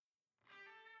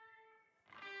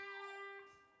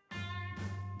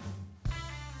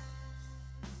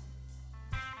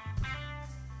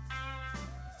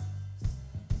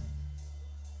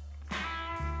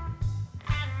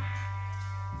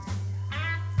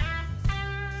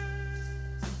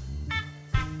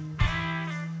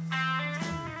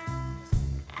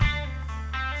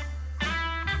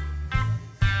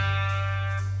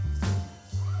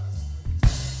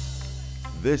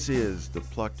This is the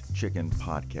Plucked Chicken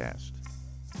Podcast.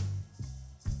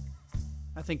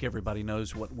 I think everybody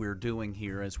knows what we're doing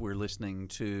here as we're listening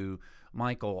to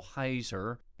Michael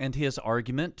Heiser and his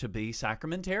argument to be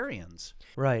sacramentarians.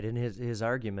 Right, and his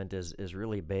argument is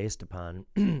really based upon,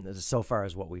 so far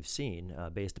as what we've seen,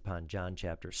 based upon John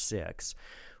chapter 6,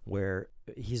 where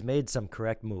he's made some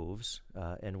correct moves,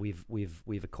 and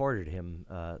we've accorded him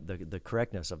the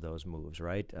correctness of those moves,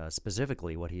 right?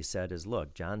 Specifically, what he said is,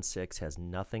 look, John 6 has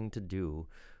nothing to do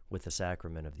with the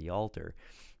sacrament of the altar.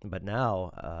 But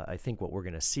now, I think what we're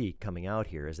going to see coming out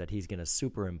here is that he's going to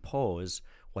superimpose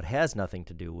what has nothing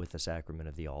to do with the sacrament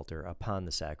of the altar upon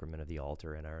the sacrament of the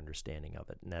altar and our understanding of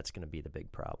it. And that's going to be the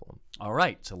big problem. All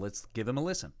right, so let's give him a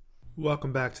listen.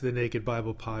 Welcome back to the Naked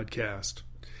Bible Podcast.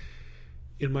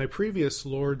 In my previous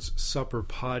Lord's Supper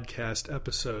podcast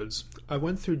episodes, I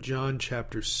went through John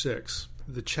chapter 6,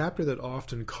 the chapter that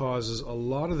often causes a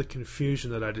lot of the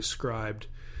confusion that I described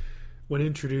when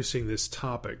introducing this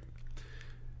topic.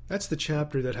 That's the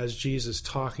chapter that has Jesus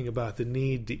talking about the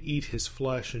need to eat his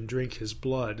flesh and drink his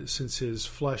blood, since his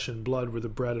flesh and blood were the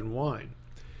bread and wine.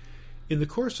 In the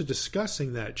course of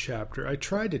discussing that chapter, I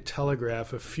tried to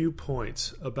telegraph a few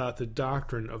points about the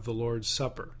doctrine of the Lord's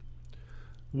Supper.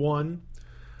 1.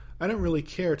 I don't really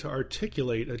care to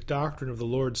articulate a doctrine of the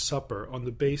Lord's Supper on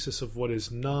the basis of what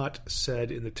is not said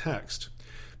in the text.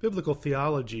 Biblical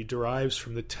theology derives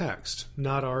from the text,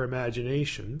 not our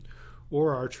imagination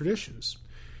or our traditions.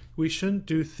 We shouldn't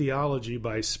do theology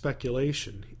by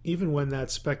speculation, even when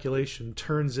that speculation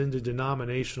turns into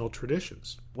denominational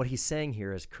traditions. What he's saying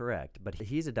here is correct, but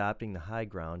he's adopting the high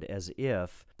ground as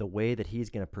if the way that he's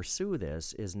going to pursue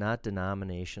this is not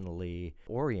denominationally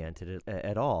oriented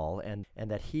at all, and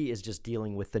that he is just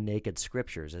dealing with the naked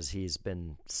scriptures, as he's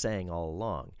been saying all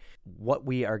along. What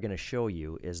we are going to show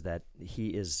you is that he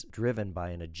is driven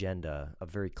by an agenda, a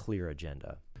very clear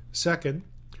agenda. Second,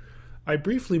 I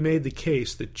briefly made the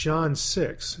case that John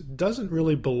 6 doesn't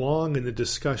really belong in the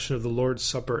discussion of the Lord's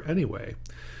Supper anyway,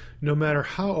 no matter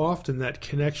how often that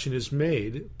connection is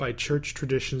made by church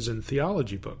traditions and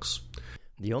theology books.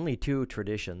 The only two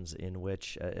traditions in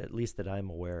which, at least that I'm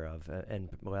aware of, and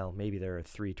well, maybe there are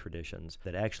three traditions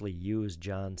that actually use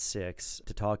John 6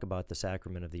 to talk about the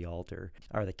sacrament of the altar,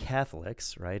 are the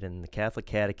Catholics, right? In the Catholic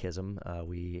Catechism,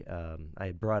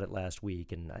 I brought it last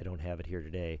week, and I don't have it here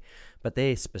today, but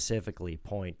they specifically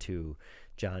point to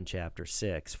John chapter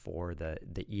 6 for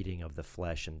the eating of the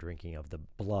flesh and drinking of the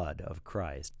blood of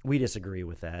Christ. We disagree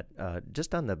with that,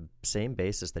 just on the same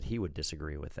basis that he would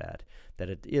disagree with that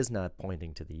it is not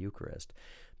pointing to the Eucharist.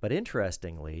 But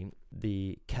interestingly,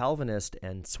 the Calvinist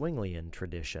and Zwinglian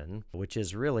tradition, which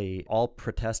is really all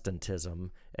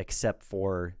Protestantism except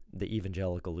for the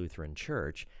Evangelical Lutheran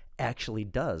Church, actually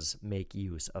does make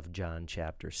use of John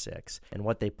chapter 6. And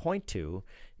what they point to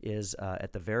is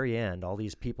at the very end, all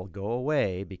these people go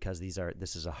away because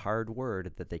this is a hard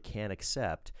word that they can't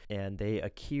accept, and they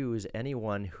accuse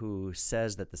anyone who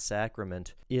says that the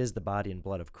sacrament is the body and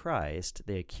blood of Christ,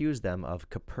 they accuse them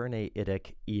of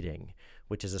Copernicanic eating,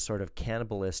 which is a sort of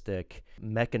cannibalistic,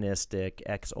 mechanistic,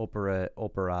 ex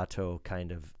operato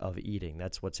kind of eating.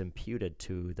 That's what's imputed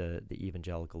to the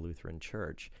Evangelical Lutheran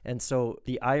Church. And so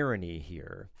the irony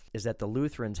here is that the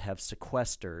Lutherans have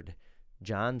sequestered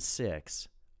John 6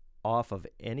 off of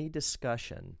any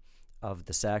discussion of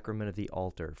the sacrament of the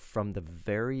altar from the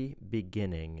very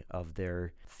beginning of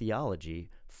their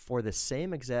theology for the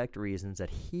same exact reasons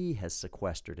that he has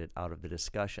sequestered it out of the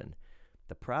discussion.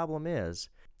 The problem is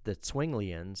the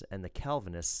Zwinglians and the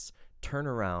Calvinists turn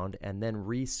around and then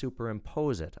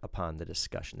re-superimpose it upon the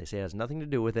discussion. They say it has nothing to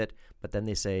do with it, but then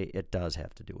they say it does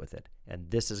have to do with it.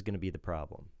 And this is going to be the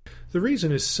problem. The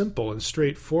reason is simple and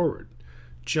straightforward.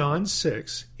 John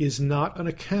 6 is not an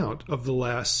account of the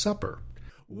Last Supper.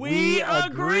 We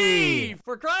agree!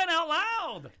 For crying out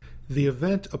loud! The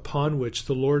event upon which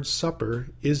the Lord's Supper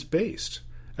is based,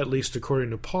 at least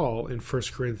according to Paul in 1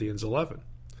 Corinthians 11.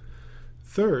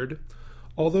 Third,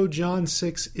 although John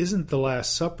 6 isn't the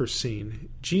Last Supper scene,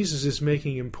 Jesus is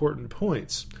making important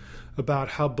points about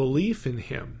how belief in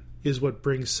him is what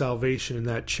brings salvation in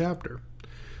that chapter.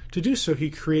 To do so, he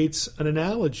creates an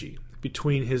analogy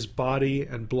between his body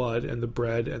and blood and the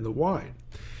bread and the wine.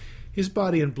 His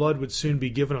body and blood would soon be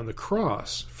given on the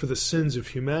cross for the sins of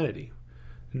humanity,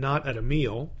 not at a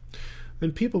meal,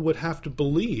 and people would have to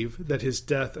believe that his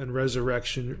death and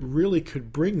resurrection really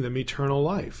could bring them eternal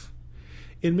life.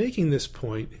 In making this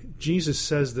point, Jesus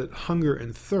says that hunger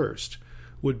and thirst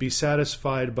would be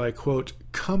satisfied by, quote,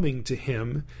 coming to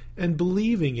him and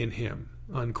believing in him,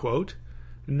 unquote,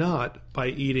 not by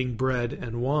eating bread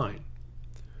and wine.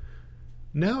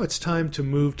 Now it's time to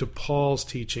move to Paul's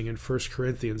teaching in 1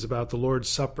 Corinthians about the Lord's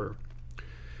Supper.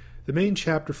 The main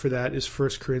chapter for that is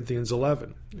 1 Corinthians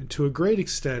 11, and to a great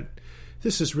extent,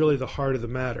 this is really the heart of the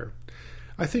matter.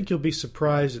 I think you'll be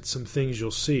surprised at some things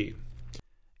you'll see.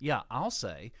 Yeah, I'll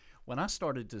say, when I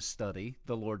started to study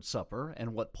the Lord's Supper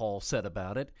and what Paul said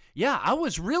about it, I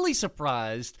was really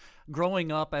surprised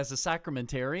growing up as a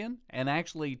sacramentarian and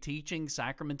actually teaching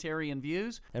sacramentarian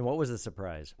views. And what was the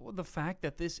surprise? Well, the fact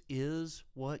that this is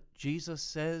what Jesus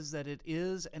says that it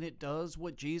is, and it does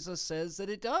what Jesus says that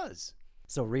it does.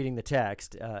 So reading the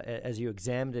text, as you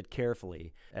examined it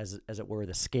carefully, as it were,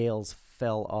 the scales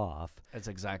fell off. That's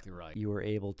exactly right. You were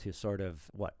able to sort of,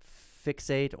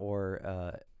 fixate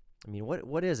or...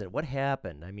 what is it? What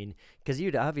happened? Because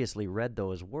you'd obviously read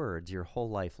those words your whole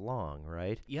life long,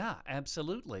 right? Yeah,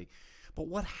 absolutely. But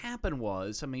what happened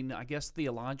was, I guess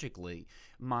theologically,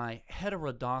 my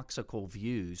heterodoxical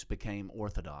views became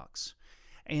orthodox.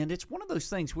 And it's one of those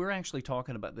things, we were actually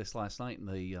talking about this last night in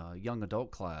the young adult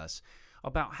class,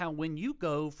 about how when you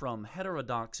go from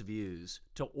heterodox views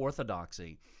to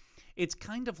orthodoxy, it's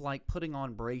kind of like putting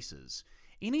on braces.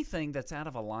 Anything that's out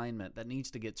of alignment that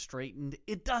needs to get straightened,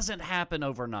 it doesn't happen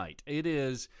overnight. It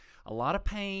is a lot of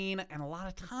pain and a lot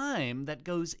of time that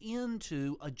goes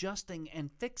into adjusting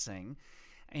and fixing.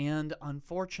 And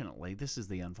unfortunately, this is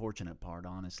the unfortunate part,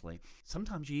 honestly,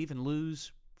 sometimes you even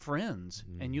lose friends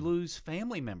and you lose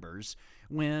family members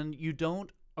when you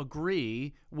don't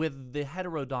agree with the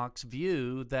heterodox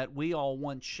view that we all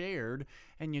once shared,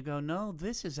 and you go, no,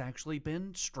 this has actually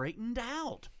been straightened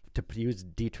out. To use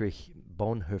Dietrich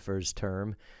Bonhoeffer's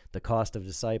term, the cost of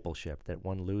discipleship, that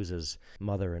one loses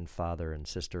mother and father and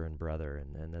sister and brother,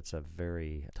 and that's a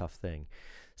very tough thing.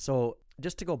 So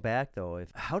just to go back, though,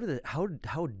 how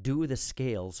do the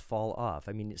scales fall off?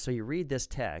 So you read this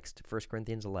text, 1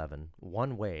 Corinthians 11,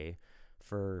 one way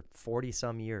for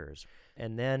 40-some years,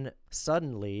 and then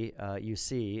suddenly you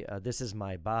see, this is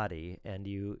my body, and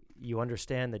you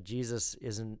understand that Jesus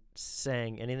isn't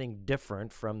saying anything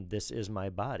different from this is my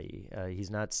body.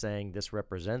 He's not saying this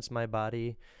represents my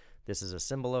body, this is a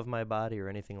symbol of my body, or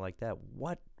anything like that.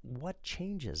 What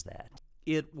changes that?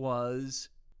 It was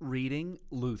reading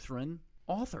Lutheran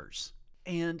authors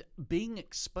and being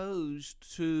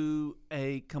exposed to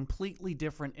a completely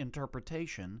different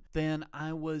interpretation than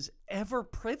I was ever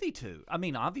privy to.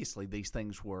 Obviously these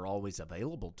things were always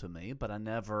available to me, but I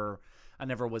never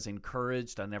was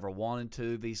encouraged. I never wanted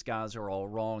to. These guys are all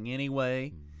wrong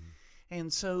anyway.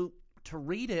 And so to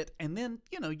read it, and then,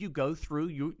 you go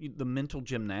through the mental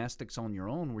gymnastics on your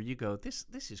own where you go, this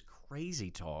is crazy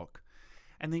talk.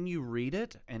 And then you read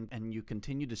it and you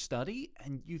continue to study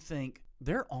and you think,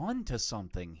 they're on to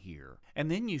something here. And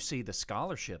then you see the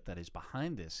scholarship that is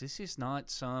behind this. This is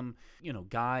not some,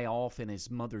 guy off in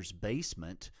his mother's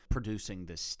basement producing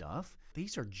this stuff.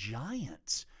 These are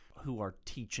giants who are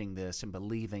teaching this and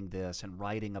believing this and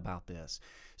writing about this.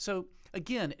 So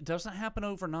again, it doesn't happen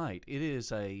overnight. It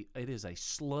is a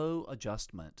slow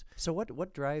adjustment. So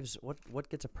what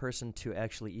gets a person to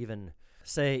actually even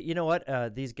say, you know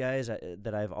what, these guys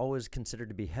that I've always considered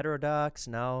to be heterodox,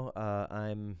 now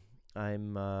I'm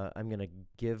going to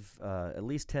give at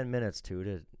least 10 minutes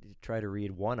to try to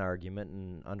read one argument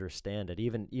and understand it,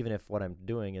 even if what I'm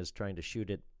doing is trying to shoot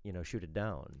it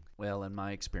down. Well, in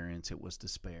my experience, it was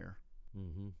despair.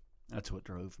 Mm-hmm. That's what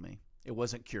drove me. It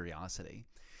wasn't curiosity.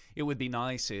 It would be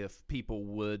nice if people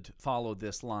would follow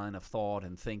this line of thought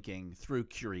and thinking through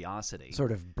curiosity.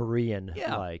 Sort of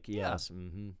Berean-like, yeah. Yes.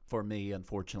 Mm-hmm. For me,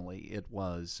 unfortunately, it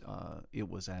was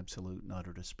absolute and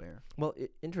utter despair. Well,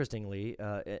 interestingly,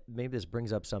 maybe this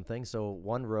brings up something. So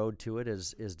one road to it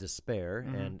is despair,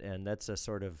 and that's a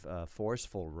sort of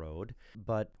forceful road.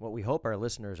 But what we hope our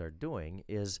listeners are doing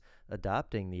is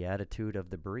adopting the attitude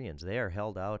of the Bereans. They are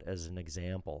held out as an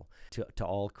example to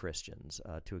all Christians,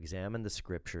 to examine the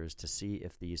Scriptures to see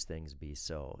if these things be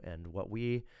so. And what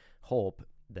we hope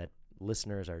that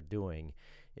listeners are doing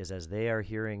is, as they are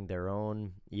hearing their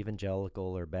own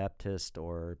evangelical or Baptist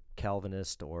or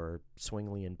Calvinist or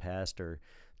Zwinglian pastor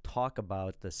talk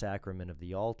about the sacrament of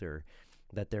the altar,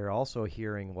 that they're also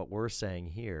hearing what we're saying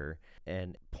here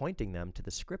and pointing them to the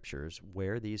Scriptures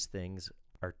where these things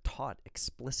are taught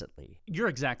explicitly. You're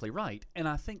exactly right. And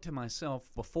I think to myself,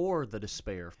 before the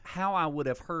despair, how I would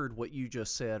have heard what you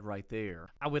just said right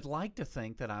there. I would like to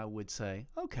think that I would say,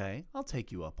 okay, I'll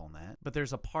take you up on that. But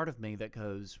there's a part of me that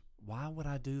goes, why would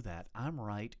I do that? I'm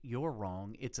right, you're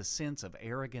wrong. It's a sense of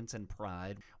arrogance and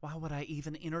pride. Why would I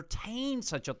even entertain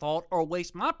such a thought or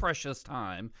waste my precious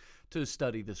time to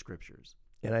study the Scriptures?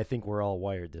 And I think we're all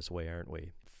wired this way, aren't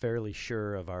we? Fairly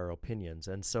sure of our opinions.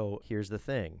 And so here's the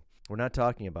thing. We're not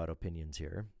talking about opinions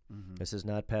here. Mm-hmm. This is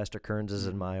not Pastor Kearns'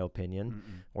 and my opinion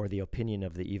Mm-mm. or the opinion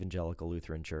of the Evangelical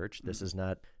Lutheran Church. This Mm-mm. is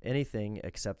not anything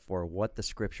except for what the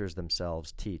Scriptures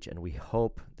themselves teach, and we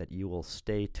hope that you will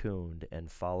stay tuned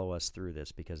and follow us through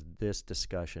this because this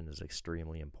discussion is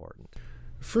extremely important.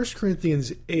 1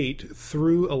 Corinthians 8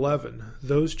 through 11,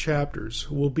 those chapters,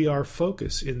 will be our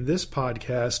focus in this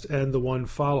podcast and the one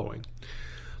following.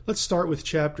 Let's start with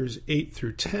chapters 8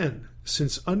 through 10,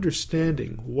 since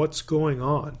understanding what's going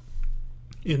on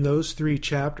in those 3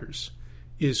 chapters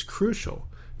is crucial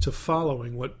to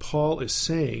following what Paul is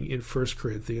saying in 1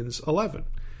 Corinthians 11,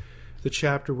 the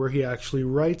chapter where he actually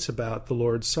writes about the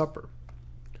Lord's Supper.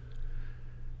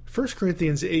 1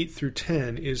 Corinthians 8 through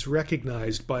 10 is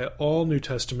recognized by all New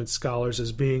Testament scholars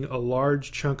as being a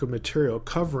large chunk of material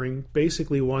covering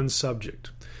basically one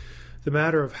subject, the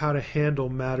matter of how to handle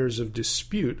matters of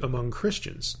dispute among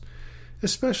Christians,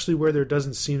 especially where there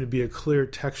doesn't seem to be a clear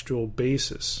textual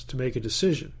basis to make a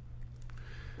decision.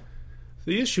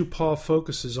 The issue Paul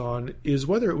focuses on is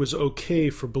whether it was okay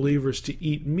for believers to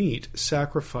eat meat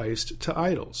sacrificed to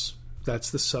idols. That's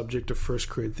the subject of 1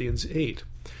 Corinthians 8.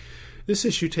 This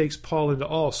issue takes Paul into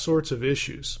all sorts of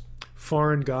issues: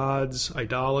 foreign gods,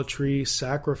 idolatry,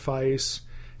 sacrifice,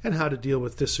 and how to deal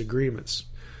with disagreements.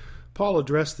 Paul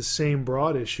addressed the same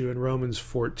broad issue in Romans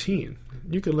 14.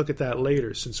 You can look at that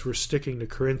later since we're sticking to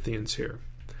Corinthians here.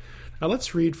 Now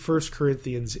let's read 1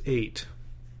 Corinthians 8.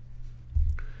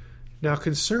 Now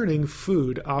concerning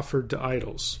food offered to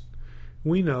idols,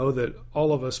 we know that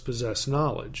all of us possess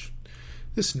knowledge.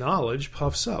 This knowledge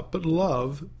puffs up, but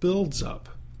love builds up.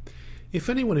 If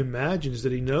anyone imagines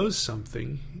that he knows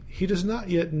something, he does not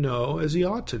yet know as he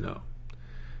ought to know.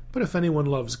 But if anyone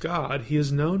loves God, he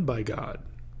is known by God.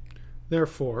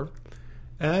 Therefore,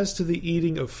 as to the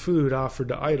eating of food offered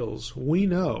to idols, we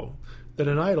know that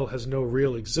an idol has no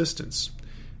real existence,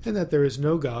 and that there is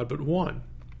no God but one.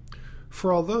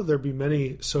 For although there be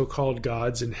many so-called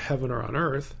gods in heaven or on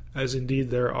earth, as indeed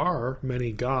there are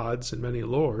many gods and many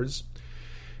lords,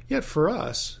 yet for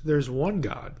us there is one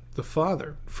God, the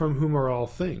Father, from whom are all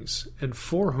things, and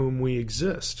for whom we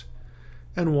exist,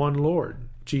 and one Lord,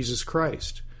 Jesus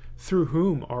Christ, through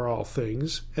whom are all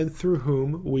things, and through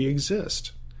whom we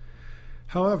exist.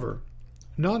 However,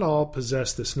 not all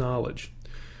possess this knowledge,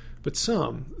 but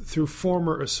some, through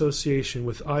former association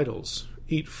with idols,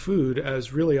 eat food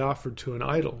as really offered to an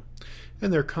idol,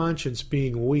 and their conscience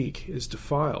being weak is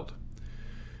defiled.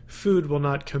 Food will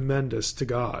not commend us to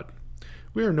God.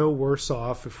 We are no worse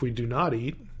off if we do not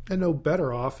eat, and no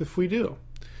better off if we do.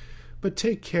 But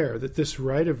take care that this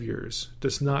right of yours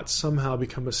does not somehow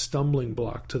become a stumbling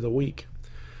block to the weak.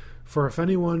 For if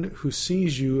anyone who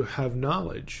sees you have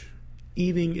knowledge,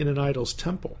 eating in an idol's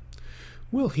temple,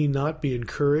 will he not be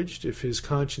encouraged, if his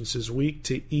conscience is weak,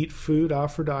 to eat food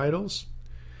offered to idols?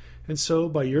 And so,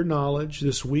 by your knowledge,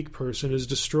 this weak person is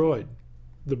destroyed,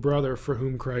 the brother for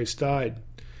whom Christ died.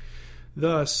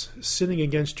 Thus, sinning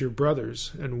against your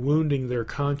brothers and wounding their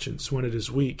conscience when it is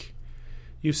weak,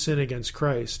 you sin against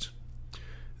Christ.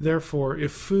 Therefore,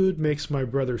 if food makes my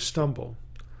brother stumble,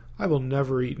 I will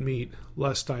never eat meat,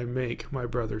 lest I make my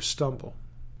brother stumble.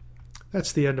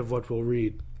 That's the end of what we'll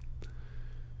read.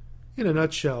 In a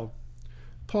nutshell,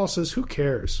 Paul says, who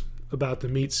cares about the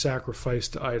meat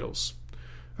sacrificed to idols?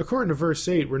 According to verse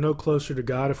 8, we're no closer to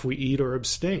God if we eat or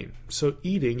abstain, so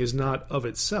eating is not of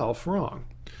itself wrong.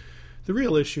 The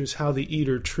real issue is how the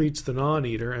eater treats the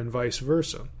non-eater and vice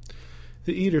versa.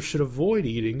 The eater should avoid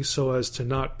eating so as to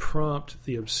not prompt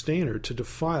the abstainer to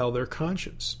defile their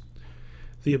conscience.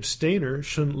 The abstainer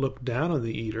shouldn't look down on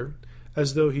the eater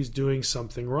as though he's doing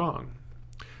something wrong.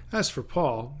 As for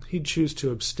Paul, he'd choose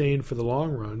to abstain for the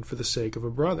long run for the sake of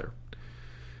a brother.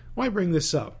 Why bring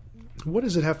this up? What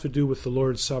does it have to do with the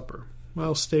Lord's Supper?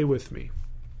 Well, stay with me.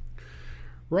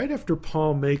 Right after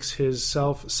Paul makes his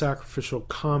self-sacrificial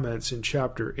comments in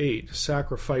chapter 8,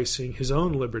 sacrificing his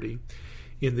own liberty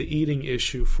in the eating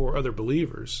issue for other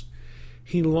believers,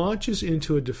 he launches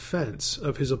into a defense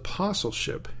of his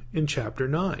apostleship in chapter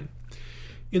 9.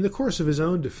 In the course of his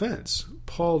own defense,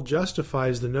 Paul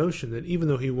justifies the notion that even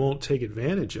though he won't take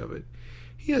advantage of it,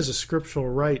 he has a scriptural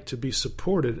right to be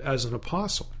supported as an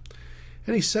apostle.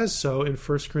 And he says so in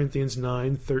 1 Corinthians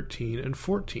 9, 13, and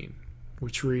 14,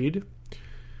 which read,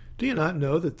 Do you not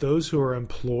know that those who are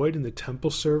employed in the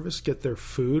temple service get their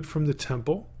food from the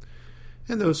temple,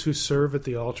 and those who serve at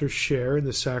the altar share in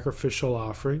the sacrificial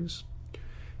offerings?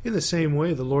 In the same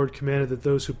way, the Lord commanded that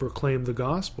those who proclaim the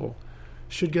gospel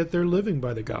should get their living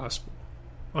by the gospel.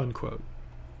 Unquote.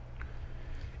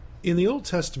 In the Old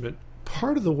Testament,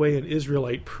 part of the way an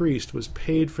Israelite priest was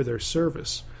paid for their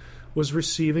service was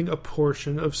receiving a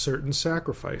portion of certain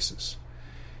sacrifices.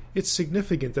 It's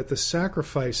significant that the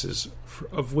sacrifices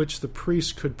of which the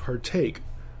priest could partake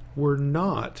were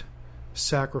not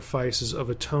sacrifices of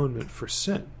atonement for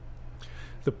sin.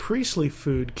 The priestly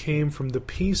food came from the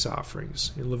peace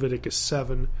offerings in Leviticus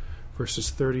 7, verses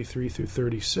 33 through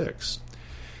 36.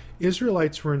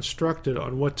 Israelites were instructed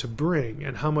on what to bring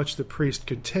and how much the priest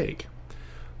could take.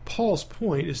 Paul's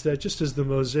point is that just as the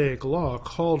Mosaic law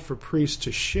called for priests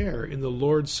to share in the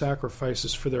Lord's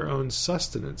sacrifices for their own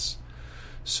sustenance,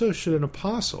 so should an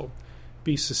apostle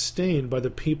be sustained by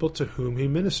the people to whom he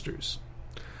ministers.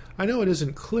 I know it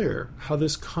isn't clear how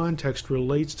this context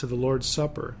relates to the Lord's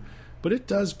Supper, but it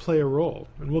does play a role,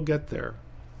 and we'll get there.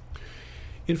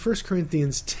 In 1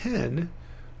 Corinthians 10,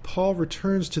 Paul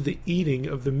returns to the eating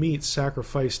of the meat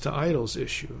sacrificed to idols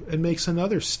issue and makes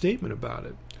another statement about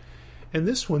it. And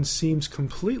this one seems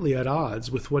completely at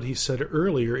odds with what he said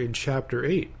earlier in chapter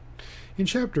 8. In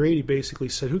chapter 8, he basically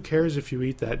said, who cares if you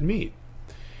eat that meat?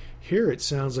 Here it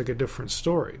sounds like a different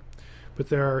story, but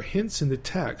there are hints in the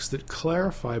text that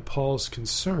clarify Paul's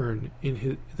concern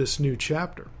in this new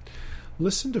chapter.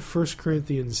 Listen to 1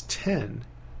 Corinthians 10,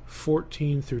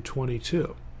 14 through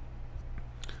 22.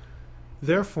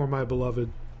 Therefore, my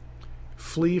beloved,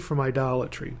 flee from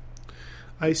idolatry.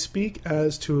 I speak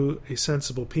as to a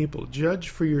sensible people. Judge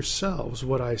for yourselves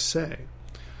what I say.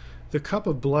 The cup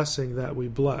of blessing that we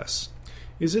bless,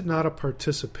 is it not a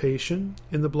participation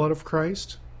in the blood of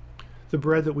Christ? The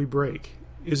bread that we break,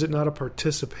 is it not a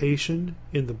participation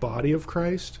in the body of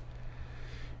Christ?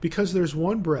 Because there's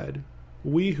one bread,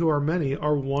 we who are many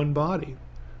are one body,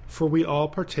 for we all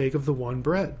partake of the one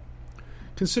bread.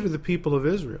 Consider the people of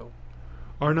Israel.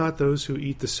 Are not those who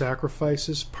eat the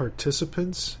sacrifices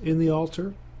participants in the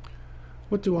altar?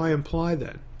 What do I imply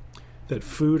then? That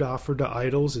food offered to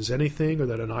idols is anything, or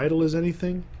that an idol is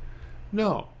anything?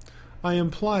 No, I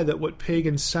imply that what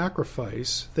pagans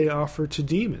sacrifice they offer to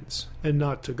demons, and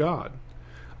not to God.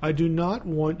 I do not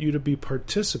want you to be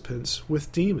participants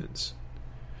with demons.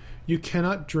 You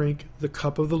cannot drink the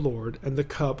cup of the Lord and the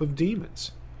cup of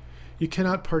demons. You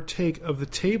cannot partake of the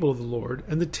table of the Lord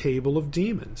and the table of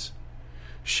demons.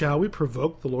 Shall we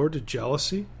provoke the Lord to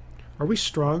jealousy? Are we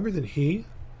stronger than he?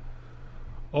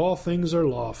 All things are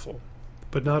lawful,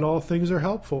 but not all things are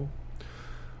helpful.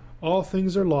 All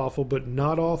things are lawful, but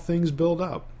not all things build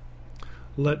up.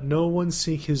 Let no one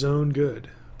seek his own good,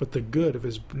 but the good of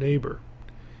his neighbor.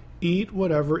 Eat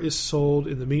whatever is sold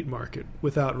in the meat market,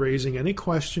 without raising any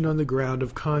question on the ground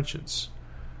of conscience.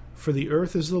 For the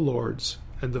earth is the Lord's,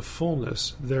 and the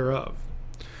fullness thereof.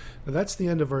 Now that's the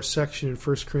end of our section in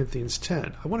 1 Corinthians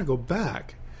 10. I want to go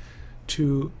back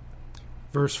to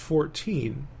verse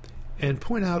 14 and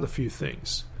point out a few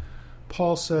things.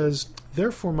 Paul says,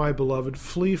 Therefore, my beloved,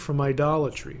 flee from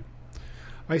idolatry.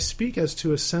 I speak as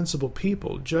to a sensible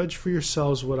people. Judge for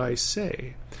yourselves what I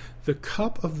say. The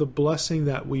cup of the blessing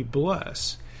that we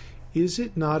bless, is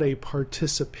it not a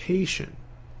participation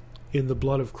in the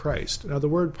blood of Christ? Now, the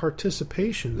word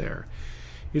participation there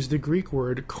is the Greek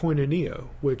word koinonia,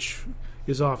 which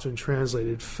is often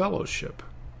translated fellowship,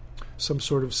 some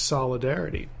sort of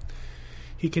solidarity.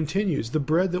 He continues, the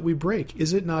bread that we break,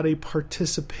 is it not a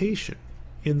participation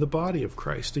in the body of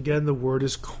Christ? Again, the word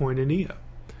is koinonia.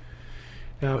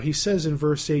 Now, he says in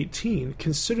verse 18,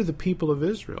 consider the people of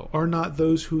Israel. Are not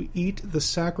those who eat the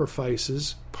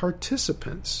sacrifices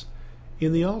participants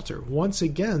in the altar? Once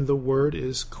again, the word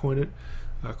is koinos,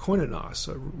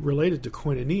 related to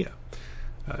koinonia.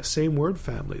 Same word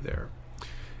family there.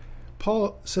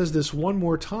 Paul says this one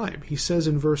more time. He says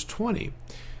in verse 20,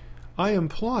 I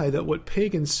imply that what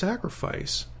pagans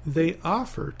sacrifice, they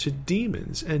offer to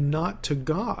demons and not to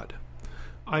God.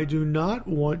 I do not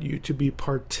want you to be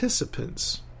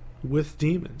participants with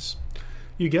demons.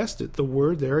 You guessed it, the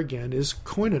word there again is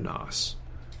koinonos,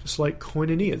 just like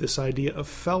koinonia, this idea of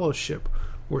fellowship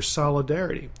or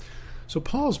solidarity. So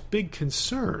Paul's big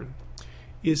concern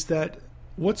is that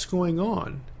what's going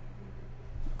on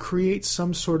creates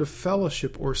some sort of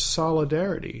fellowship or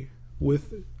solidarity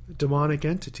with demonic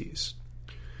entities.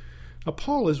 Now,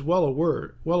 Paul is well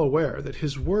aware that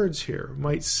his words here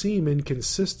might seem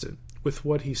inconsistent with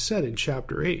what he said in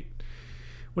chapter 8,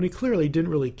 when he clearly didn't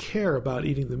really care about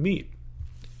eating the meat.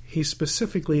 He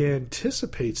specifically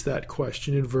anticipates that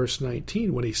question in verse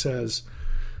 19 when he says,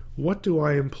 What do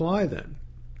I imply then?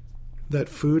 That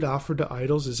food offered to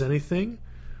idols is anything?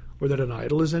 Or that an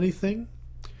idol is anything?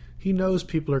 He knows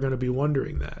people are going to be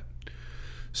wondering that.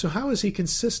 So how is he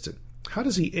consistent? How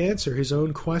does he answer his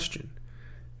own question?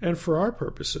 And for our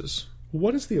purposes,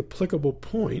 what is the applicable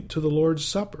point to the Lord's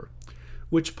Supper,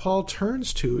 which Paul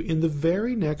turns to in the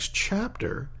very next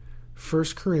chapter, 1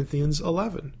 Corinthians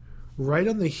 11, right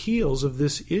on the heels of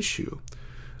this issue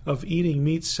of eating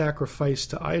meat sacrificed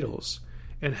to idols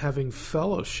and having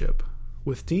fellowship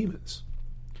with demons.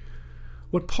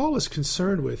 What Paul is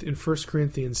concerned with in 1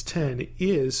 Corinthians 10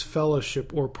 is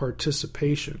fellowship or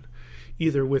participation,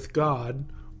 either with God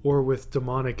or with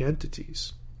demonic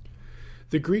entities.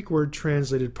 The Greek word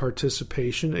translated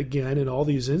participation, again, in all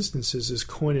these instances, is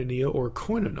koinonia or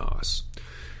koinonos,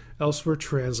 elsewhere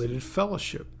translated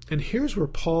fellowship. And here's where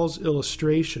Paul's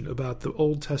illustration about the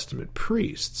Old Testament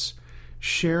priests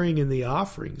sharing in the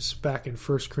offerings back in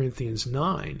 1 Corinthians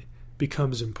 9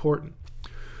 becomes important.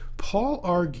 Paul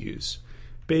argues,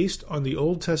 based on the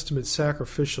Old Testament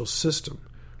sacrificial system,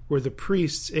 where the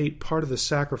priests ate part of the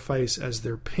sacrifice as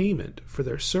their payment for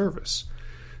their service,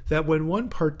 that when one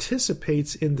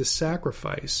participates in the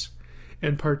sacrifice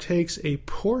and partakes a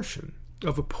portion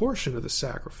of the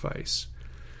sacrifice,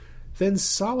 then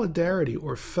solidarity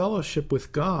or fellowship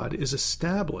with God is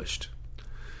established.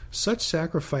 Such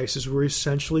sacrifices were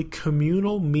essentially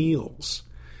communal meals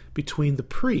between the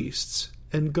priests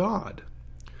and God.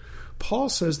 Paul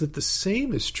says that the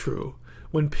same is true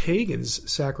when pagans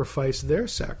sacrifice their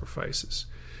sacrifices.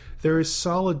 There is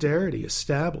solidarity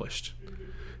established.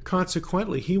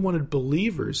 Consequently, he wanted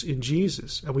believers in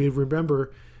Jesus, and we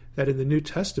remember that in the New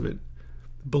Testament,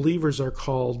 believers are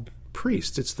called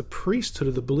priests. It's the priesthood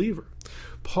of the believer.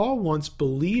 Paul wants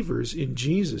believers in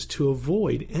Jesus to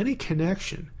avoid any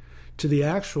connection to the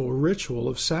actual ritual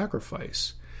of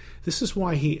sacrifice. This is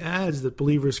why he adds that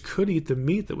believers could eat the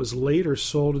meat that was later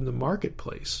sold in the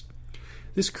marketplace.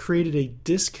 This created a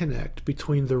disconnect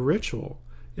between the ritual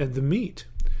and the meat.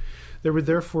 There would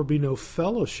therefore be no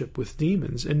fellowship with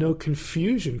demons and no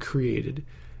confusion created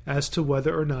as to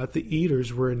whether or not the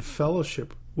eaters were in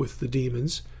fellowship with the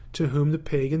demons to whom the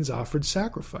pagans offered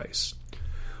sacrifice.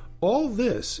 All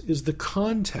this is the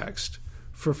context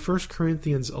for 1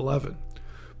 Corinthians 11,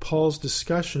 Paul's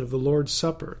discussion of the Lord's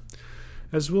Supper.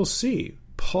 As we'll see,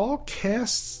 Paul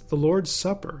casts the Lord's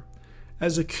Supper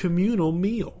as a communal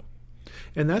meal,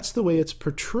 and that's the way it's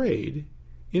portrayed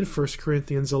in 1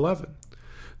 Corinthians 11.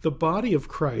 The body of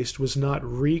Christ was not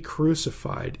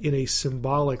re-crucified in a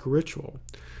symbolic ritual,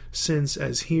 since,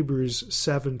 as Hebrews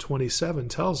 7:27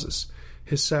 tells us,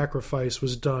 his sacrifice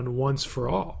was done once for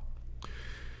all.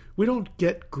 We don't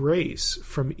get grace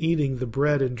from eating the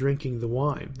bread and drinking the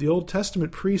wine. The Old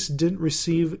Testament priests didn't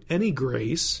receive any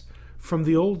grace from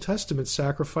the Old Testament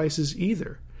sacrifices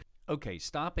either. Okay,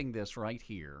 stopping this right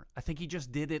here, I think he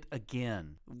just did it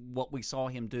again, what we saw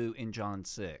him do in John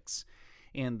 6,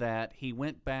 in that he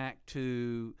went back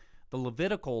to the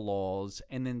Levitical laws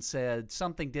and then said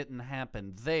something didn't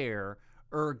happen there,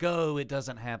 ergo it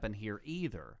doesn't happen here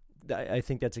either. I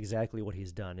think that's exactly what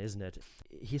he's done, isn't it?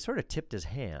 He sort of tipped his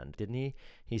hand, didn't he?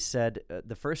 He said,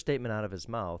 the first statement out of his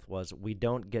mouth was, we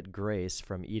don't get grace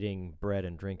from eating bread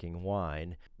and drinking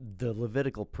wine. The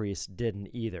Levitical priests didn't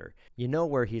either. You know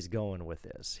where he's going with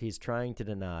this. He's trying to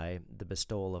deny the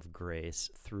bestowal of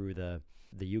grace through the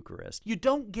Eucharist. You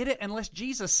don't get it unless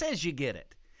Jesus says you get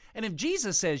it. And if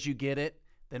Jesus says you get it,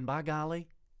 then by golly,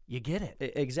 you get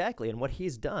it. Exactly. And what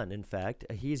he's done, in fact,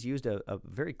 he's used a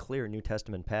very clear New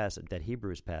Testament passage, that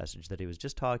Hebrews passage that he was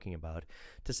just talking about,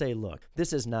 to say, look,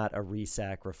 this is not a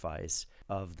re-sacrifice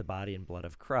of the body and blood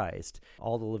of Christ.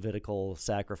 All the Levitical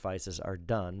sacrifices are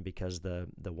done because the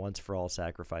once-for-all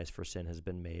sacrifice for sin has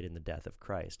been made in the death of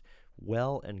Christ.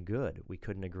 Well and good. We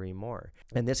couldn't agree more.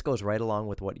 And this goes right along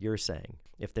with what you're saying.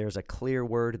 If there's a clear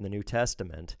word in the New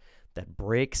Testament that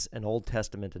breaks an Old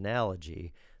Testament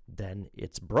analogy, then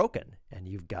it's broken, and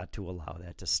you've got to allow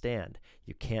that to stand.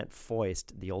 You can't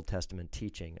foist the Old Testament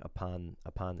teaching upon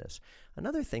this.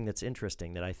 Another thing that's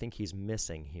interesting that I think he's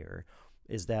missing here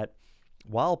is that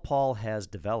while Paul has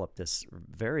developed this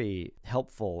very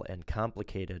helpful and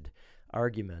complicated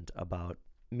argument about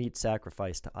meat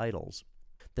sacrificed to idols,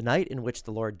 the night in which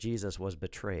the Lord Jesus was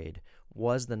betrayed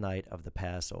was the night of the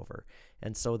Passover.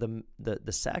 And so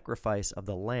the sacrifice of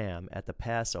the lamb at the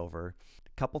Passover,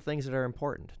 a couple things that are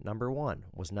important. Number one,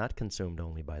 was not consumed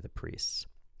only by the priests,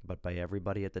 but by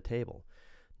everybody at the table.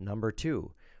 Number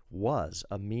two, was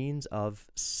a means of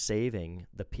saving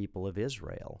the people of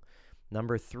Israel.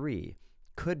 Number three,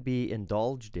 could be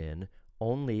indulged in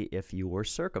only if you were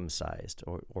circumcised,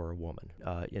 or a woman,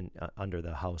 under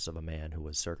the house of a man who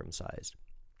was circumcised.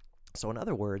 So in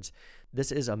other words,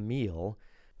 this is a meal,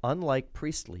 unlike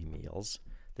priestly meals,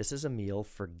 this is a meal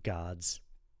for God's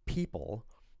people.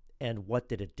 And what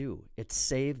did it do? It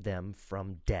saved them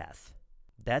from death.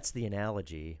 That's the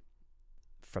analogy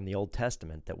from the Old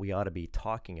Testament that we ought to be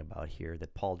talking about here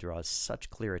that Paul draws such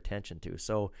clear attention to.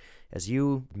 So, as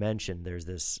you mentioned, there's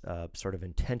this sort of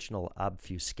intentional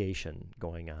obfuscation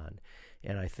going on,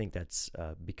 and I think that's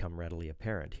become readily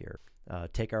apparent here.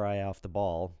 Take our eye off the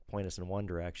ball, point us in one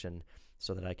direction,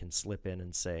 so that I can slip in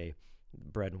and say,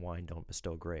 bread and wine don't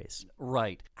bestow grace.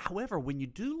 Right. However, when you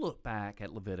do look back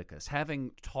at Leviticus,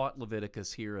 having taught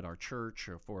Leviticus here at our church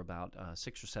for about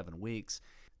 6 or 7 weeks,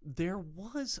 there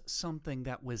was something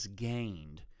that was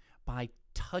gained by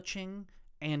touching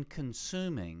and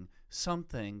consuming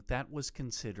something that was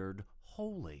considered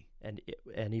holy. And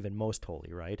even most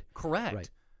holy, right? Correct. Right.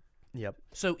 Yep.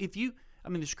 So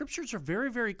the scriptures are very,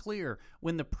 very clear.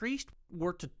 When the priest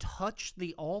were to touch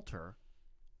the altar,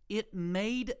 it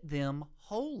made them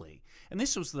holy. And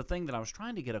this was the thing that I was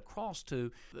trying to get across to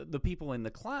the people in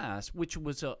the class, which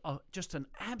was just an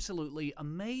absolutely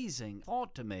amazing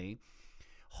thought to me.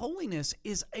 Holiness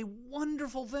is a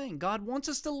wonderful thing. God wants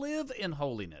us to live in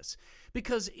holiness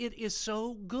because it is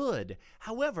so good.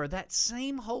 However, that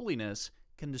same holiness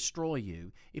can destroy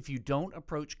you if you don't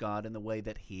approach God in the way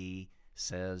that He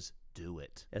says do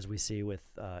it. As we see with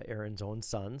Aaron's own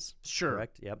sons. Sure.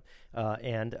 Correct? Yep.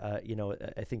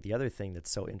 I think the other thing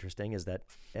that's so interesting is that,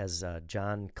 as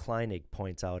John Kleinig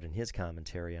points out in his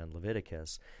commentary on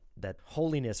Leviticus, that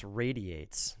holiness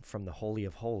radiates from the Holy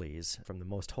of Holies, from the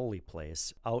most holy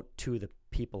place, out to the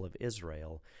people of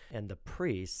Israel, and the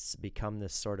priests become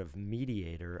this sort of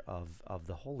mediator of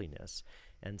the holiness.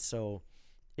 And so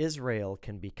Israel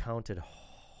can be counted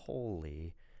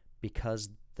holy because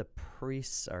the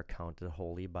priests are counted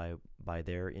holy by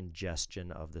their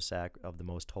ingestion of the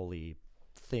most holy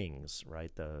things,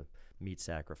 right? The meat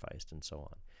sacrificed and so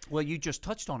on. Well, you just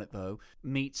touched on it, though.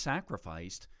 Meat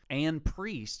sacrificed and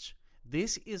priests.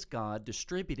 This is God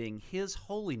distributing His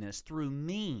holiness through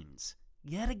means,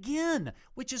 yet again,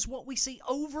 which is what we see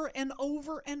over and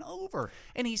over and over.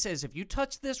 And He says, if you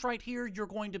touch this right here, you're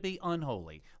going to be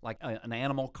unholy, like an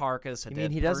animal carcass, a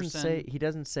dead person. He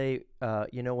doesn't say,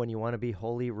 when you want to be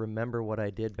holy, remember what I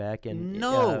did back in,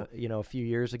 a few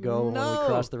years ago when we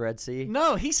crossed the Red Sea.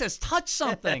 No, He says, touch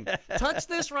something. Touch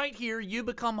this right here, you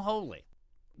become holy.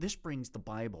 This brings the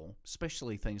Bible,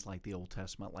 especially things like the Old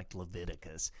Testament, like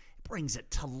Leviticus, it brings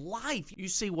it to life. You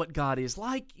see what God is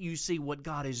like, you see what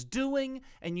God is doing,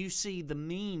 and you see the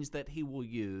means that He will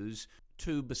use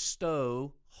to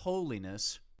bestow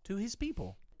holiness to His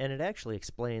people. And it actually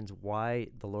explains why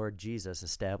the Lord Jesus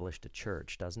established a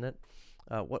church, doesn't it?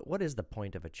 What is the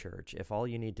point of a church if all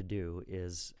you need to do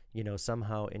is,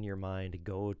 somehow in your mind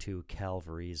go to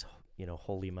Calvary's,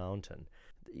 holy mountain?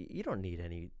 You don't need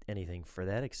anything for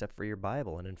that except for your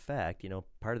Bible. And in fact,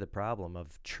 part of the problem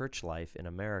of church life in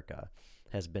America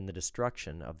has been the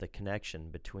destruction of the connection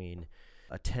between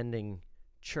attending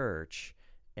church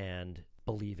and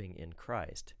believing in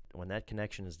Christ. When that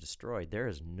connection is destroyed, there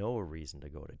is no reason to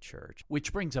go to church.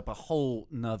 Which brings up a whole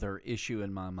nother issue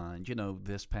in my mind.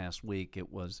 This past week it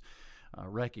was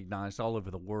recognized all over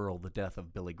the world, the death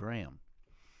of Billy Graham,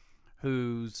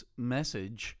 whose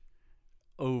message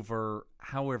over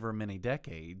however many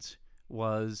decades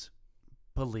was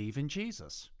believe in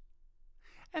Jesus.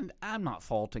 And I'm not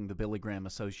faulting the Billy Graham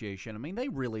Association. I mean, they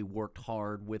really worked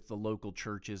hard with the local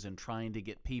churches in trying to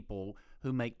get people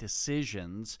who make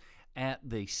decisions at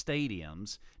the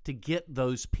stadiums to get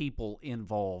those people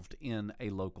involved in a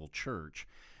local church.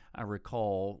 I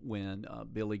recall when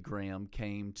Billy Graham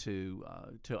came to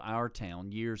our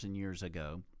town years and years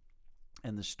ago,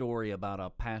 and the story about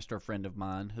a pastor friend of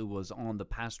mine who was on the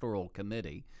pastoral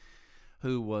committee,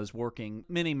 who was working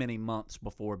many, many months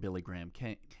before Billy Graham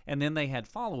came. And then they had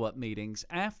follow-up meetings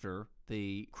after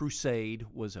the crusade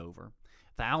was over.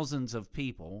 Thousands of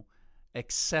people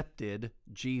accepted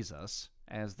Jesus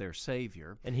as their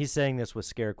Savior. And he's saying this with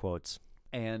scare quotes.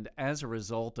 And as a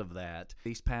result of that,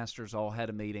 these pastors all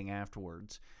had a meeting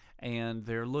afterwards, and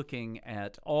they're looking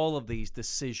at all of these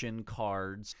decision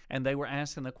cards, and they were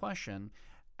asking the question,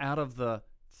 out of the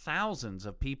thousands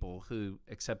of people who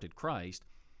accepted Christ,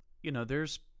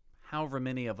 there's however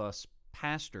many of us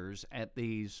pastors at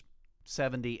these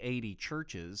 70, 80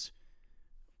 churches,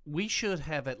 we should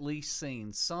have at least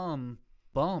seen some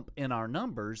bump in our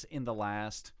numbers in the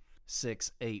last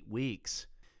 6, 8 weeks.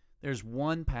 There's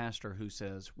one pastor who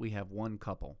says we have one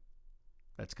couple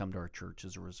that's come to our church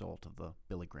as a result of the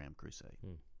Billy Graham crusade.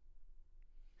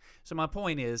 So my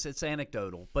point is, it's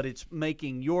anecdotal, but it's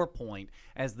making your point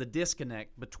as the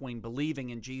disconnect between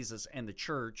believing in Jesus and the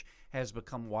church has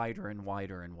become wider and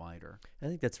wider and wider. I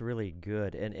think that's really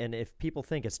good. And if people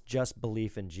think it's just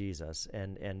belief in Jesus,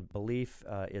 and belief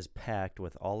is packed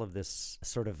with all of this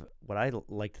sort of what I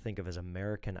like to think of as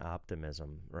American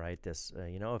optimism, right? This,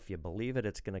 if you believe it,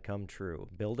 it's going to come true.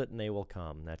 Build it and they will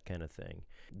come, that kind of thing.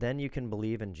 Then you can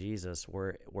believe in Jesus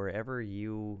wherever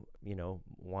you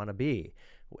want to be.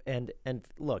 And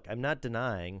look, I'm not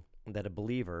denying that a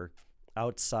believer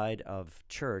outside of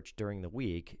church during the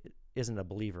week isn't a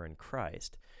believer in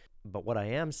Christ. But what I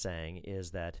am saying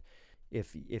is that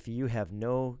if you have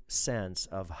no sense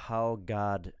of how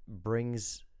God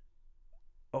brings...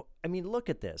 look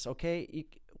at this, okay?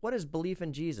 What is belief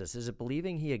in Jesus? Is it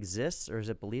believing he exists, or is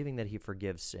it believing that he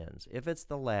forgives sins? If it's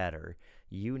the latter,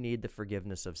 you need the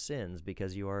forgiveness of sins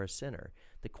because you are a sinner.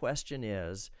 The question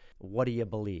is, what do you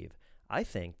believe? I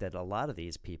think that a lot of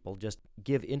these people just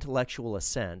give intellectual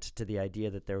assent to the idea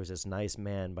that there was this nice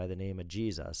man by the name of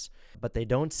Jesus, but they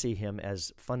don't see him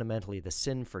as fundamentally the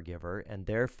sin forgiver, and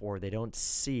therefore they don't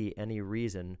see any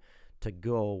reason to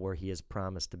go where he is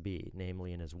promised to be,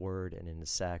 namely in his word and in his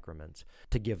sacraments,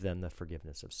 to give them the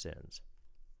forgiveness of sins.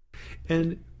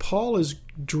 And Paul is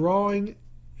drawing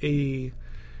a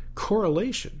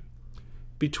correlation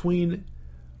between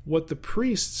what the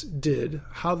priests did,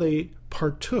 how they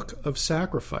partook of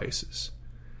sacrifices,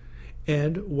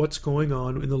 and what's going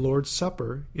on in the Lord's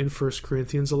Supper in 1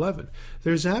 Corinthians 11.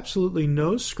 There's absolutely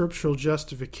no scriptural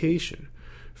justification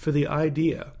for the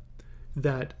idea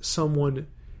that someone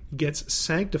gets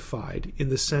sanctified in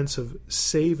the sense of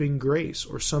saving grace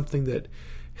or something that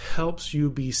helps you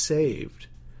be saved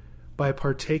by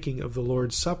partaking of the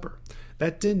Lord's Supper.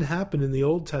 That didn't happen in the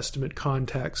Old Testament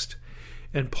context,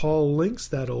 and Paul links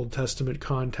that Old Testament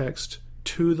context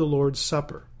to the Lord's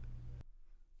Supper.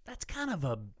 That's kind of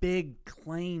a big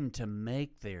claim to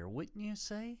make there, wouldn't you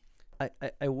say?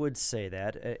 I would say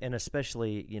that, and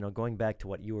especially, going back to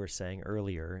what you were saying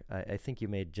earlier, I think you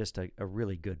made just a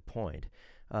really good point.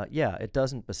 It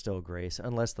doesn't bestow grace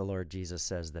unless the Lord Jesus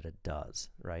says that it does,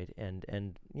 right?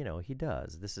 And he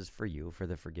does. This is for you, for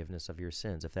the forgiveness of your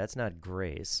sins. If that's not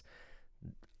grace,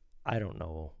 I don't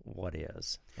know what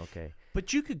is. Okay.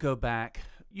 But you could go back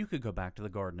to the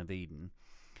Garden of Eden,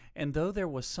 and though there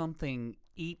was something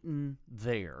eaten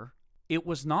there, it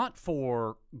was not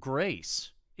for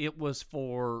grace. It was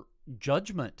for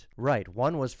judgment. Right.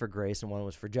 One was for grace and one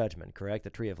was for judgment, correct?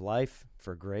 The tree of life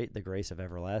for the grace of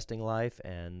everlasting life,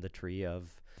 and the tree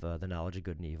of the knowledge of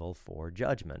good and evil for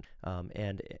judgment.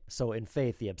 And so in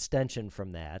faith, the abstention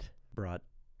from that brought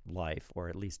life, or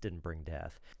at least didn't bring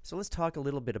death. So let's talk a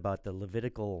little bit about the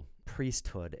Levitical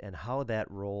priesthood and how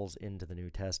that rolls into the New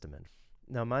Testament.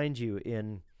 Now, mind you,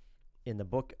 in the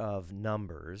book of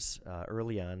Numbers,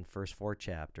 early on, first 4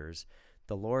 chapters,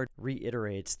 the Lord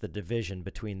reiterates the division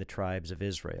between the tribes of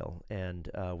Israel, and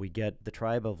we get the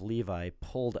tribe of Levi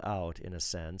pulled out, in a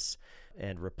sense,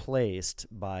 and replaced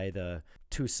by the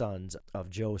 2 sons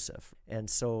of Joseph. And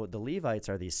so the Levites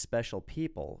are these special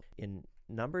people. In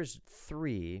Numbers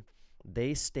 3,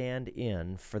 they stand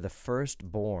in for the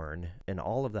firstborn in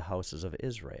all of the houses of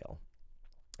Israel,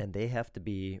 and they have to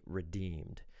be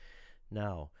redeemed.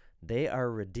 Now, they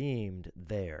are redeemed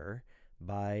there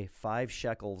by 5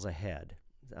 shekels a head.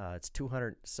 It's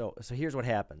 200. So here's what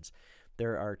happens.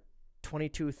 There are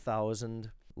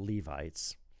 22,000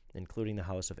 Levites, including the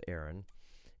house of Aaron,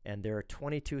 and there are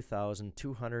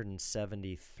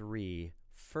 22,273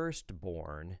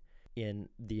 firstborn in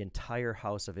the entire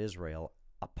house of Israel,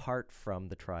 apart from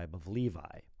the tribe of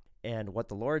Levi. And what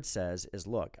the Lord says is,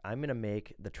 look, I'm going to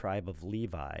make the tribe of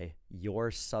Levi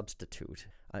your substitute.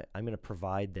 I'm going to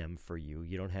provide them for you.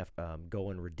 You don't have to go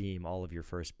and redeem all of your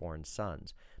firstborn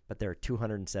sons. But there are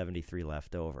 273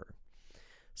 left over.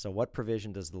 So what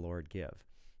provision does the Lord give?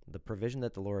 The provision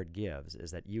that the Lord gives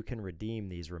is that you can redeem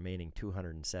these remaining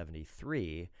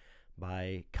 273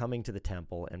 by coming to the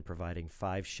temple and providing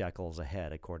 5 shekels a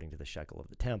head according to the shekel of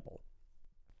the temple.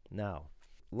 Now,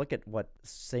 look at what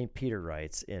St. Peter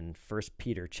writes in 1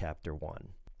 Peter chapter 1.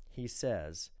 He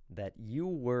says that you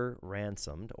were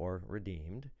ransomed or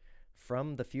redeemed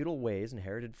from the feudal ways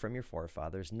inherited from your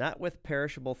forefathers, not with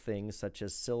perishable things such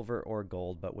as silver or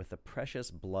gold, but with the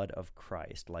precious blood of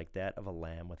Christ, like that of a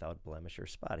lamb without blemish or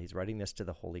spot. He's writing this to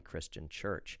the Holy Christian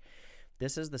Church.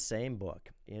 This is the same book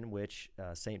in which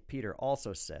St. Peter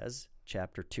also says,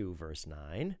 chapter 2, verse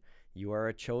 9, you are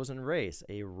a chosen race,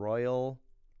 a royal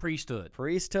priesthood,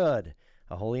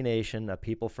 a holy nation, a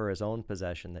people for his own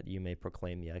possession, that you may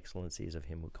proclaim the excellencies of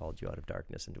him who called you out of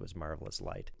darkness into his marvelous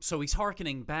light. So he's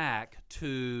hearkening back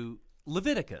to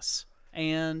Leviticus.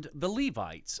 and the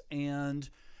Levites and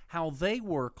how they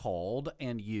were called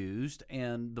and used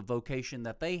and the vocation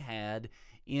that they had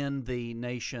in the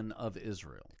nation of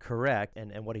Israel. Correct.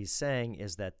 And what he's saying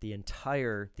is that the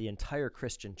entire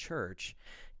Christian church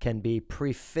can be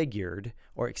prefigured,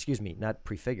 or excuse me, not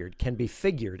prefigured, can be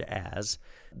figured as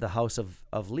the house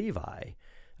of Levi,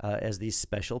 as these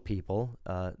special people,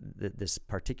 this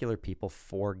particular people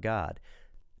for God.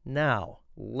 Now,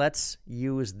 let's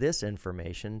use this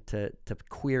information to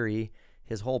query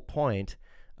his whole point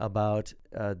about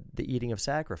the eating of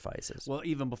sacrifices. Well,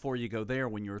 even before you go there,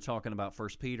 when you were talking about 1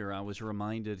 Peter, I was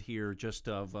reminded here just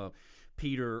of 1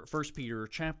 Peter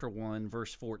chapter 1,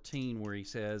 verse 14, where he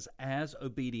says, "As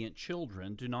obedient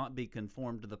children, do not be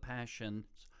conformed to the passions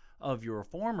of your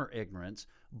former ignorance,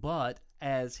 but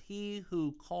as he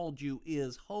who called you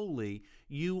is holy,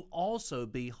 you also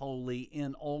be holy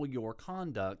in all your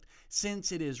conduct,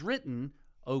 since it is written,"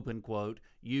 open quote,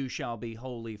 "you shall be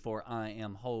holy, for I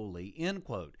am holy," end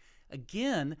quote.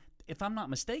 Again, if I'm not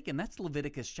mistaken, that's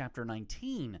Leviticus chapter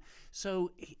 19.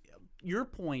 So your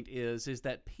point is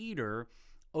that Peter,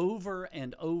 over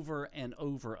and over and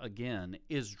over again,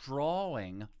 is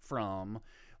drawing from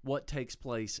what takes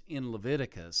place in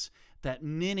Leviticus that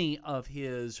many of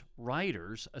his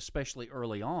writers, especially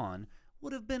early on,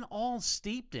 would have been all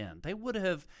steeped in. They would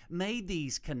have made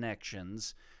these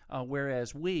connections,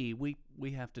 whereas we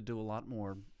have to do a lot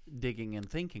more digging and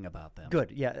thinking about them. Good.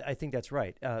 Yeah, I think that's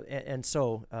right. And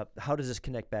so how does this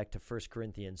connect back to 1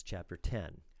 Corinthians chapter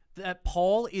 10? That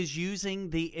Paul is using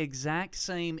the exact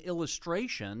same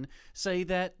illustration, say,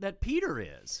 that Peter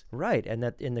is. Right, and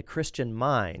that in the Christian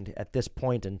mind at this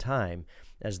point in time,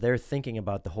 as they're thinking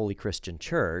about the Holy Christian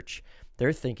Church,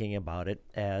 they're thinking about it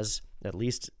as, at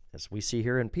least as we see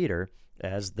here in Peter,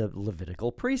 as the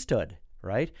Levitical priesthood,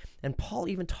 right? And Paul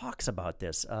even talks about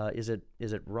this. Is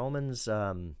it Romans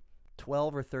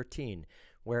 12 or 13?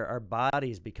 Where our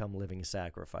bodies become living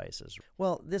sacrifices.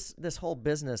 Well, this whole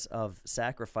business of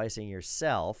sacrificing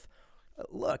yourself,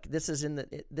 look, this is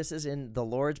in the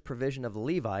Lord's provision of the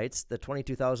Levites, the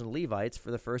 22,000 Levites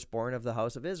for the firstborn of the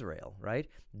house of Israel, right?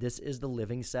 This is the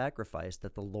living sacrifice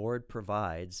that the Lord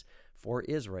provides for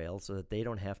Israel so that they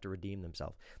don't have to redeem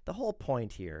themselves. The whole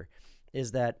point here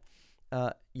is that,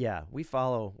 we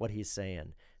follow what he's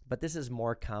saying, but this is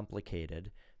more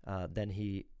complicated than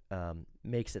he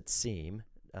makes it seem.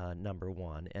 Number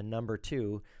one. And number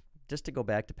two, just to go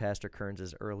back to Pastor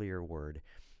Kearns' earlier word,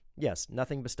 yes,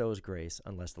 nothing bestows grace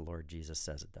unless the Lord Jesus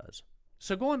says it does.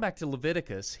 So going back to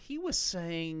Leviticus, he was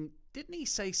saying, didn't he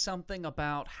say something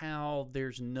about how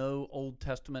there's no Old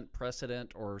Testament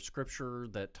precedent or scripture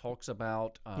that talks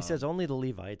about... he says only the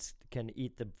Levites can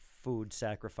eat the food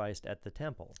sacrificed at the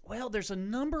temple. Well, there's a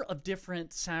number of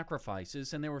different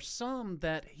sacrifices, and there were some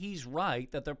that he's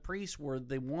right, that the priests were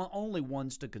the only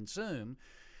ones to consume.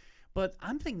 But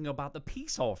I'm thinking about the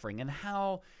peace offering and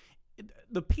how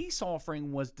the peace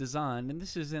offering was designed, and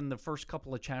this is in the first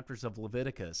couple of chapters of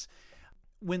Leviticus.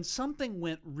 When something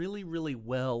went really, really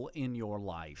well in your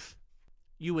life,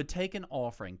 you would take an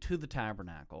offering to the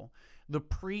tabernacle. The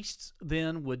priests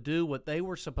then would do what they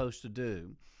were supposed to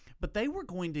do, but they were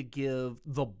going to give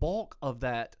the bulk of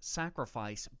that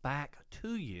sacrifice back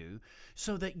to you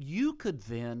so that you could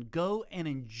then go and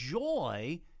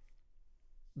enjoy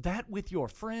that with your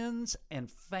friends and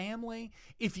family.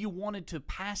 If you wanted to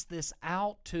pass this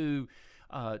out to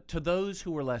those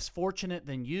who were less fortunate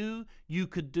than you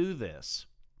could do this.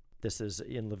 This is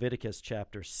in Leviticus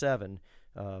chapter 7,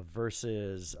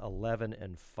 verses 11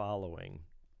 and following.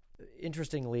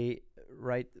 Interestingly,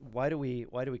 right, why do we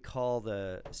call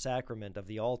the sacrament of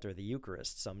the altar the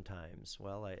Eucharist sometimes?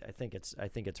 Well, I think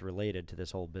it's related to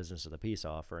this whole business of the peace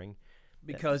offering.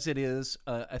 Because it is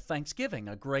a thanksgiving,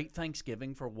 a great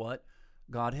thanksgiving for what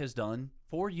God has done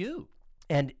for you,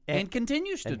 and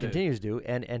continues to do,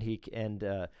 and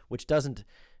which doesn't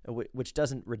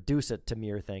reduce it to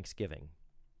mere thanksgiving.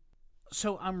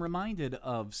 So I'm reminded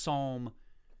of Psalm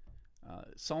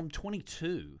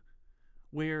 22,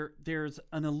 where there's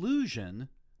an allusion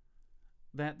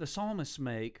that the psalmists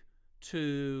make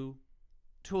to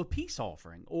a peace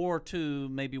offering, or to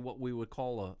maybe what we would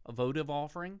call a votive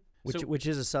offering. Which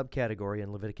is a subcategory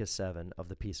in Leviticus 7 of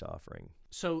the peace offering.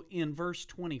 So in verse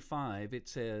 25, it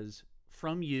says,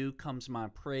 "From you comes my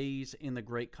praise in the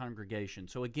great congregation."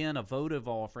 So again, a votive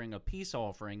offering, a peace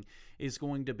offering, is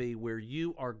going to be where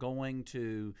you are going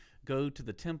to go to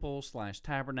the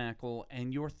temple/tabernacle,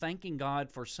 and you're thanking God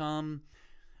for some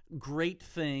great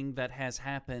thing that has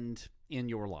happened in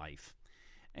your life.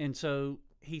 And so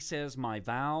he says, "My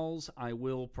vows I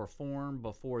will perform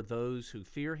before those who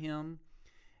fear him."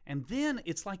 And then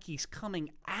it's like he's coming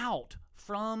out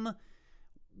from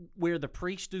where the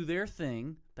priests do their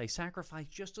thing, they sacrifice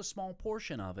just a small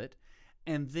portion of it,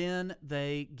 and then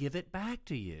they give it back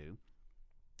to you.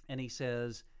 And he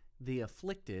says, the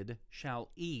afflicted shall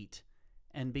eat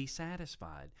and be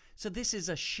satisfied. So this is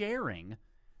a sharing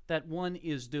that one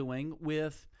is doing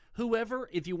with whoever,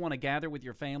 if you want to gather with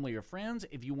your family or friends,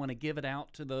 if you want to give it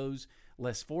out to those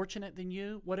less fortunate than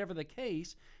you, whatever the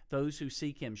case, those who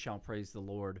seek him shall praise the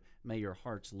Lord. May your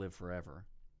hearts live forever.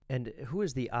 And who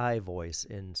is the I voice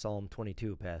in Psalm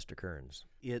 22, Pastor Kearns?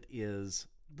 It is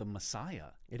the Messiah.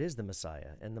 It is the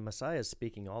Messiah, and the Messiah is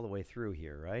speaking all the way through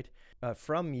here, right?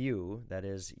 From you, that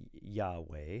is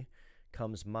Yahweh,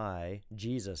 comes my,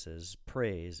 Jesus's,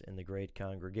 praise in the great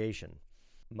congregation.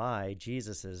 My,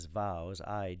 Jesus's vows,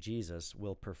 I, Jesus,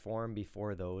 will perform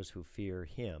before those who fear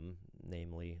him,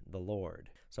 namely the Lord.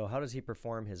 So how does he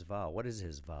perform his vow? What is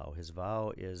his vow? His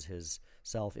vow is his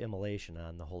self-immolation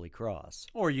on the Holy Cross.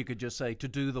 Or you could just say to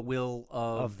do the will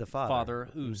of the Father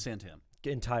who sent him.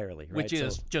 Entirely, right? Which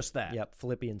is just that. Yep,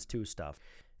 Philippians 2 stuff.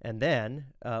 And then,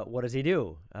 what does he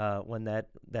do when that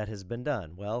has been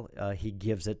done? Well, he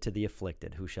gives it to the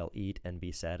afflicted, who shall eat and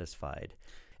be satisfied.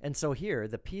 And so here,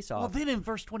 the peace offering... Well, then in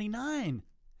verse 29,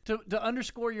 to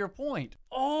underscore your point,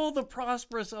 all the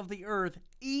prosperous of the earth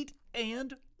eat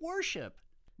and worship.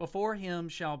 Before him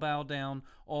shall bow down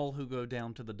all who go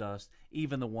down to the dust,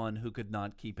 even the one who could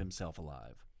not keep himself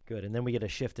alive. Good. And then we get a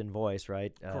shift in voice,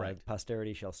 right? Correct.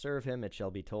 Posterity shall serve him. It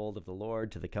shall be told of the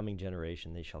Lord to the coming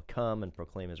generation. They shall come and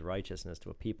proclaim his righteousness to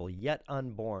a people yet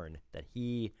unborn, that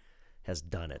he has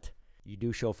done it. You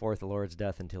do show forth the Lord's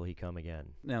death until he come again.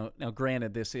 Now,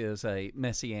 granted, this is a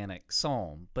messianic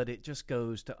psalm, but it just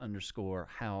goes to underscore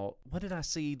how, what did I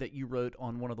see that you wrote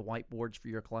on one of the whiteboards for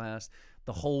your class?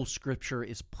 The whole Scripture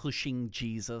is pushing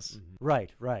Jesus.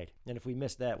 Mm-hmm. Right. And if we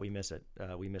miss that, we miss it.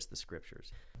 We miss the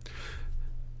Scriptures.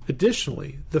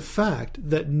 Additionally, the fact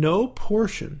that no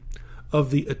portion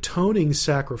of the atoning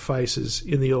sacrifices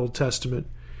in the Old Testament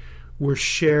were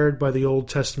shared by the Old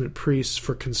Testament priests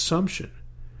for consumption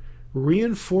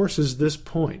reinforces this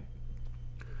point.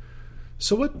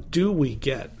 So what do we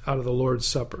get out of the Lord's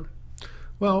Supper?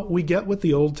 Well, we get what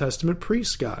the Old Testament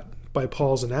priests got. By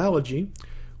Paul's analogy,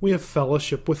 we have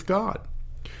fellowship with God,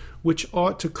 which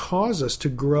ought to cause us to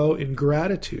grow in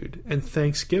gratitude and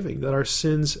thanksgiving that our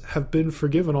sins have been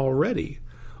forgiven already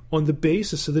on the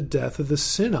basis of the death of the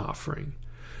sin offering.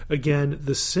 Again,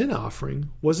 the sin offering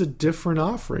was a different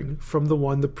offering from the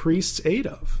one the priests ate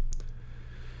of.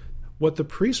 What the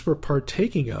priests were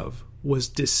partaking of was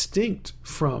distinct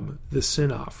from the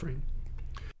sin offering.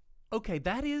 Okay,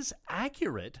 that is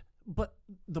accurate, but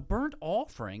the burnt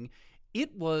offering,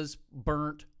 it was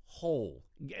burnt whole.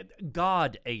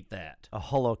 God ate that. A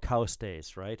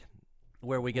holocaustes, right?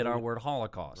 Where we get our word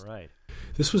Holocaust. Right.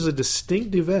 This was a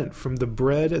distinct event from the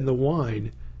bread and the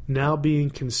wine now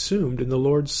being consumed in the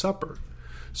Lord's Supper.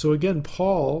 So again,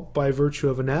 Paul, by virtue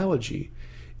of analogy,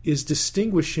 is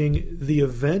distinguishing the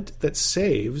event that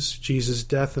saves, Jesus'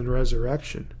 death and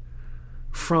resurrection,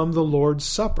 from the Lord's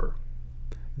Supper.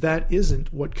 That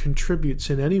isn't what contributes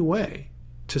in any way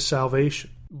to salvation.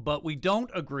 But we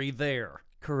don't agree there.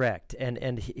 Correct.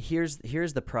 And here's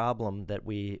the problem that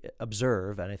we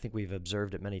observe, and I think we've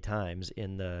observed it many times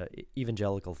in the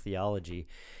evangelical theology,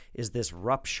 is this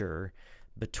rupture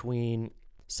between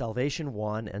salvation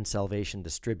won and salvation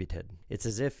distributed. It's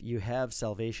as if you have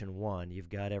salvation won, you've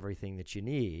got everything that you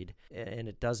need, and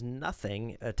it does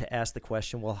nothing to ask the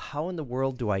question, well, how in the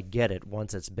world do I get it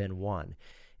once it's been won?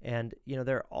 And,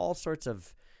 there are all sorts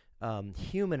of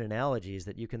human analogies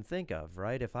that you can think of,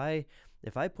 right? If I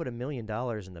put $1 million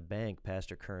in the bank,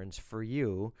 Pastor Kearns, for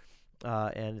you,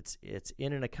 and it's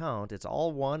in an account, it's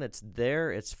all one, it's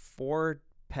there, it's for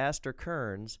Pastor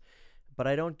Kearns, but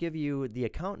I don't give you the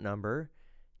account number,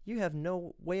 you have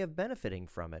no way of benefiting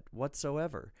from it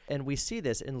whatsoever. And we see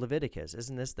this in Leviticus.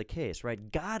 Isn't this the case,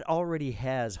 right? God already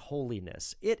has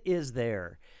holiness. It is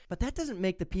there. But that doesn't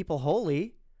make the people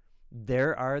holy.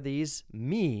 There are these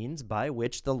means by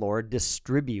which the Lord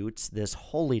distributes this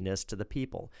holiness to the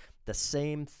people. The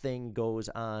same thing goes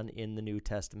on in the New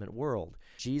Testament world.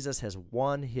 Jesus has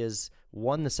won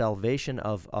the salvation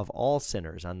of all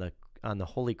sinners on the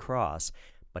Holy Cross,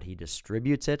 but he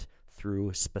distributes it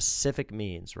through specific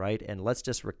means, right? And let's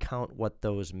just recount what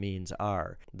those means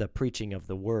are. The preaching of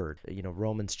the word,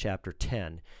 Romans chapter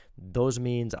 10. Those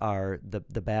means are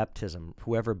the baptism.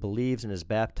 Whoever believes and is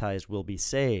baptized will be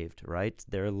saved, right?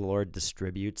 There the Lord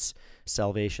distributes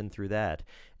salvation through that.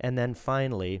 And then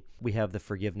finally, we have the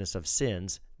forgiveness of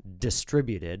sins,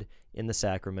 distributed in the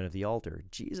sacrament of the altar.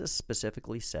 Jesus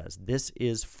specifically says, this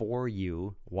is for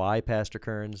you. Why, Pastor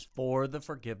Kearns? For the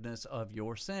forgiveness of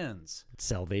your sins.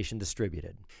 Salvation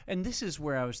distributed. And this is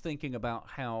where I was thinking about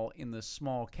how in the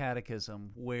small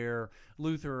catechism, where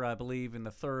Luther, I believe in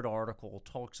the third article,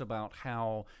 talks about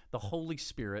how the Holy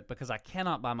Spirit, because I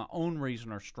cannot by my own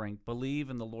reason or strength believe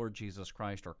in the Lord Jesus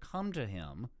Christ or come to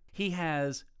him, he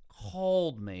has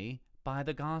called me by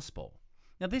the gospel.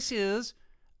 Now this is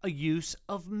a use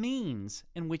of means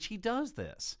in which he does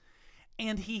this.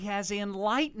 And he has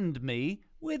enlightened me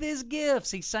with his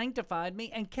gifts. He sanctified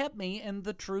me and kept me in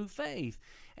the true faith.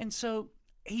 And so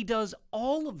he does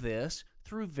all of this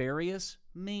through various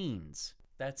means.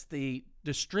 That's the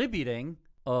distributing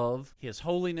of his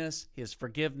holiness, his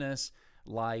forgiveness,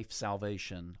 life,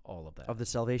 salvation, all of that. Of the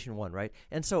salvation one, right?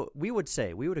 And so we would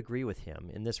agree with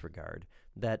him in this regard,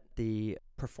 that the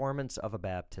performance of a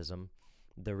baptism,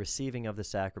 the receiving of the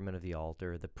sacrament of the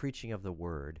altar, the preaching of the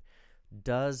word,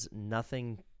 does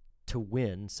nothing to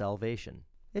win salvation.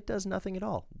 It does nothing at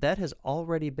all. That has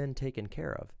already been taken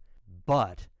care of.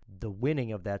 But the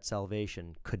winning of that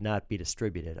salvation could not be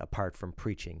distributed apart from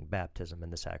preaching, baptism,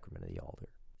 and the sacrament of the altar.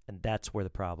 And that's where the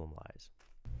problem lies.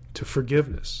 To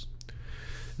forgiveness.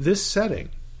 This setting,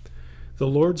 the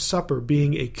Lord's Supper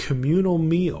being a communal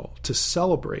meal to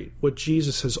celebrate what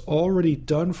Jesus has already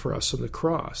done for us on the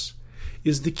cross,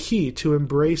 is the key to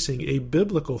embracing a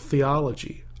biblical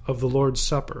theology of the Lord's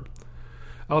Supper.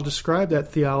 I'll describe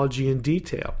that theology in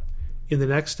detail in the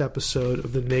next episode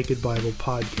of the Naked Bible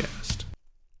Podcast.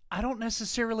 I don't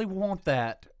necessarily want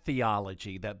that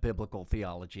theology, that biblical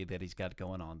theology that he's got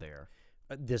going on there.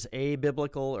 This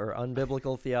abiblical or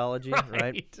unbiblical theology,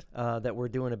 right? That we're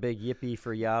doing a big yippee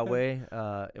for Yahweh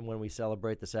and when we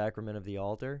celebrate the sacrament of the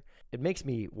altar. It makes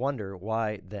me wonder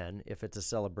why then, if it's a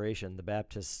celebration, the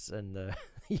Baptists and the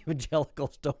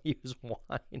evangelicals don't use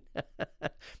wine.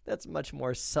 That's much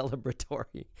more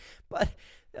celebratory. But,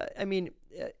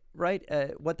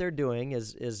 what they're doing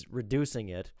is reducing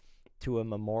it to a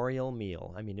memorial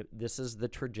meal. I mean, this is the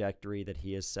trajectory that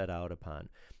he has set out upon.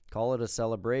 Call it a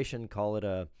celebration, call it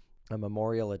a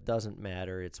memorial, it doesn't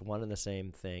matter. It's one and the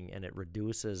same thing, and it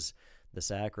reduces the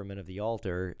sacrament of the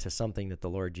altar to something that the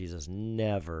Lord Jesus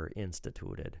never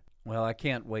instituted. Well, I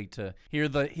can't wait to hear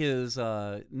his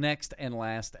next and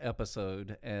last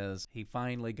episode as he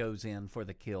finally goes in for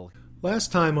the kill.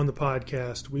 Last time on the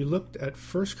podcast, we looked at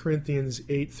 1 Corinthians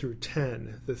 8 through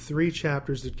 10, the three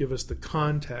chapters that give us the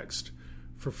context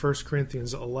for 1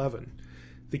 Corinthians 11.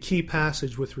 The key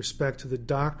passage with respect to the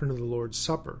doctrine of the Lord's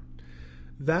Supper.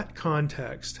 That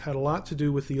context had a lot to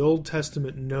do with the Old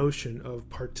Testament notion of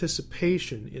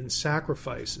participation in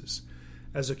sacrifices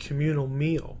as a communal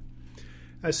meal.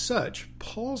 As such,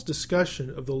 Paul's discussion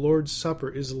of the Lord's Supper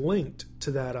is linked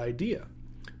to that idea,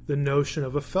 the notion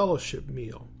of a fellowship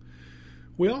meal.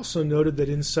 We also noted that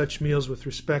in such meals with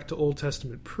respect to Old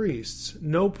Testament priests,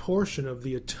 no portion of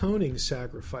the atoning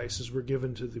sacrifices were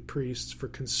given to the priests for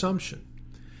consumption.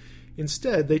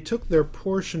 Instead, they took their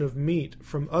portion of meat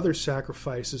from other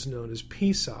sacrifices known as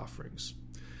peace offerings.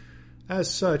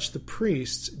 As such, the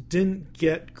priests didn't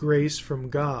get grace from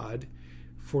God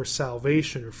for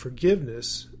salvation or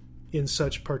forgiveness in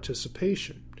such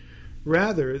participation.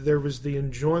 Rather, there was the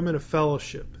enjoyment of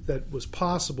fellowship that was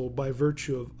possible by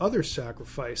virtue of other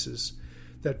sacrifices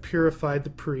that purified the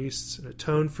priests and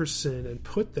atoned for sin and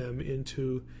put them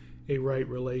into a right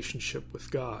relationship with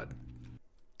God.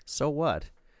 So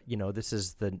what? This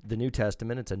is the New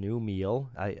Testament. It's a new meal.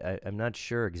 I'm not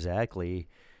sure exactly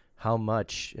how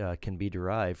much can be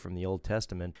derived from the Old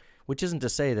Testament, which isn't to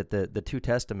say that the two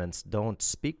testaments don't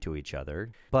speak to each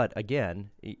other. But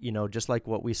again, just like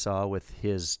what we saw with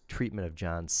his treatment of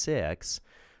John 6,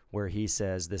 where he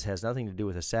says this has nothing to do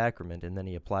with a sacrament, and then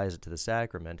he applies it to the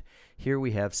sacrament, here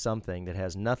we have something that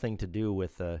has nothing to do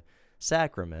with the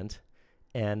sacrament,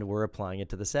 and we're applying it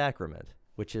to the sacrament,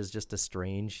 which is just a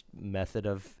strange method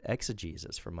of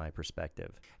exegesis from my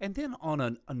perspective. And then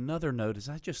on another note, as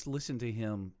I just listened to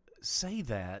him say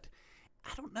that,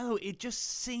 I don't know, it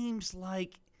just seems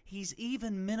like he's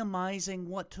even minimizing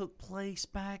what took place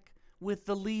back with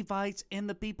the Levites and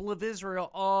the people of Israel.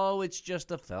 Oh, it's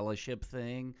just a fellowship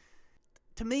thing.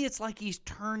 To me, it's like he's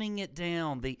turning it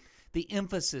down, the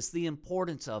emphasis, the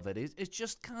importance of it. It's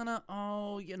just kind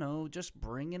of, just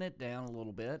bringing it down a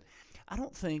little bit. I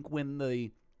don't think when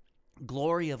the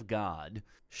glory of God,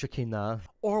 Shekinah,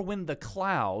 or when the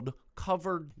cloud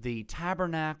covered the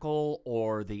tabernacle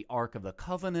or the Ark of the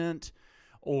Covenant,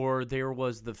 or there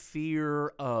was the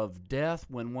fear of death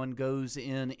when one goes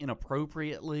in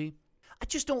inappropriately, I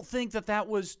just don't think that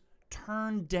was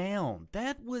turned down.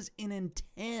 That was an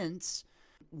intense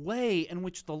way in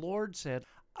which the Lord said,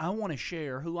 I want to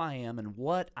share who I am and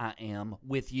what I am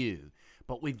with you.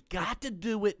 But we've got to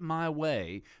do it my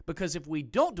way, because if we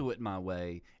don't do it my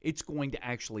way, it's going to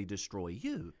actually destroy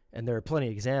you. And there are plenty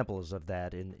of examples of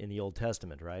that in the Old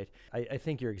Testament, right? I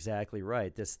think you're exactly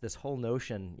right. This whole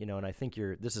notion, and I think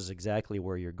this is exactly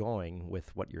where you're going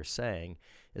with what you're saying,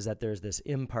 is that there's this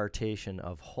impartation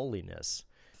of holiness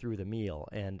through the meal,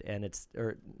 and it's,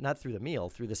 or not through the meal,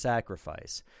 through the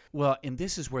sacrifice. Well, and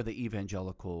this is where the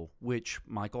evangelical, which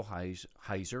Michael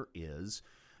Heiser is,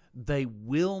 they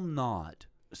will not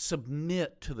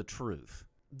submit to the truth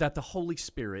that the Holy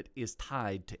Spirit is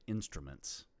tied to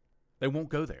instruments. They won't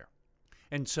go there.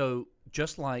 And so,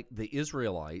 just like the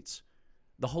Israelites,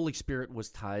 the Holy Spirit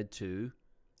was tied to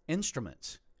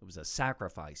instruments. It was a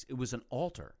sacrifice. It was an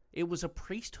altar. It was a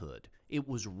priesthood. It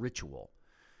was ritual.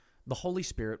 The Holy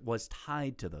Spirit was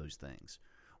tied to those things.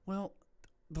 Well,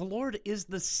 the Lord is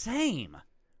the same,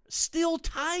 still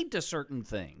tied to certain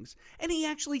things. And he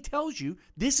actually tells you,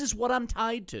 this is what I'm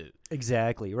tied to.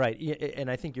 Exactly, right. And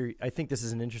I think this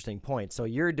is an interesting point. So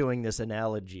you're doing this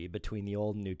analogy between the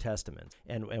Old and New Testament.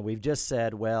 And we've just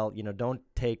said, well, don't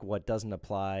take what doesn't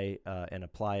apply and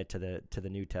apply it to the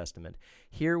New Testament.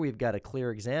 Here we've got a clear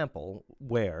example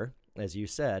where, as you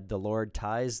said, the Lord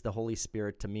ties the Holy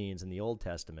Spirit to means in the Old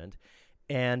Testament,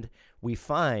 and we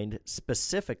find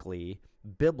specifically,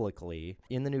 biblically,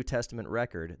 in the New Testament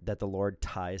record that the Lord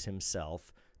ties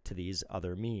himself to these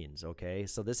other means, okay?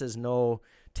 So this is no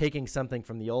taking something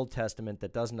from the Old Testament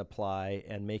that doesn't apply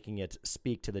and making it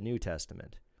speak to the New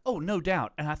Testament. Oh, no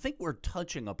doubt. And I think we're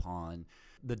touching upon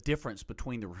the difference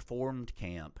between the Reformed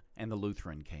camp and the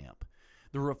Lutheran camp.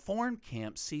 The Reformed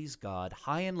camp sees God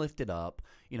high and lifted up,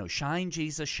 shine,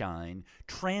 Jesus, shine,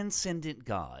 transcendent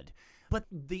God. But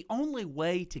the only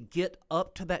way to get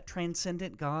up to that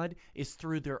transcendent God is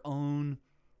through their own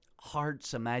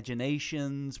hearts,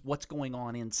 imaginations, what's going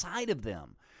on inside of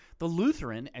them. The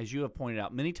Lutheran, as you have pointed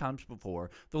out many times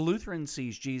before, the Lutheran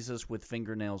sees Jesus with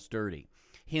fingernails dirty,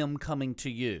 him coming to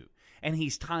you, and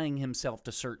he's tying himself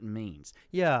to certain means.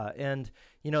 Yeah, and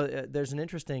there's an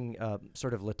interesting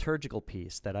sort of liturgical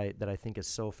piece that I think is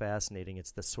so fascinating.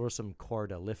 It's the Sursum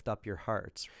Corda, lift up your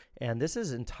hearts, and this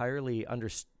is entirely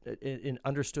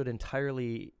understood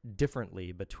entirely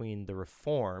differently between the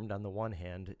Reformed on the one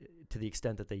hand, to the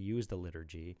extent that they use the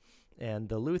liturgy, and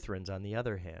the Lutherans on the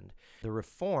other hand. The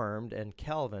Reformed and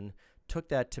Calvin took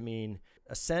that to mean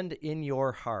ascend in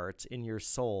your heart, in your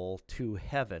soul, to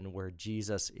heaven where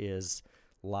Jesus is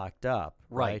locked up,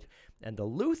 right? And the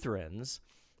Lutherans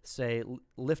say,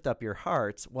 lift up your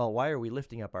hearts. Well, why are we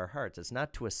lifting up our hearts? It's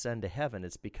not to ascend to heaven.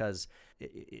 It's because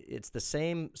it's the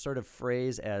same sort of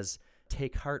phrase as,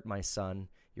 take heart, my son,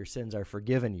 your sins are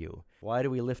forgiven you. Why do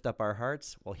we lift up our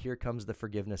hearts? Well, here comes the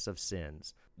forgiveness of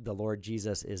sins. The Lord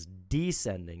Jesus is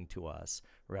descending to us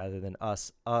rather than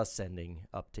us ascending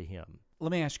up to him.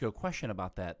 Let me ask you a question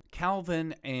about that.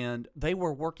 Calvin, and they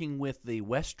were working with the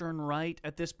Western Rite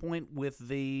at this point with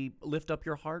the lift up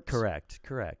your hearts? Correct.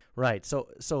 Right. So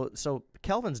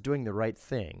Calvin's doing the right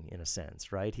thing in a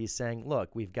sense, right? He's saying,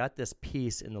 look, we've got this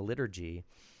piece in the liturgy,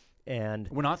 and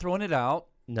we're not throwing it out.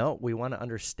 No, we want to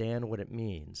understand what it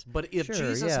means. But if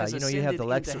Jesus has ascended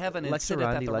into heaven and sitteth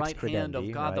at the right hand of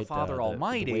God the Father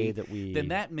Almighty, then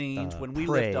that means when we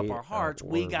lift up our hearts,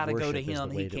 we got to go to him.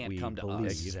 He can't come to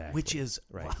us. Exactly. Which is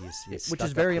right. Which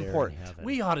is very important.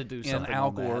 We ought to do something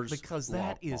on that, because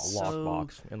that is so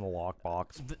in the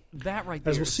lockbox. That right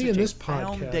there. As we'll see in this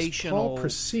podcast, Paul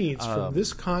proceeds from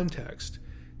this context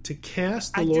to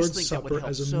cast the Lord's Supper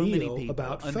as a meal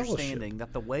about fellowship,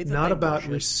 not about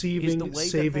receiving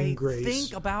saving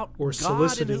grace or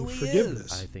soliciting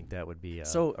forgiveness. I think that would be a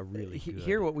really good,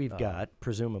 here what we've got,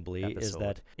 presumably, episode. Is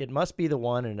that it must be the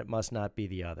one and it must not be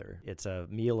the other. It's a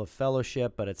meal of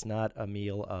fellowship, but it's not a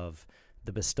meal of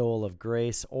the bestowal of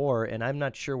grace, and I'm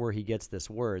not sure where he gets this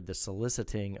word, the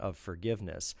soliciting of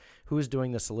forgiveness. Who's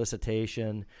doing the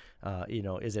solicitation?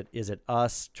 Is it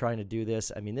us trying to do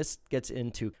this? I mean, this gets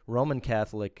into Roman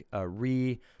Catholic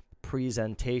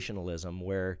representationalism,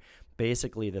 where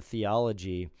basically the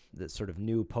theology, the sort of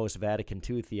new post-Vatican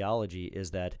II theology, is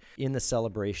that in the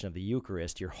celebration of the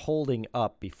Eucharist, you're holding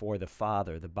up before the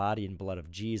Father the body and blood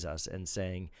of Jesus and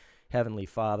saying, Heavenly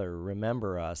Father,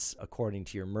 remember us according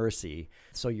to your mercy.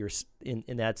 So you're,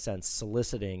 in that sense,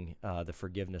 soliciting the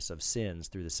forgiveness of sins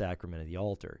through the sacrament of the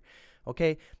altar.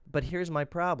 Okay, but here's my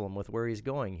problem with where he's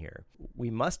going here. We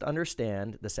must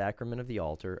understand the sacrament of the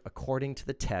altar according to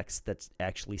the texts that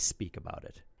actually speak about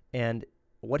it. And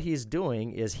what he's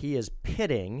doing is he is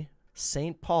pitting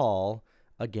St. Paul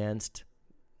against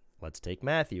Let's take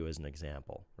Matthew as an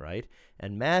example, right?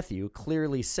 And Matthew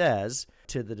clearly says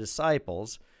to the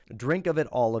disciples, "Drink of it,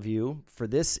 all of you, for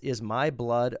this is my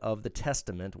blood of the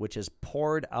testament, which is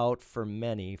poured out for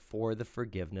many for the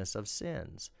forgiveness of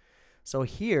sins." So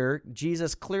here,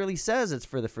 Jesus clearly says it's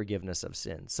for the forgiveness of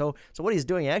sins. So what he's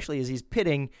doing actually is he's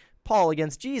pitting Paul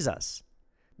against Jesus.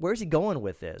 Where's he going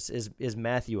with this? Is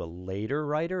Matthew a later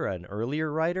writer, an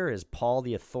earlier writer? Is Paul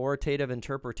the authoritative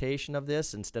interpretation of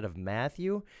this instead of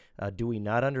Matthew? Do we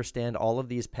not understand all of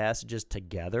these passages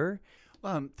together?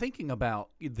 Thinking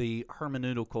about the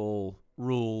hermeneutical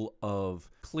rule of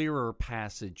clearer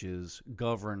passages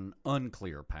govern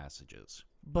unclear passages.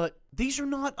 But these are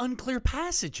not unclear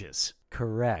passages.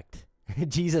 Correct.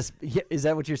 Jesus, is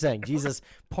that what you're saying? Jesus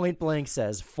point blank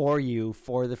says, "For you,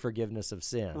 for the forgiveness of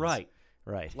sins." Right.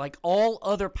 Right. Like all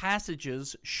other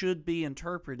passages should be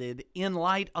interpreted in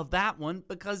light of that one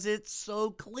because it's so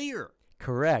clear.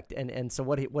 Correct. And so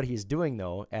what he's doing,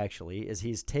 though, actually, is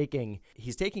he's taking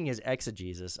his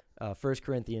exegesis, 1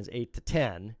 Corinthians 8 to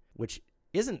 10, which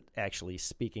isn't actually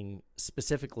speaking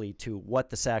specifically to what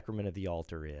the sacrament of the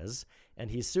altar is, and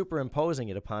he's superimposing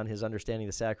it upon his understanding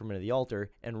of the sacrament of the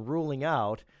altar and ruling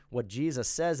out what Jesus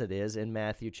says it is in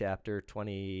Matthew chapter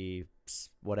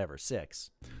 6.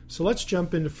 So let's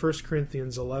jump into 1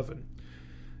 Corinthians 11.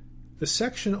 The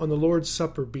section on the Lord's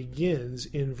Supper begins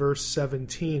in verse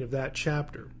 17 of that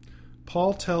chapter.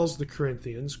 Paul tells the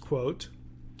Corinthians, quote,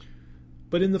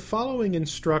 "But in the following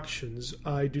instructions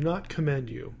I do not commend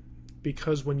you,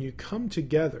 because when you come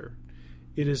together,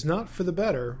 it is not for the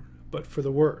better, but for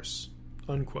the worse."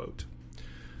 Unquote.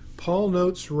 Paul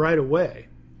notes right away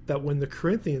that when the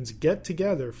Corinthians get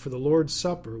together for the Lord's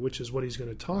Supper, which is what he's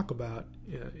going to talk about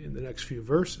in the next few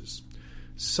verses,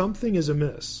 something is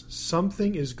amiss,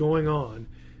 something is going on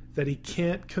that he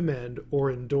can't commend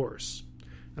or endorse.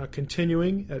 Now,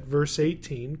 continuing at verse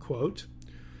 18, quote,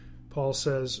 Paul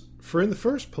says, "For in the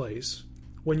first place,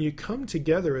 when you come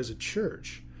together as a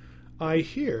church, I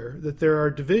hear that there are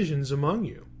divisions among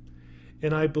you,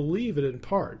 and I believe it in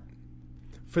part.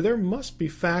 For there must be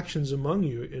factions among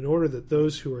you in order that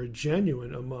those who are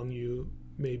genuine among you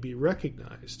may be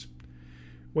recognized.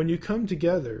 When you come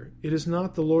together, it is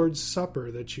not the Lord's Supper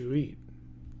that you eat."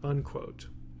 Unquote.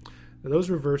 Now, those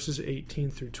were verses 18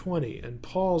 through 20, and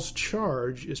Paul's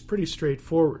charge is pretty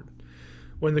straightforward.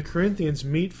 When the Corinthians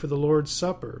meet for the Lord's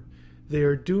Supper, they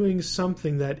are doing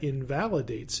something that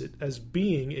invalidates it as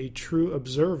being a true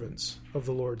observance of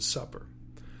the Lord's Supper.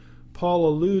 Paul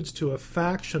alludes to a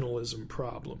factionalism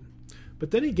problem,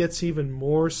 but then he gets even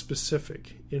more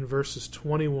specific in verses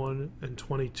 21 and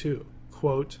 22.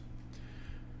 Quote,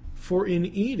 "For in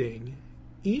eating,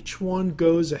 each one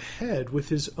goes ahead with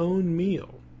his own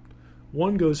meal.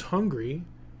 One goes hungry,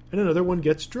 and another one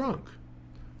gets drunk.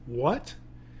 What?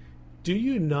 Do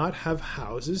you not have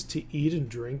houses to eat and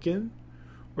drink in?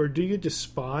 Or do you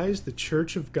despise the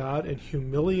church of God and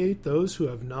humiliate those who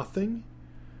have nothing?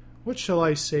 What shall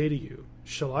I say to you?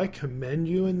 Shall I commend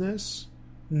you in this?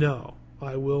 No,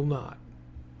 I will not."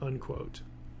 Unquote.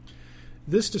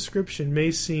 This description may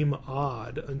seem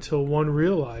odd until one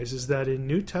realizes that in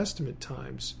New Testament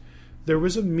times, there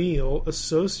was a meal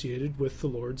associated with the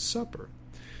Lord's Supper.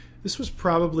 This was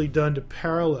probably done to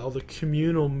parallel the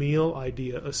communal meal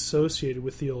idea associated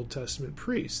with the Old Testament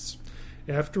priests.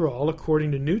 After all,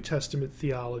 according to New Testament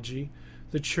theology,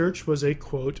 the church was a,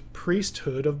 quote,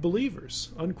 priesthood of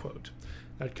believers, unquote.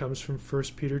 That comes from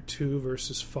 1 Peter 2,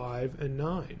 verses 5 and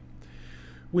 9.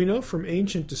 We know from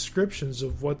ancient descriptions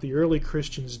of what the early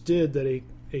Christians did that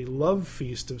a love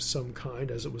feast of some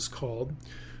kind, as it was called,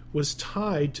 was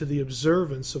tied to the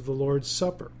observance of the Lord's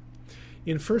Supper.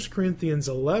 In 1 Corinthians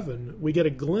 11, we get a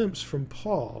glimpse from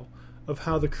Paul of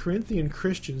how the Corinthian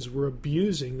Christians were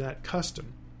abusing that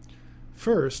custom.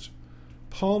 First,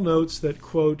 Paul notes that,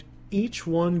 quote, "each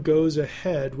one goes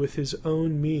ahead with his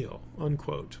own meal,"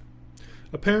 unquote.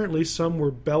 Apparently, some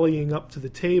were bellying up to the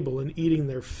table and eating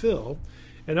their fill,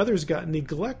 and others got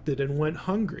neglected and went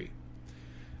hungry.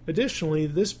 Additionally,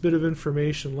 this bit of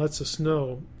information lets us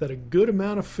know that a good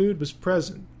amount of food was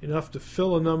present, enough to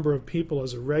fill a number of people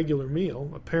as a regular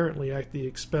meal, apparently at the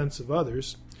expense of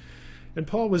others. And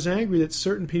Paul was angry that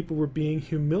certain people were being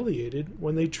humiliated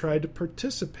when they tried to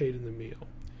participate in the meal.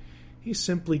 He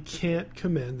simply can't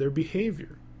commend their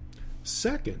behavior.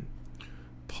 Second,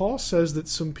 Paul says that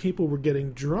some people were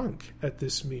getting drunk at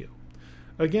this meal.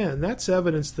 Again, that's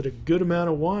evidence that a good amount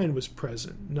of wine was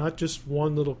present, not just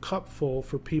one little cupful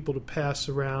for people to pass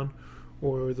around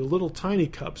or the little tiny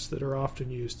cups that are often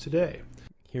used today.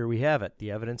 Here we have it,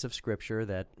 the evidence of Scripture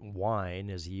that wine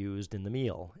is used in the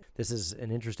meal. This is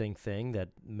an interesting thing that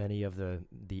many of the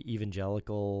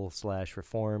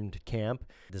evangelical/reformed camp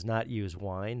does not use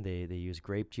wine. They use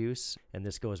grape juice, and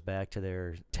this goes back to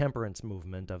their temperance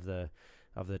movement of the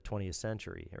 20th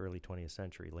century, early 20th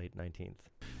century, late 19th.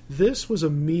 This was a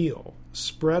meal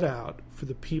spread out for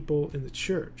the people in the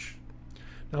church.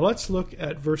 Now let's look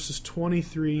at verses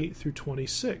 23 through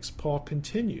 26. Paul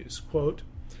continues, quote,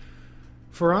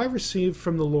 "For I received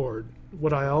from the Lord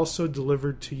what I also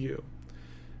delivered to you,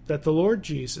 that the Lord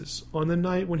Jesus, on the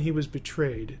night when he was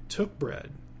betrayed, took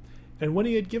bread, and when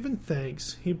he had given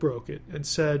thanks, he broke it, and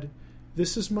said,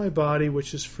 'This is my body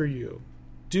which is for you.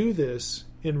 Do this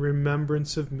in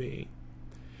remembrance of me.'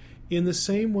 In the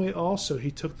same way also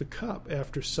he took the cup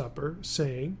after supper,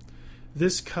 saying,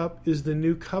 'This cup is the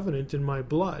new covenant in my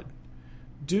blood.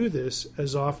 Do this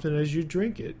as often as you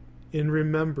drink it, in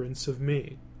remembrance of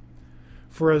me.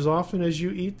 For as often as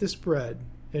you eat this bread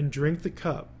and drink the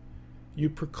cup, you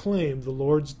proclaim the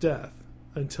Lord's death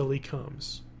until he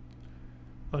comes.'"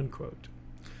 Unquote.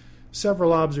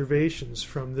 Several observations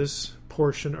from this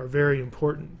portion are very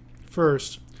important.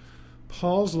 First,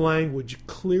 Paul's language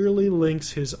clearly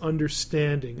links his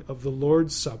understanding of the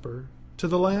Lord's Supper to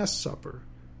the Last Supper,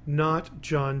 not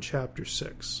John chapter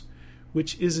 6,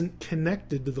 which isn't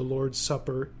connected to the Lord's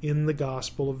Supper in the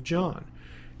Gospel of John.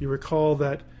 You recall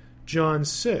that John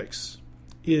 6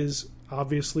 is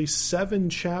obviously 7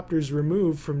 chapters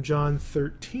removed from John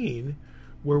 13,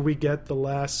 where we get the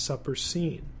Last Supper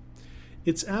scene.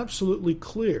 It's absolutely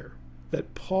clear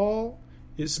that Paul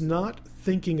is not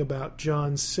thinking about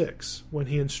John 6 when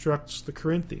he instructs the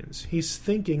Corinthians. He's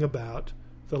thinking about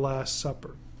the Last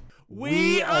Supper.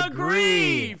 We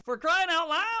agree! For crying out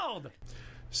loud!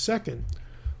 Second,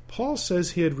 Paul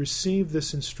says he had received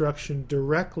this instruction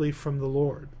directly from the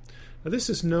Lord. Now,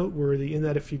 this is noteworthy in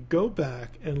that if you go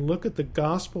back and look at the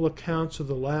gospel accounts of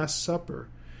the Last Supper,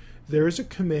 there is a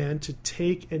command to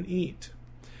take and eat.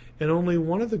 And only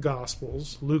one of the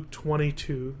Gospels, Luke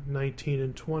 22:19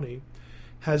 and 20,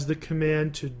 has the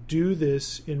command to do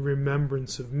this in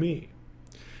remembrance of me.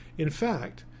 In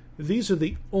fact, these are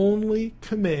the only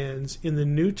commands in the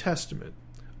New Testament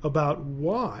about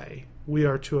why we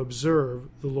are to observe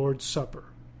the Lord's Supper.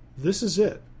 This is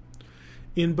it.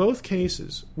 In both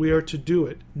cases, we are to do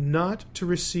it not to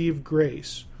receive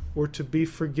grace or to be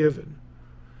forgiven,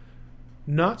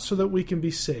 not so that we can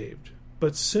be saved,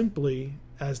 but simply,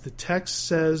 as the text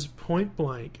says point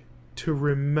blank, to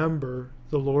remember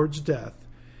the Lord's death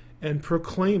and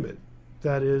proclaim it,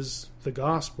 that is, the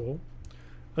gospel,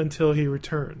 until he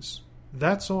returns.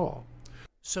 That's all.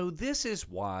 So this is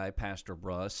why, Pastor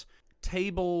Bruss,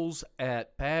 tables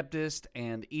at Baptist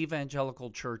and evangelical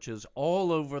churches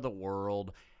all over the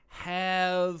world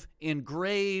have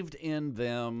engraved in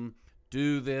them,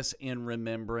 "Do this in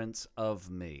remembrance of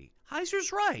me."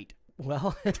 Heiser's right.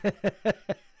 Well,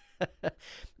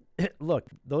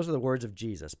 look, those are the words of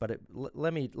Jesus. But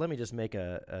let me just make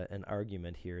an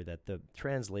argument here that the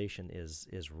translation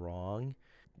is wrong.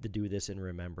 To do this in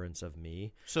remembrance of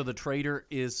me. So the traitor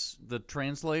is the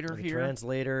translator here? The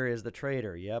translator is the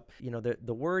traitor, yep. You know,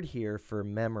 the word here for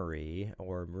memory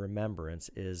or remembrance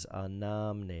is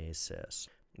anamnesis.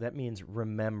 That means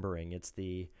remembering. It's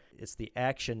the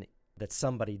action that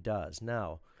somebody does.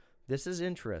 Now, this is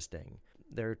interesting.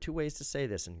 There are 2 ways to say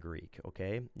this in Greek,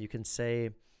 okay? You can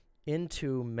say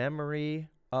into memory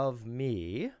of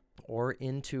me or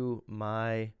into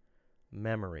my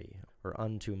memory or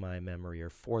unto my memory or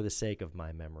for the sake of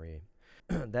my memory.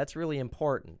 That's really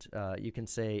important. You can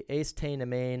say eis tein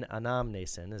emein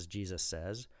anamnesin, as Jesus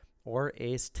says, or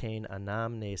eis tein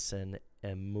anamnesin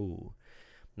emu.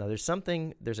 Now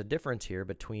there's a difference here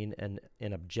between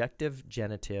an objective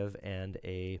genitive and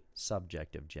a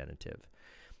subjective genitive.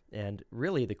 And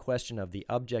really the question of the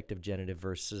objective genitive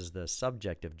versus the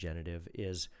subjective genitive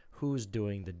is who's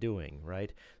doing the doing,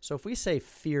 right? So if we say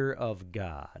fear of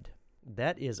God,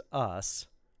 that is us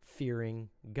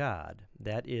fearing God.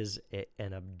 That is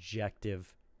an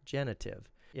objective genitive.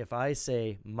 If I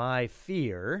say my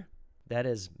fear, that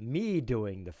is me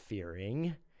doing the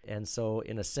fearing. And so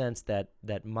in a sense that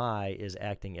my is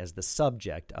acting as the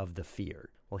subject of the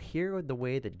fear. Well, here the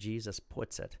way that Jesus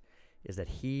puts it is that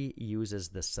he uses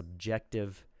the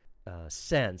subjective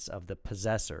sense of the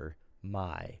possessor,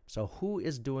 my. So who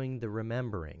is doing the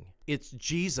remembering? It's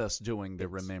Jesus doing the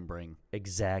remembering.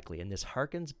 Exactly. And this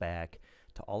harkens back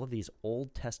to all of these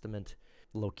Old Testament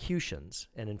locutions.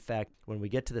 And in fact, when we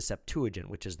get to the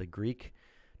Septuagint, which is the Greek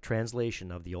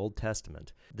translation of the Old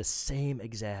Testament, the same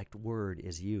exact word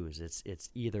is used.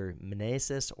 It's either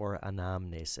mnesis or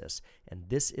anamnesis. And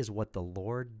this is what the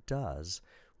Lord does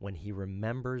when he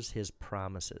remembers his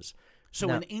promises. So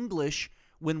Now- in English,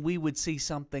 when we would see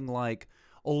something like,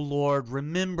 "O Lord,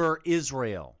 remember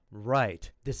Israel." Right.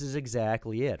 This is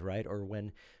exactly it, right? Or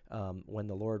when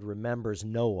the Lord remembers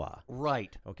Noah.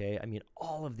 Right. Okay? I mean,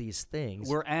 all of these things.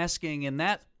 We're asking in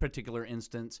that particular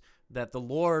instance that the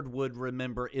Lord would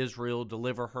remember Israel,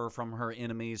 deliver her from her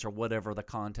enemies, or whatever the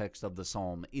context of the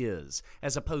psalm is,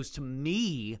 as opposed to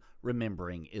me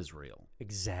remembering Israel.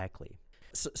 Exactly.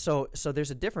 So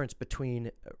there's a difference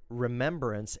between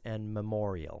remembrance and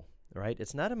memorial, right?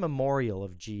 It's not a memorial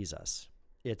of Jesus.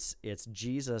 It's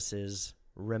Jesus's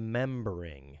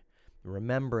remembering.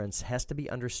 Remembrance has to be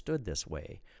understood this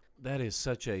way. That is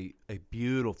such a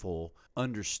beautiful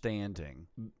understanding,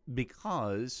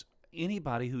 because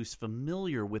anybody who's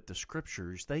familiar with the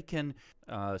Scriptures, they can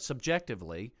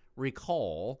subjectively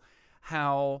recall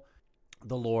how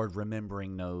the Lord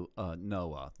remembering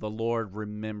Noah, the Lord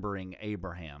remembering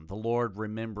Abraham, the Lord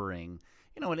remembering,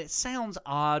 and it sounds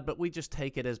odd, but we just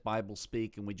take it as Bible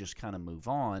speak and we just kind of move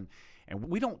on. And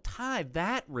we don't tie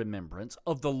that remembrance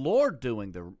of the Lord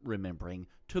doing the remembering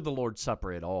to the Lord's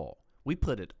Supper at all. We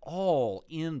put it all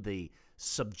in the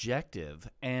subjective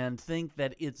and think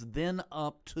that it's then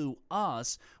up to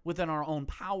us within our own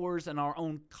powers and our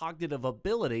own cognitive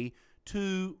ability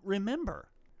to remember.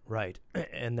 Right.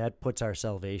 And that puts our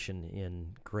salvation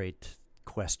in great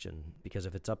question, because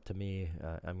if it's up to me,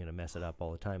 I'm going to mess it up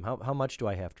all the time. How much do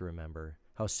I have to remember?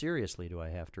 How seriously do I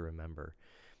have to remember?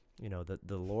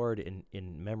 The Lord,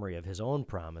 in memory of his own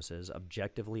promises,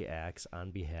 objectively acts on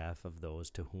behalf of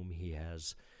those to whom he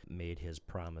has made his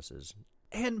promises.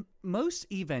 And most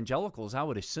evangelicals, I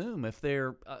would assume, if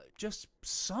they're just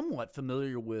somewhat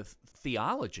familiar with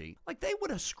theology, like they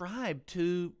would ascribe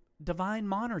to divine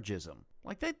monergism.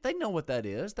 Like they know what that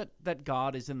is, that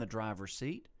God is in the driver's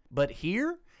seat. But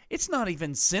here, it's not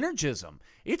even synergism.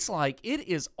 It's like it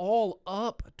is all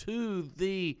up to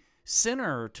the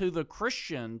sinner, to the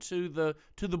Christian, to the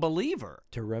believer.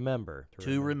 To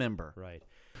remember. Right.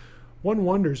 One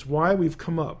wonders why we've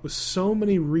come up with so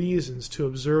many reasons to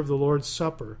observe the Lord's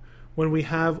Supper when we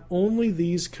have only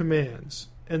these commands,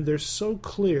 and they're so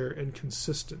clear and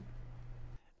consistent.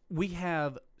 We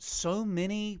have so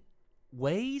many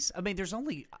ways. I mean,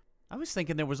 I was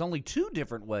thinking there was only two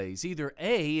different ways. Either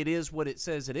A, it is what it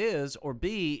says it is, or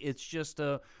B, it's just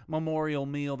a memorial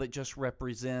meal that just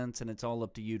represents, and it's all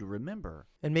up to you to remember.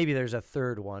 And maybe there's a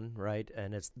third one, right?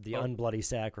 And it's the unbloody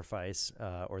sacrifice,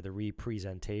 or the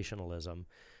representationalism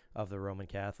of the Roman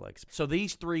Catholics. So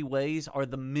these three ways are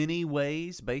the many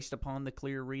ways based upon the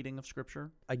clear reading of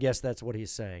Scripture? I guess that's what he's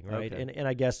saying, right? Okay. And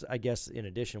I guess in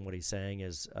addition, what he's saying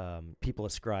is people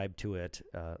ascribe to it,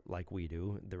 like we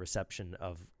do, the reception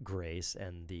of grace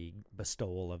and the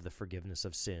bestowal of the forgiveness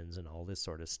of sins and all this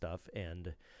sort of stuff.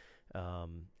 And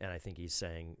I think he's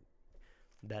saying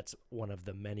that's one of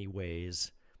the many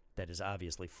ways that is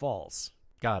obviously false.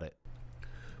 Got it.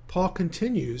 Paul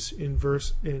continues in 1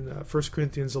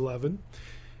 Corinthians 11,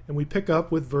 and we pick up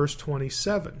with verse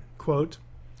 27, quote,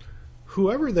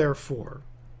 "Whoever therefore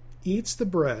eats the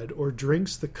bread or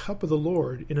drinks the cup of the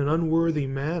Lord in an unworthy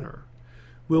manner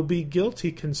will be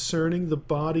guilty concerning the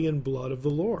body and blood of the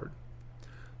Lord.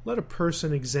 Let a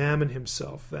person examine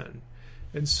himself then,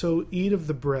 and so eat of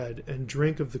the bread and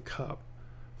drink of the cup.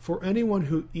 For anyone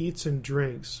who eats and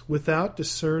drinks without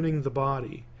discerning the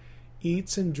body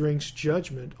eats and drinks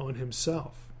judgment on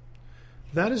himself.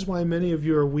 That is why many of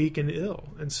you are weak and ill,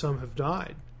 and some have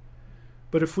died.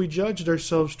 But if we judged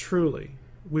ourselves truly,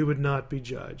 we would not be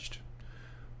judged.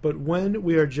 But when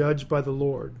we are judged by the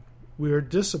Lord, we are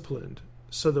disciplined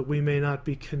so that we may not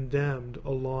be condemned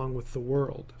along with the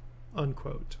world."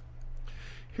 Unquote.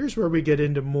 Here's where we get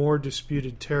into more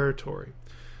disputed territory.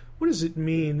 What does it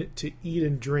mean to eat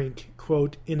and drink,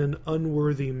 quote, in an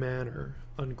unworthy manner,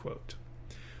 unquote?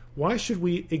 Why should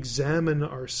we examine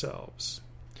ourselves?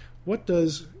 What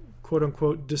does, quote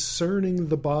unquote, discerning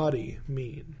the body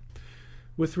mean?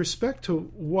 With respect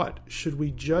to what should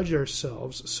we judge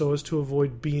ourselves so as to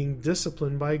avoid being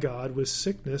disciplined by God with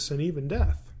sickness and even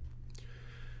death?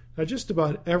 Now, just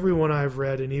about everyone I've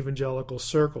read in evangelical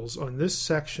circles on this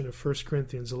section of 1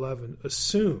 Corinthians 11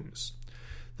 assumes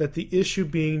that the issue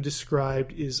being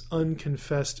described is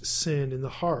unconfessed sin in the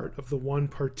heart of the one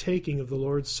partaking of the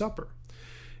Lord's Supper.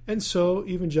 And so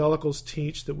evangelicals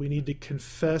teach that we need to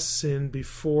confess sin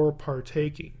before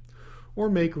partaking, or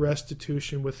make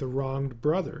restitution with the wronged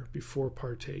brother before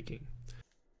partaking.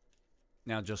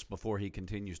 Now, just before he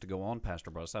continues to go on,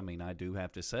 Pastor Bruss, I do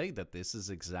have to say that this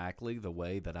is exactly the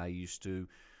way that I used to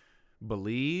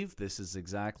believe. This is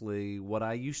exactly what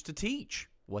I used to teach,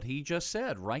 what he just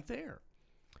said right there.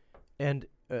 And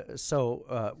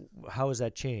how has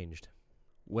that changed?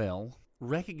 Well,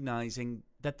 recognizing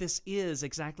that this is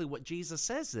exactly what Jesus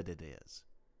says that it is.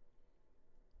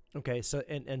 Okay, so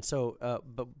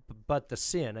but the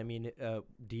sin. I mean,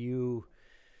 do you?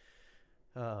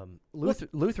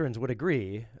 Lutherans would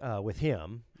agree with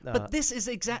him. But this is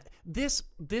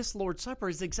this Lord's Supper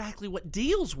is exactly what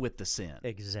deals with the sin.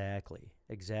 Exactly.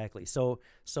 So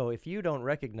if you don't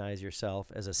recognize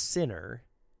yourself as a sinner,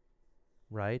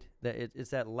 right?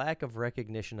 It's that lack of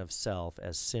recognition of self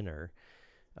as sinner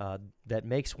that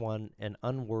makes one an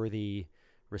unworthy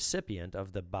recipient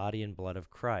of the body and blood of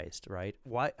Christ, right?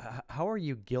 Why? How are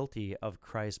you guilty of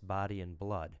Christ's body and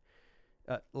blood?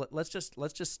 Let's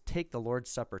just take the Lord's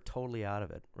Supper totally out of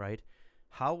it, right?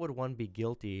 How would one be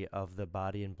guilty of the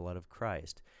body and blood of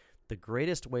Christ? The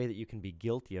greatest way that you can be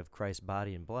guilty of Christ's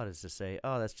body and blood is to say,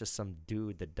 oh, that's just some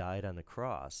dude that died on a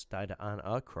cross,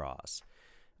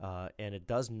 and it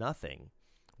does nothing.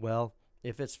 Well,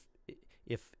 if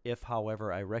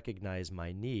however I recognize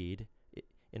my need,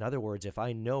 in other words, if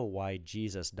I know why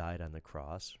Jesus died on the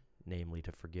cross, namely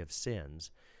to forgive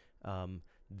sins,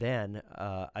 then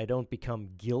I don't become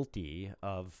guilty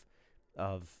of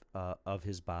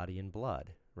his body and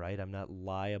blood, right? I'm not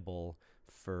liable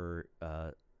for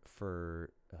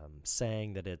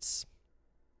saying that it's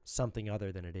something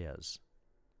other than it is,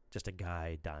 just a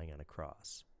guy dying on a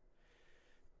cross.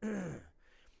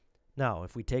 Now,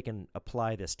 if we take and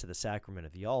apply this to the sacrament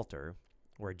of the altar,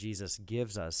 where Jesus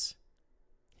gives us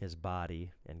his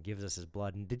body and gives us his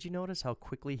blood. And did you notice how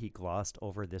quickly he glossed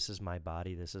over, this is my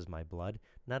body, this is my blood?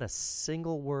 Not a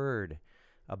single word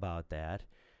about that.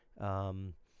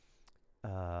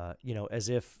 As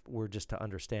if we're just to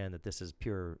understand that this is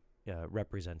pure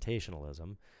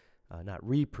representationalism, not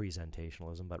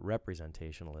representationalism, but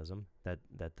representationalism, that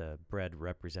the bread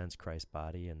represents Christ's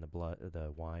body and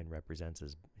the wine represents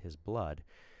his blood.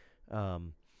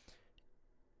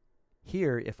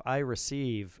 Here, if I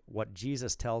receive what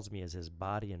Jesus tells me is his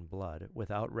body and blood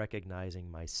without recognizing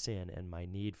my sin and my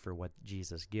need for what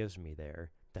Jesus gives me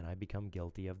there, then I become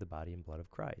guilty of the body and blood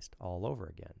of Christ all over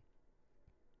again,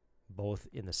 both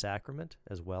in the sacrament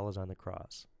as well as on the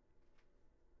cross.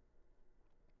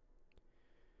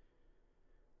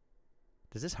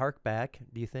 Does this hark back,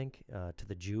 do you think, to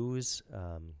the Jews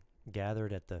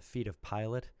gathered at the feet of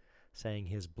Pilate, saying,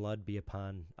 his blood be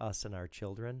upon us and our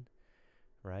children,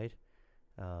 right?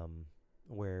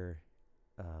 Where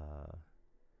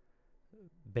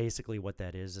basically what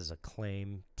that is a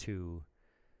claim to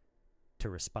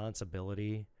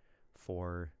responsibility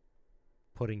for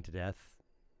putting to death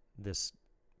this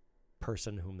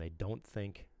person whom they don't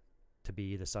think to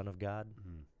be the Son of God,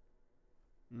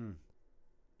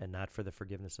 and not for the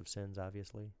forgiveness of sins,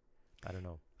 obviously. I don't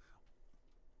know.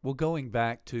 Well, going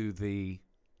back to the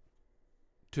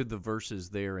verses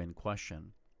there in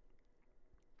question,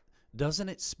 doesn't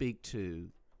it speak to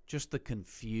just the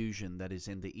confusion that is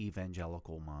in the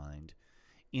evangelical mind,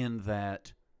 in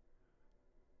that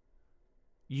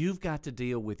you've got to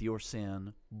deal with your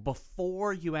sin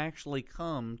before you actually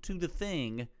come to the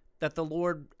thing that the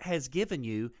Lord has given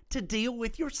you to deal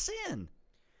with your sin?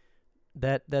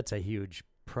 That's a huge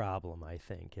problem, I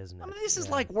think, isn't it? I mean, this is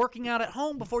like working out at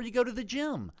home before you go to the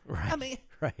gym. Right. I mean,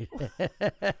 right.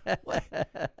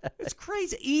 It's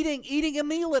crazy. Eating a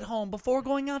meal at home before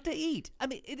going out to eat. I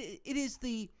mean,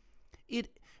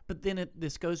 But then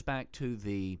this goes back to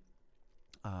the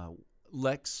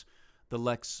lex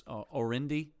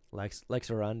orandi. Lex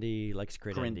orandi, lex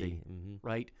credendi. Mm-hmm.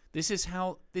 Right. This is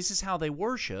how they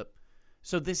worship.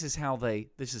 So this is how they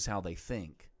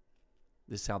think.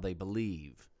 This is how they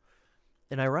believe.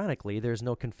 And ironically, there's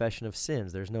no confession of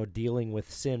sins. There's no dealing with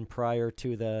sin prior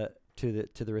to the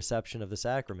reception of the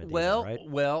sacrament. Well, right?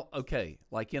 Well, okay.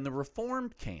 Like in the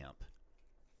Reformed camp,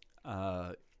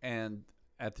 and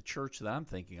at the church that I'm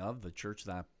thinking of, the church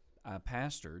that I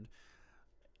pastored,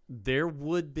 there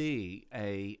would be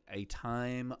a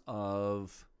time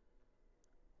of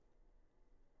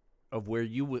where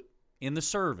you would, in the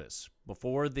service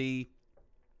before the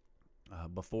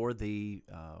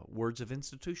words of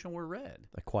institution were read.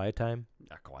 A quiet time?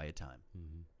 A quiet time.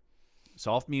 Mm-hmm.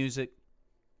 Soft music,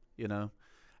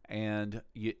 and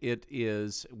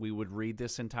we would read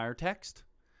this entire text,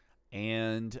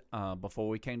 and before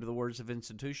we came to the words of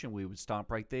institution, we would stop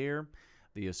right there.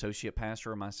 The associate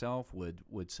pastor and myself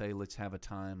would say, let's have a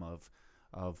time of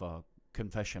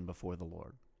confession before the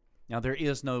Lord. Now, there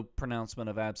is no pronouncement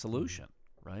of absolution.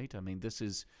 Right? I mean, this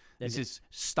is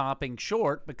stopping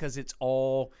short because it's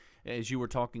all, as you were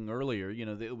talking earlier,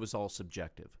 it was all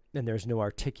subjective. And there's no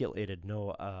articulated,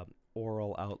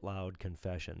 oral out loud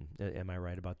confession. Am I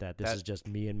right about that? This is just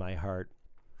me in my heart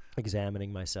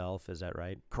Examining myself, is that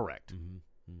right? Correct. Mm-hmm.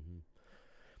 Mm-hmm.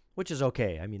 Which is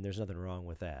okay. I mean, there's nothing wrong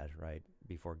with that, right?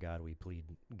 Before God, we plead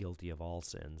guilty of all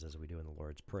sins, as we do in the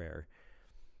Lord's Prayer.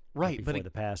 Right. Before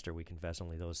the pastor, we confess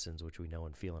only those sins which we know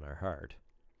and feel in our heart.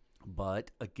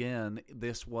 But again,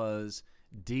 this was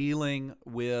dealing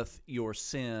with your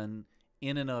sin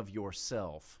in and of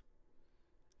yourself,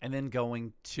 and then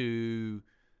going to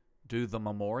do the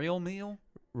memorial meal?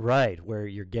 Right, where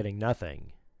you're getting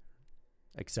nothing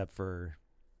except for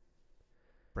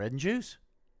bread and juice.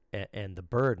 And the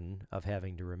burden of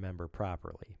having to remember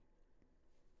properly.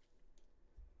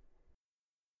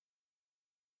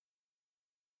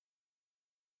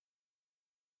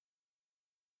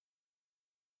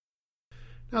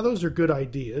 Now, those are good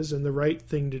ideas and the right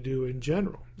thing to do in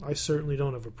general. I certainly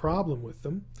don't have a problem with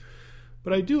them.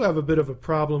 But I do have a bit of a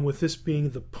problem with this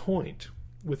being the point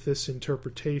with this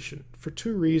interpretation for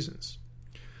two reasons.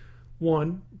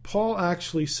 One, Paul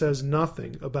actually says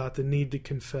nothing about the need to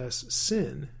confess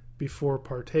sin before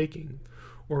partaking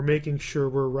or making sure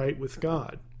we're right with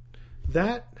God.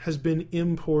 That has been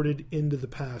imported into the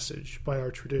passage by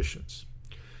our traditions.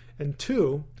 And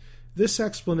two, this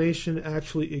explanation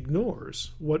actually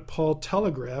ignores what Paul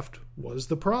telegraphed was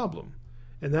the problem,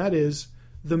 and that is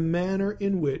the manner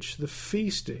in which the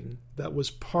feasting that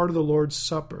was part of the Lord's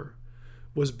Supper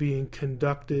was being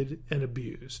conducted and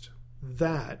abused.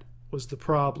 That was the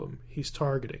problem he's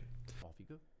targeting. Off you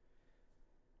go.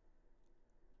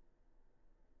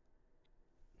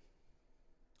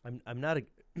 I'm not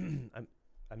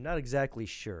I'm not exactly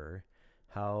sure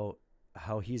how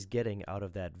he's getting out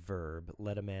of that verb,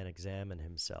 let a man examine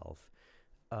himself,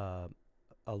 a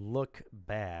look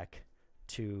back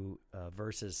to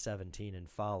verses 17 and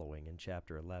following in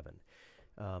chapter 11.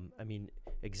 I mean,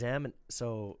 examine.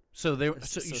 So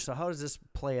how does this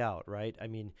play out, right? I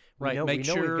mean, we know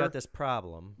we've got this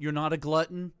problem. You're not a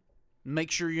glutton.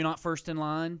 Make sure you're not first in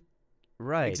line.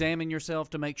 Right. Examine yourself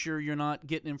to make sure you're not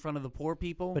getting in front of the poor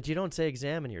people. But you don't say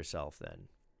examine yourself then.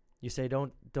 You say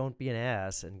don't be an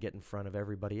ass and get in front of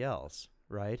everybody else,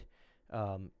 right?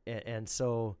 And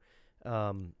so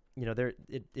there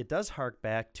it does hark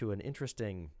back to an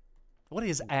interesting. What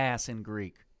is ass in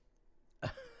Greek?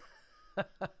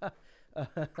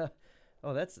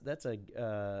 Oh, that's a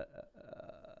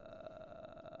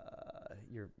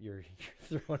you're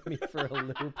throwing me for a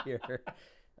loop here.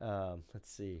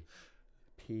 Let's see,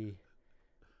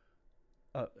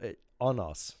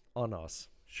 onos.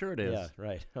 Sure it is. Yeah,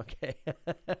 right. Okay.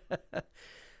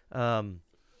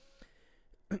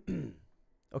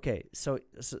 Okay, so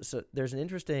there's an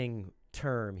interesting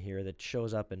term here that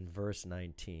shows up in verse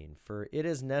 19. For it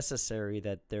is necessary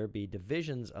that there be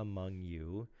divisions among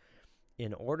you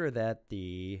in order that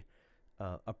the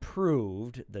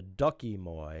approved, the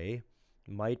dokimoi,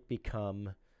 might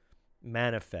become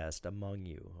manifest among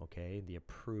you, okay? The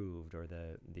approved or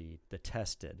the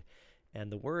tested. And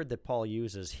the word that Paul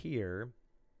uses here,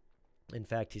 in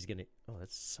fact, he's going to,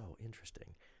 that's so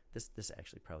interesting. This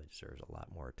actually probably deserves a lot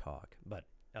more talk. But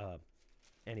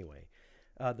anyway,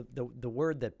 the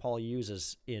word that Paul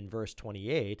uses in verse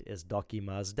 28 is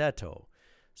dokimazdeto.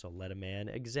 So let a man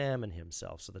examine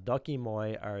himself. So the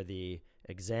dokimoi are the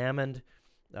examined.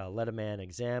 Let a man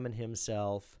examine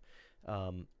himself.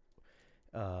 So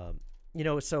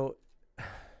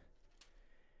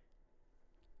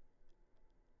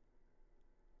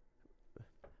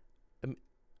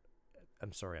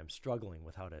I'm sorry, I'm struggling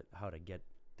with how to get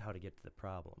to the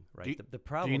problem, right? The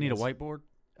problem. Do you need a whiteboard?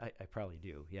 I probably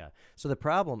do, yeah. So the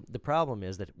problem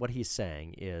is that what he's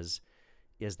saying is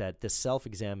that this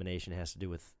self-examination has to do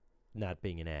with not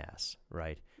being an ass,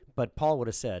 right? But Paul would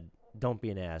have said, don't be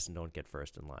an ass and don't get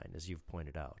first in line, as you've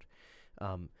pointed out.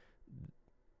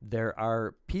 There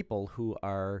are people who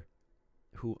are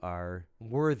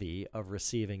worthy of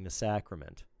receiving the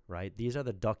sacrament, right? These are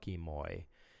the dokimoi.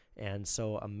 And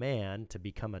so a man, to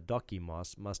become a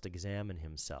dokimos, must examine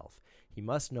himself. He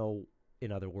must know,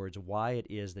 in other words, why it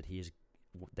is that he's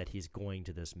going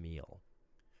to this meal.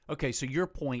 Okay, so your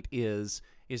point is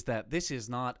that this is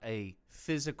not a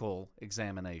physical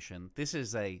examination. This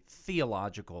is a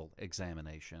theological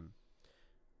examination.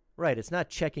 Right. It's not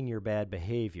checking your bad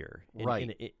behavior.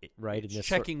 Right. It's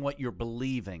checking what you're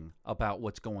believing about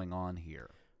what's going on here.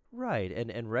 Right.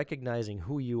 And recognizing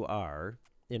who you are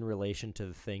in relation to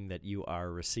the thing that you are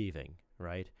receiving,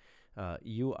 right?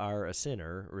 You are a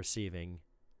sinner receiving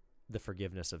the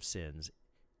forgiveness of sins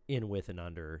in, with, and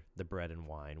under the bread and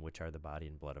wine, which are the body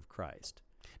and blood of Christ.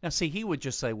 Now, see, he would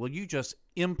just say, well, you just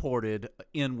imported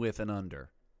in, with, and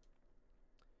under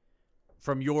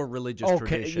from your religious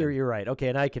tradition. You're right. Okay,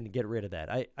 and I can get rid of that.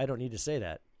 I don't need to say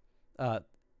that.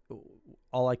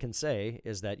 all I can say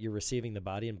is that you're receiving the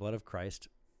body and blood of Christ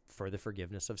for the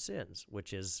forgiveness of sins,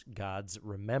 which is God's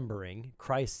remembering,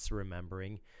 Christ's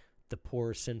remembering the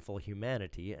poor sinful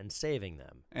humanity and saving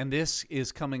them. And this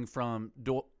is coming from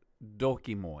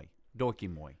dokimoi.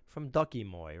 From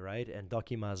dokimoi, right? And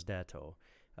dokimas dato.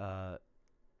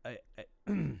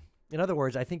 In other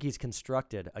words, I think he's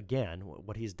constructed, again,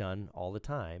 what he's done all the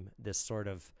time, this sort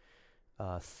of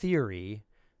theory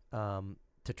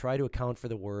to try to account for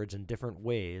the words in different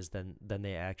ways than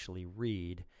they actually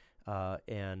read. This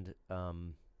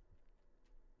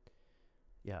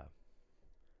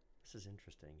is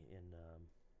interesting. In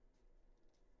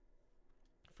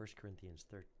 2 Corinthians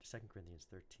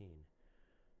 13,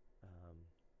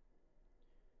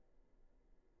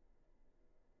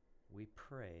 we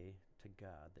pray to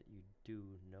God that you do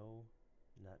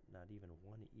not even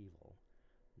one evil,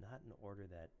 not in order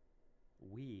that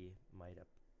we might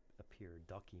appear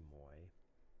dokimoi,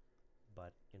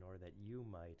 but in order that you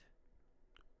might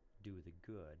do the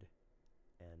good,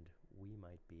 and we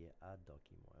might be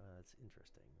adokimoi. That's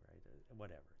interesting, right?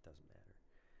 Whatever, it doesn't matter.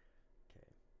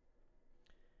 Okay.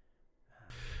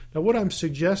 Now, what I'm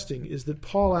suggesting is that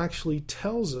Paul actually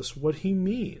tells us what he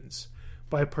means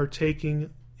by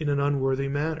partaking in an unworthy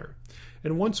manner.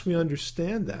 And once we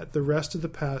understand that, the rest of the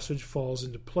passage falls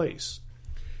into place.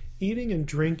 Eating and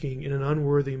drinking in an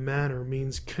unworthy manner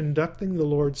means conducting the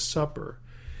Lord's Supper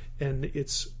and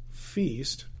its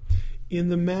feast in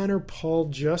the manner Paul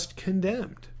just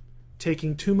condemned,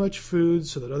 taking too much food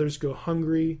so that others go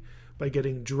hungry, by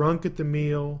getting drunk at the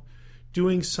meal,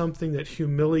 doing something that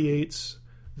humiliates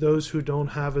those who don't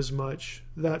have as much,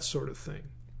 that sort of thing.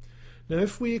 Now,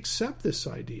 if we accept this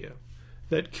idea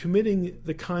that committing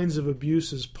the kinds of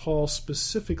abuses Paul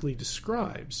specifically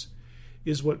describes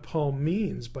is what Paul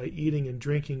means by eating and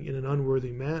drinking in an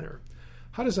unworthy manner,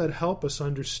 how does that help us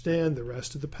understand the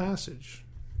rest of the passage?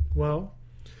 Well,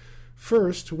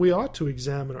 first, we ought to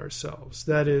examine ourselves,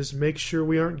 that is, make sure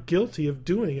we aren't guilty of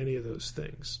doing any of those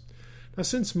things. Now,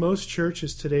 since most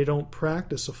churches today don't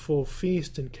practice a full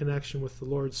feast in connection with the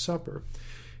Lord's Supper,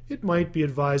 it might be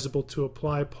advisable to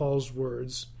apply Paul's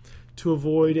words to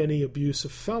avoid any abuse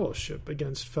of fellowship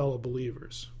against fellow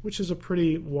believers, which is a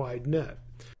pretty wide net.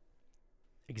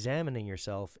 Examining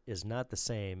yourself is not the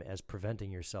same as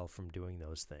preventing yourself from doing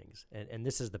those things. And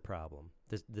this is the problem.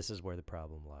 This is where the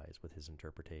problem lies with his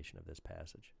interpretation of this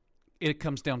passage. It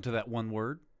comes down to that one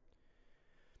word.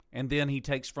 And then he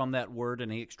takes from that word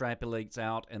and he extrapolates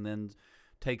out and then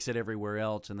takes it everywhere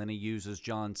else. And then he uses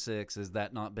John 6 as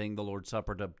that not being the Lord's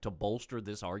Supper to bolster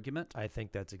this argument. I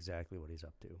think that's exactly what he's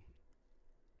up to.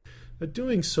 But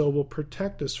doing so will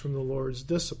protect us from the Lord's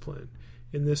discipline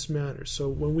in this manner. So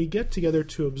when we get together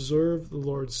to observe the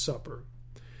Lord's Supper,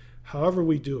 however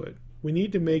we do it, we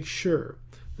need to make sure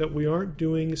that we aren't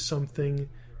doing something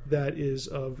that is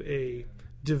of a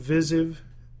divisive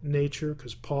nature,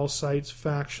 because Paul cites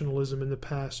factionalism in the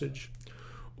passage,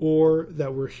 or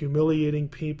that we're humiliating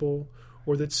people,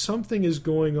 or that something is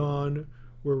going on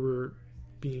where we're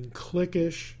being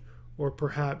cliquish, or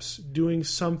perhaps doing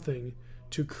something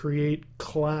to create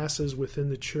classes within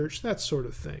the church, that sort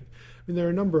of thing. I mean, there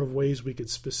are a number of ways we could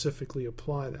specifically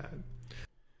apply that.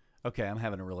 Okay, I'm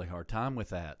having a really hard time with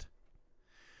that.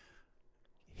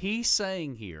 He's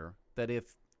saying here that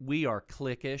if we are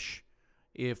cliquish,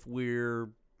 if we're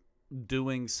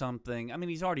doing something, I mean,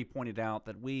 he's already pointed out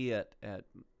that we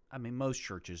most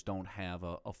churches don't have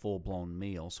a full-blown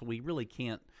meal, so we really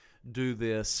can't do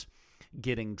this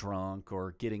getting drunk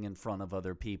or getting in front of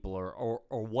other people or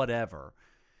whatever.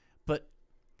 But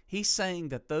he's saying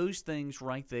that those things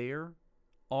right there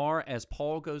are, as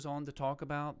Paul goes on to talk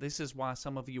about, this is why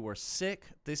some of you are sick.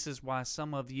 This is why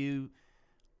some of you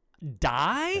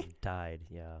die. Have died,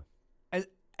 yeah.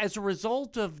 As a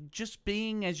result of just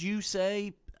being, as you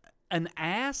say, an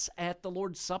ass at the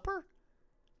Lord's Supper?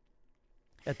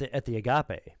 At the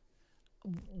agape.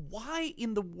 Why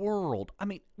in the world? I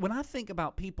mean, when I think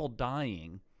about people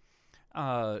dying,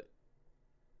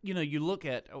 you look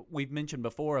at, we've mentioned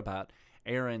before about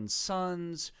Aaron's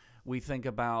sons. We think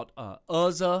about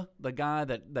Uzzah, the guy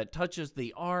that touches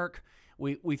the ark.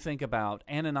 We think about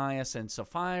Ananias and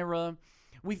Sapphira.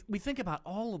 We think about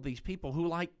all of these people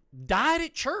who died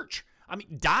at church. I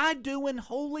mean, died doing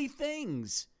holy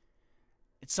things.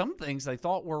 Some things they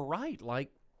thought were right,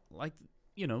 like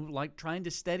trying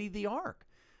to steady the ark.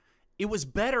 It was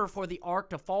better for the ark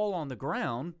to fall on the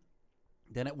ground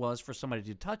than it was for somebody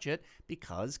to touch it,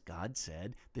 because God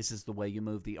said, this is the way you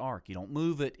move the ark. You don't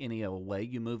move it any other way.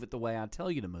 You move it the way I tell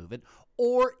you to move it,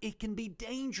 or it can be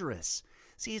dangerous.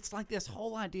 See, it's like this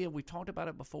whole idea, we've talked about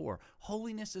it before.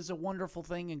 Holiness is a wonderful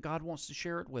thing, and God wants to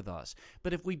share it with us.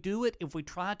 But if we do it, if we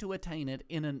try to attain it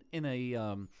in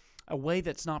a way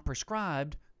that's not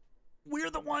prescribed,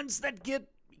 we're the ones that get,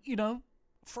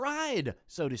 fried,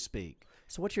 so to speak.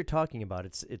 So what you're talking about,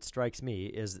 it strikes me,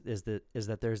 is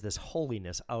that there's this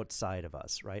holiness outside of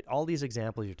us, right? All these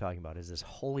examples you're talking about is this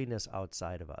holiness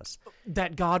outside of us.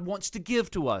 That God wants to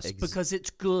give to us because it's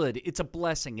good, it's a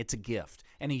blessing, it's a gift,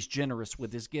 and He's generous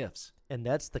with His gifts. And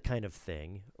that's the kind of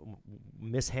thing,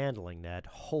 mishandling that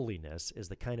holiness is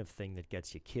the kind of thing that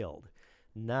gets you killed,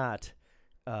 not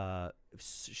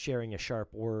sharing a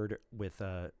sharp word with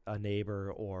a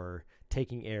neighbor or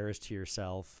taking heirs to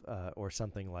yourself or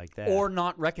something like that. Or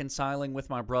not reconciling with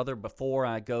my brother before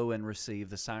I go and receive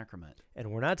the sacrament.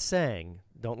 And we're not saying,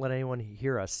 don't let anyone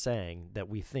hear us saying that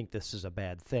we think this is a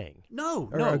bad thing. No.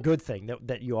 A good thing,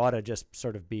 that you ought to just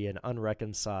sort of be an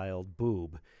unreconciled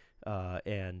boob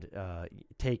and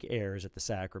take heirs at the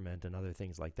sacrament and other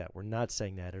things like that. We're not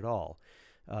saying that at all.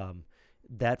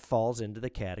 That falls into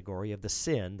the category of the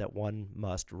sin that one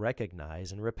must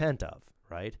recognize and repent of,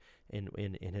 right,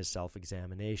 in his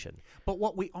self-examination. But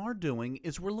what we are doing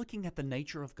is we're looking at the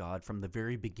nature of God from the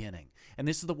very beginning. And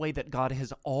this is the way that God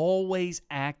has always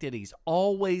acted. He's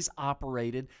always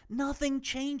operated. Nothing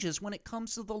changes when it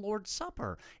comes to the Lord's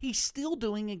Supper. He's still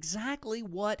doing exactly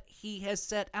what He has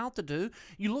set out to do.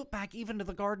 You look back even to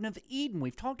the Garden of Eden.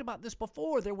 We've talked about this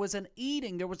before. There was an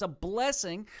eating, there was a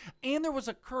blessing, and there was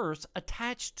a curse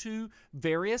attached to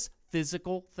various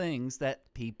physical things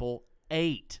that people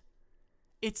ate.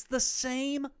 It's the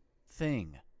same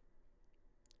thing.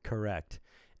 Correct.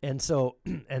 And so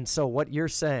what you're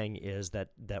saying is that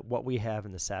what we have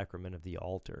in the sacrament of the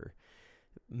altar,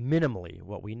 minimally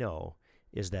what we know,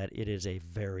 is that it is a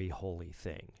very holy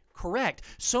thing. Correct.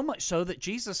 So much so that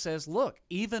Jesus says, look,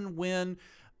 even when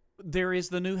there is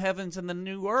the new heavens and the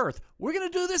new earth, we're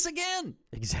going to do this again.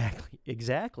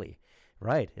 Exactly.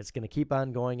 Right. It's going to keep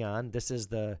on going on. This is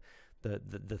the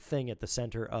thing at the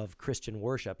center of Christian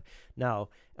worship. Now,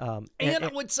 and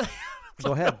I would say,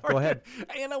 go ahead.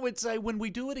 And I would say, when we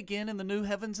do it again in the new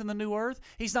heavens and the new earth,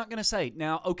 He's not going to say,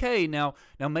 now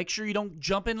make sure you don't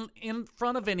jump in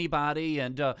front of anybody,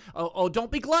 and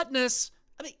don't be gluttonous.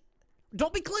 I mean,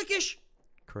 don't be cliquish.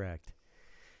 Correct.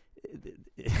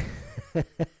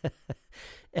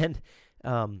 And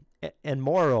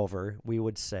moreover, we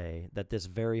would say that this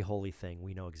very holy thing,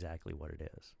 we know exactly what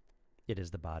it is. It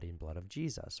is the body and blood of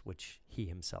Jesus, which He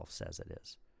Himself says it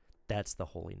is. That's the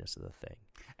holiness of the thing.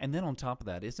 And then on top of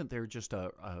that, isn't there just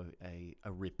a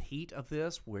repeat of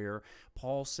this where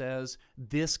Paul says,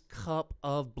 this cup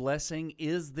of blessing,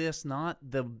 is this not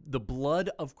the blood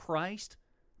of Christ?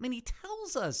 I mean, he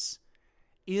tells us,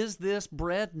 is this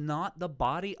bread not the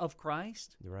body of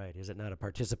Christ? Right. Is it not a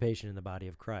participation in the body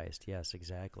of Christ? Yes,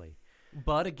 exactly.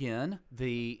 But again,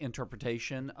 the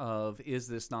interpretation of, is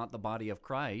this not the body of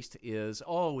Christ, is,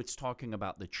 it's talking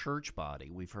about the church body.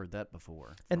 We've heard that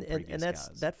before. And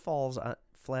that falls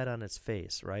flat on its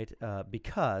face, right?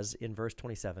 Because in verse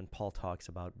 27, Paul talks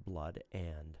about blood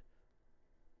and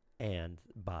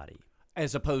body.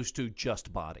 As opposed to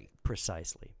just body.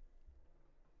 Precisely.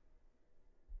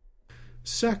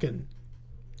 Second,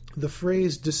 the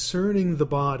phrase discerning the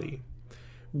body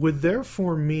would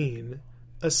therefore mean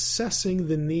assessing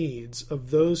the needs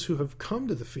of those who have come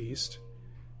to the feast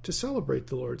to celebrate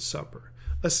the Lord's Supper,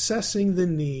 assessing the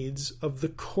needs of the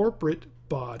corporate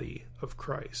body of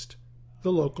Christ,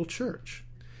 the local church.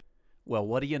 Well,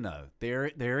 what do you know?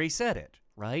 There he said it,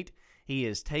 right? He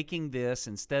is taking this,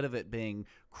 instead of it being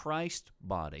Christ's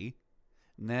body,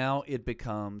 now it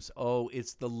becomes,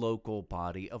 it's the local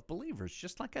body of believers,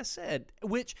 just like I said,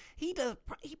 which he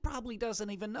probably doesn't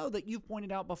even know that you've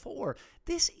pointed out before.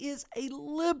 This is a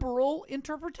liberal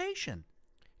interpretation.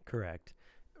 Correct.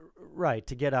 Right,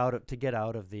 to get out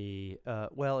of the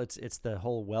it's the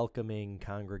whole welcoming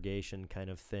congregation kind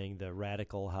of thing, the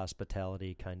radical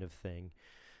hospitality kind of thing,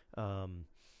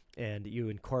 and you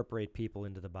incorporate people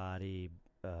into the body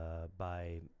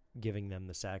by giving them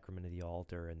the sacrament of the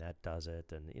altar, and that does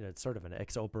it. And it's sort of an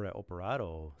ex opere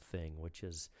operato thing, which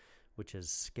is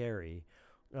scary.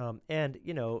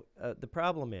 The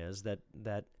problem is that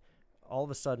all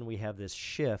of a sudden we have this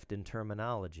shift in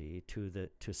terminology to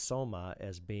soma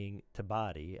as being to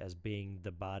body, as being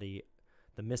the body,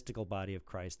 the mystical body of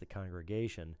Christ, the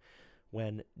congregation,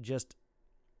 when just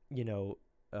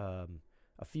a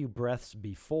few breaths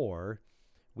before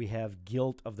we have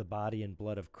guilt of the body and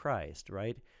blood of Christ,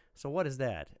 right? So what is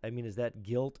that? I mean, is that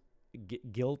guilt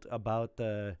about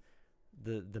the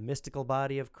mystical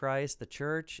body of Christ, the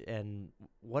church? And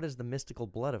what is the mystical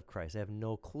blood of Christ? I have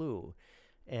no clue.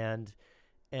 And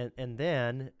and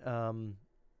then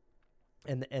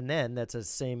that's the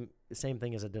same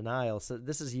thing as a denial. So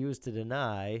this is used to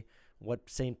deny what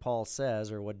St. Paul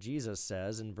says or what Jesus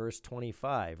says in verse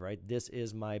 25, right? This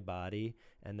is my body,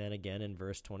 and then again in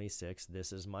verse 26,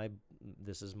 this is my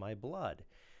blood.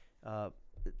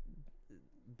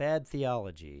 Bad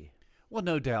theology. Well,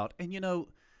 no doubt. And,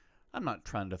 I'm not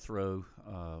trying to throw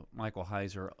Michael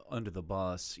Heiser under the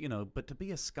bus, but to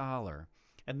be a scholar,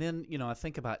 and then, I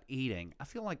think about eating, I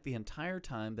feel like the entire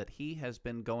time that he has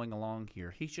been going along here,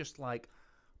 he's just like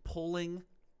pulling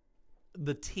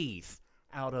the teeth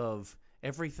out of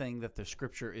everything that the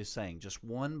Scripture is saying, just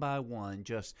one by one,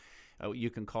 just, you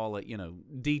can call it,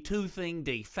 detoothing,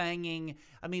 defanging.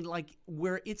 I mean, like,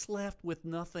 where it's left with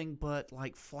nothing but,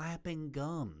 like, flapping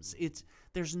gums.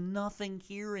 There's nothing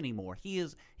here anymore. He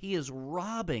is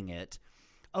robbing it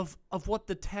of what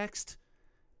the text,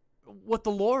 what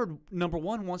the Lord, number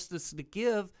one, wants to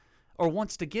give,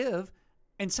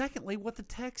 and secondly, what the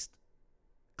text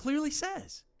clearly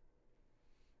says.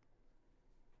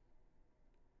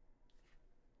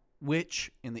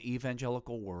 Which, in the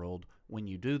evangelical world, when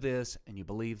you do this and you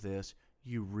believe this,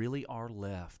 you really are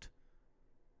left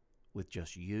with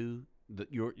just you.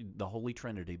 The Holy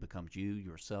Trinity becomes you,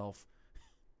 yourself,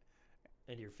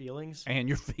 and your feelings. And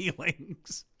your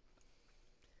feelings.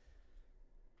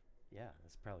 Yeah,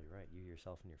 that's probably right. You,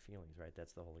 yourself, and your feelings, right?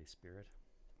 That's the Holy Spirit.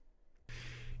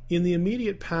 In the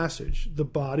immediate passage, the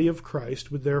body of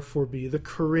Christ would therefore be the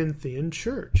Corinthian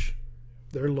church,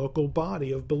 their local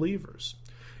body of believers.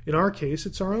 In our case,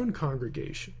 it's our own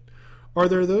congregation. Are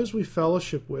there those we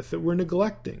fellowship with that we're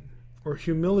neglecting or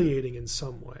humiliating in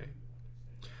some way?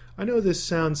 I know this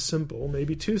sounds simple,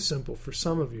 maybe too simple for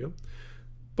some of you,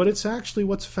 but it's actually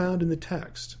what's found in the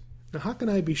text. Now, how can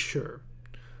I be sure?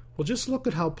 Well, just look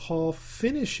at how Paul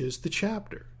finishes the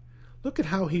chapter. Look at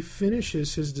how he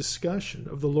finishes his discussion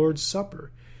of the Lord's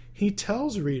Supper. He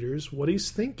tells readers what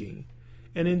he's thinking,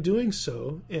 and in doing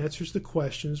so, answers the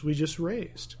questions we just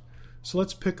raised. So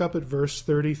let's pick up at verse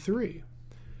 33.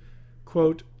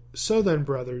 Quote, "So then,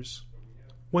 brothers,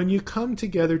 when you come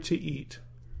together to eat,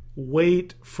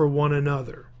 wait for one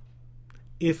another.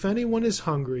 If anyone is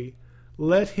hungry,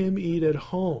 let him eat at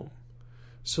home,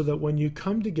 so that when you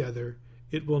come together,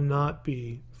 it will not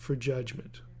be for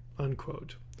judgment."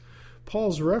 Unquote.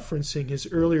 Paul's referencing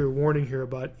his earlier warning here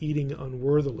about eating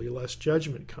unworthily lest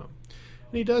judgment come.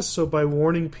 And he does so by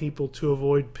warning people to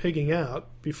avoid pigging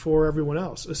out before everyone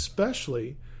else,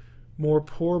 especially more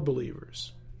poor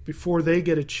believers, before they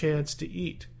get a chance to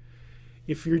eat.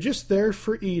 If you're just there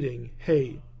for eating,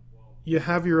 hey, you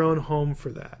have your own home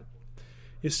for that.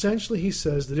 Essentially, he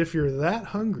says that if you're that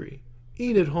hungry,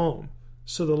 eat at home,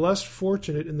 so the less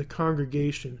fortunate in the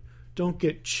congregation don't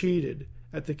get cheated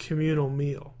at the communal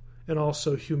meal and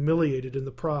also humiliated in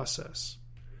the process.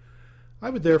 I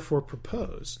would therefore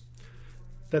propose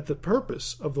that the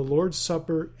purpose of the Lord's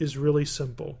Supper is really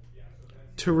simple: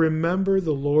 to remember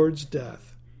the Lord's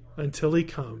death until he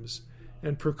comes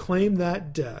and proclaim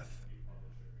that death,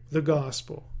 the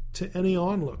gospel, to any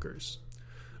onlookers.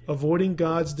 Avoiding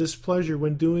God's displeasure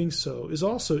when doing so is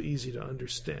also easy to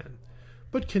understand,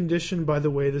 but conditioned by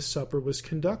the way the supper was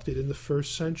conducted in the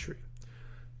first century.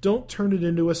 Don't turn it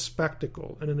into a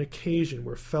spectacle and an occasion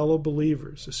where fellow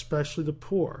believers, especially the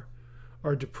poor,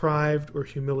 are deprived or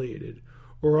humiliated,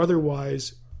 or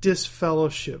otherwise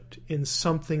disfellowshipped in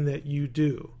something that you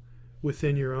do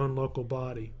within your own local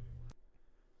body.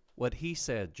 What he just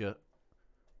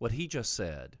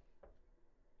said,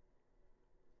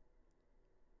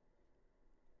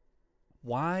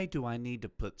 why do I need to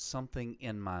put something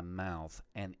in my mouth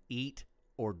and eat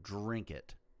or drink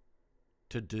it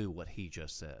to do what he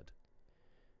just said?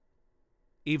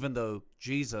 Even though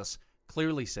Jesus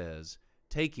clearly says,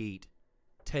 take, eat,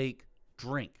 take,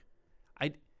 drink.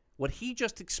 What he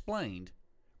just explained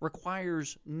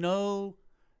requires no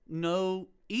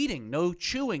eating, no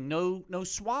chewing, no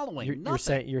swallowing.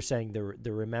 You're saying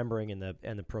the remembering and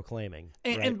the proclaiming,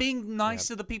 and, right? And being nice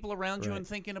to the people around you and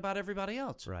thinking about everybody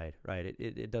else. Right.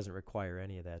 It doesn't require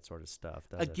any of that sort of stuff,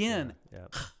 does Again, it?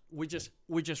 Yeah.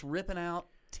 We're just ripping out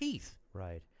teeth.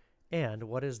 Right. And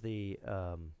what is the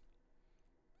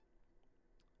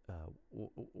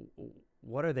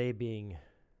what are they being?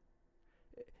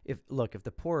 If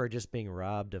the poor are just being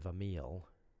robbed of a meal,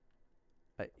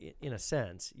 in a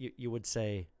sense, you would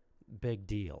say, big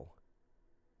deal.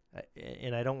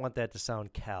 And I don't want that to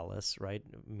sound callous, right?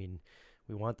 I mean,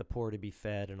 we want the poor to be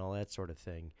fed and all that sort of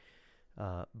thing.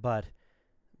 But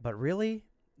really,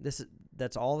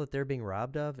 that's all that they're being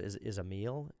robbed of is a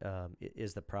meal.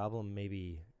 Is the problem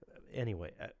maybe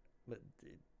anyway? But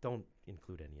don't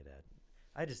include any of that.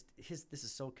 This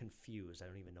is so confused. I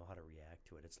don't even know how to react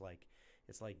to it. It's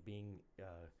like being,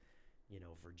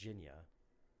 Virginia.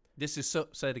 This is so.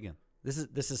 Say it again.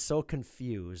 This is so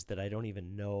confused that I don't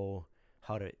even know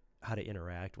how to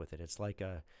interact with it. It's like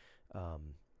a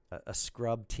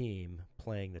scrub team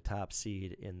playing the top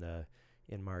seed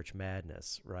in March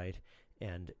Madness, right?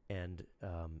 And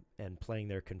playing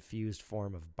their confused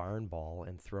form of barn ball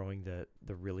and throwing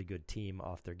the really good team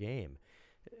off their game,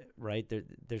 right?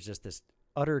 There's just this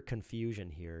utter confusion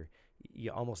here.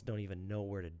 You almost don't even know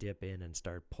where to dip in and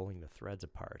start pulling the threads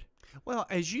apart. Well,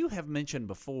 as you have mentioned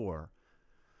before,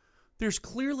 there's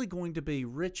clearly going to be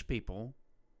rich people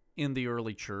in the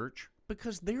early church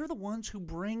because they're the ones who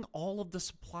bring all of the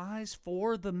supplies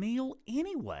for the meal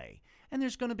anyway. And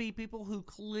there's going to be people who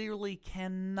clearly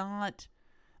cannot,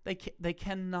 they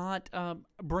cannot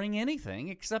bring anything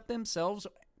except themselves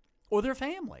or their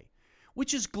family,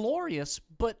 which is glorious,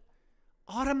 but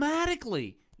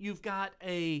automatically you've got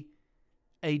a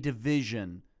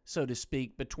division, so to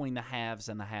speak, between the haves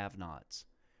and the have-nots.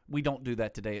 We don't do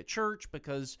that today at church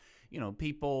because,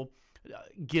 people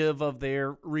give of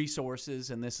their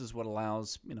resources, and this is what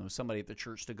allows, somebody at the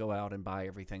church to go out and buy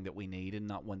everything that we need, and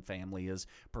not one family is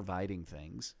providing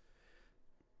things.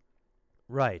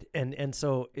 Right. And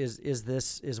so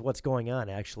is what's going on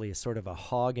actually is sort of a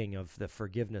hogging of the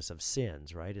forgiveness of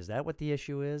sins, right? Is that what the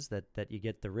issue is? That you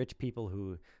get the rich people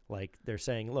who, like, they're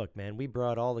saying, look, man, we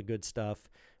brought all the good stuff.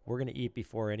 We're going to eat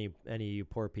before any of you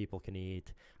poor people can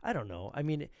eat. I don't know. I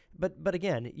mean, but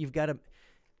again, you got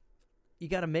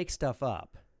to make stuff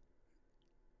up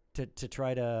to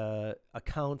try to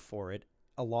account for it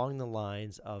along the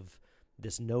lines of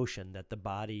this notion that the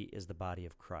body is the body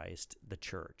of Christ, the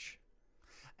church.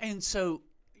 And so,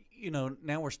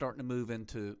 now we're starting to move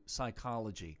into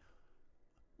psychology.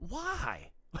 Why?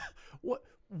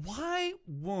 Why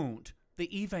won't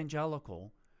the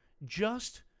evangelical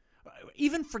just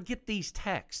even forget these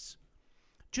texts?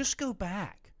 Just go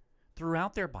back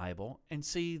throughout their Bible and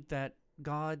see that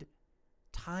God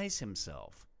ties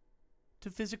himself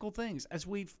to physical things, as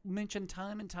we've mentioned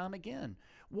time and time again.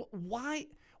 Why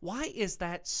is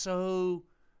that so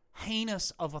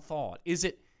heinous of a thought? Is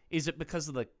it because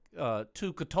of the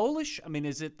too Katholisch? I mean,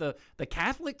 is it the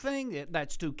Catholic thing?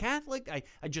 That's too Catholic.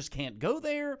 I just can't go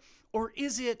there. Or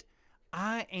is it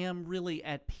I am really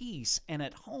at peace and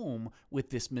at home with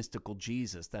this mystical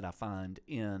Jesus that I find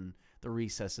in the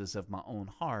recesses of my own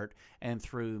heart and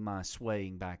through my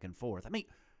swaying back and forth? I mean,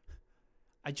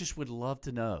 I just would love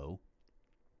to know,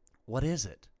 what is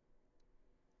it?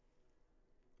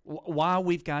 Why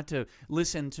we've got to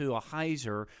listen to a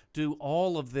Heiser do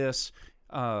all of this,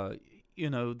 do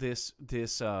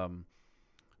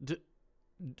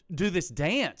this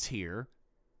dance here,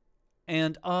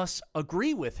 and us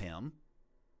agree with him,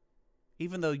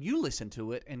 even though you listen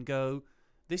to it and go,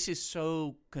 this is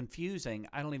so confusing,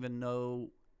 I don't even know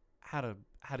how to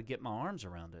get my arms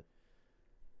around it.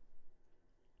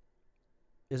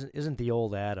 Isn't the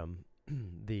old Adam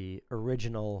the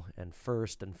original and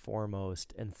first and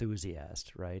foremost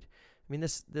enthusiast, right? I mean,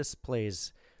 this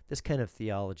kind of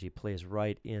theology plays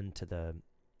right into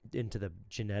the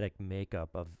genetic makeup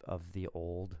of the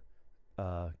old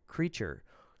creature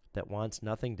that wants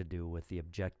nothing to do with the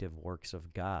objective works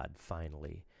of God,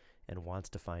 finally, and wants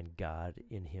to find God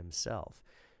in himself.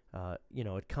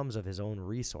 It comes of his own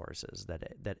resources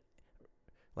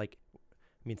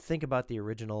think about the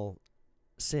original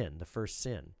sin, the first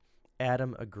sin.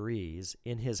 Adam agrees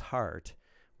in his heart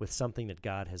with something that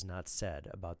God has not said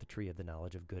about the tree of the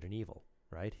knowledge of good and evil,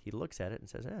 right? He looks at it and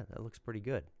says, that looks pretty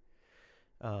good.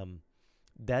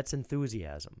 That's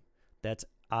enthusiasm. That's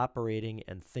operating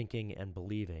and thinking and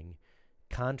believing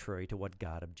contrary to what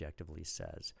God objectively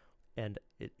says. And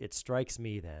it strikes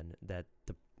me then that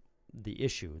the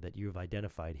issue that you've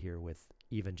identified here with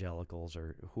evangelicals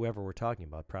or whoever we're talking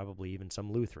about, probably even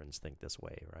some Lutherans think this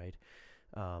way, right?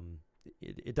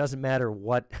 It doesn't matter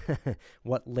what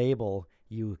what label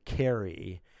you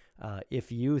carry.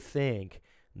 If you think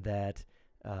that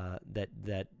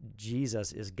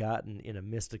Jesus is gotten in a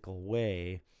mystical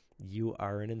way, you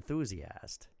are an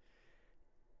enthusiast.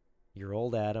 Your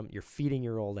old Adam, you're feeding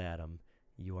your old Adam.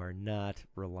 You are not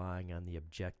relying on the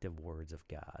objective words of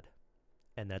God.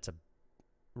 And that's a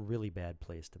really bad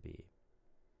place to be.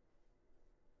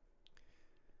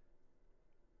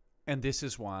 And this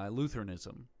is why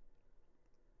Lutheranism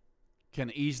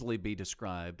can easily be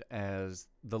described as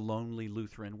the lonely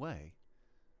Lutheran way,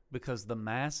 because the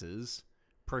masses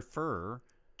prefer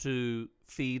to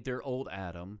feed their old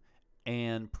Adam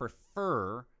and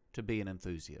prefer to be an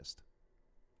enthusiast.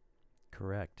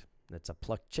 Correct. That's a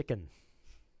plucked chicken.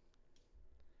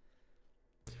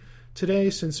 Today,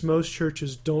 since most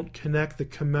churches don't connect the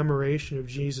commemoration of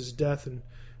Jesus' death and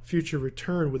future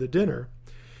return with a dinner,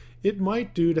 it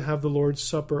might do to have the Lord's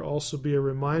Supper also be a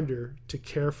reminder to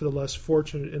care for the less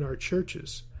fortunate in our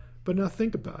churches. But now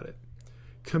think about it.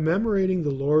 Commemorating the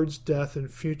Lord's death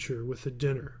and future with a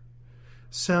dinner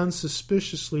sounds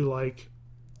suspiciously like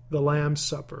the Lamb's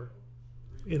Supper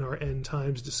in our end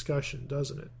times discussion,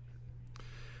 doesn't it?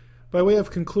 By way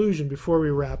of conclusion, before we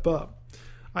wrap up,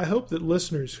 I hope that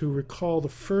listeners who recall the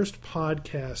first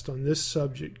podcast on this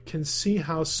subject can see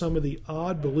how some of the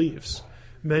odd beliefs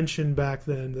mentioned back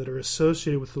then that are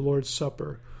associated with the Lord's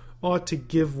Supper ought to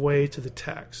give way to the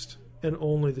text, and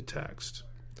only the text.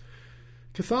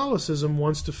 Catholicism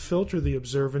wants to filter the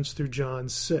observance through John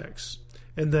 6,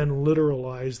 and then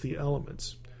literalize the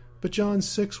elements. But John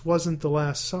 6 wasn't the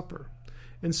Last Supper,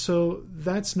 and so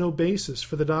that's no basis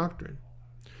for the doctrine.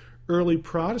 Early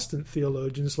Protestant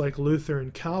theologians like Luther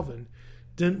and Calvin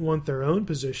didn't want their own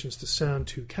positions to sound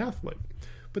too Catholic,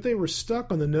 but they were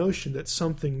stuck on the notion that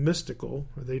something mystical,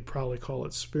 or they'd probably call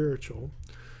it spiritual,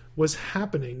 was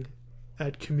happening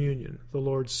at communion, the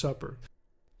Lord's Supper.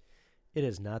 It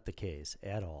is not the case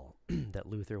at all that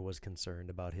Luther was concerned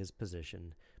about his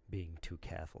position being too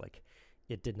Catholic.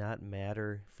 It did not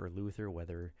matter for Luther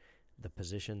whether the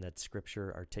position that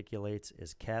Scripture articulates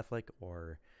is Catholic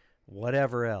or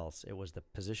whatever else. It was the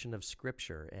position of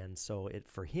Scripture. And so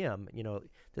for him,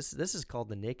 this is called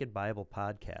the Naked Bible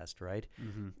Podcast, right?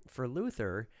 Mm-hmm. For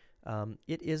Luther,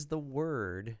 it is the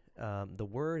Word and the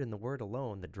Word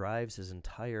alone that drives his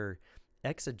entire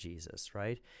exegesis,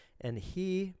 right? And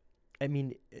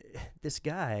this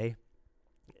guy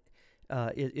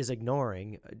is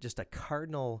ignoring just a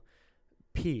cardinal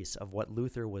piece of what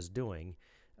Luther was doing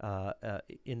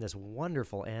in this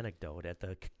wonderful anecdote at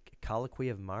the Colloquy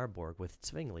of Marburg with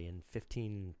Zwingli in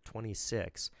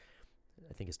 1526.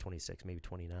 I think it's 26, maybe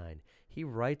 29. He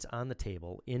writes on the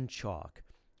table in chalk,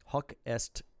 "Hoc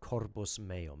est corpus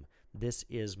meum." This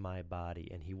is my body,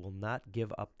 and he will not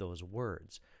give up those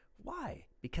words. Why?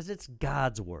 Because it's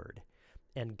God's word,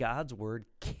 and God's word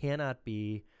cannot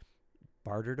be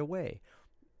bartered away.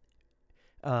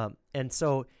 And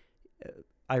so,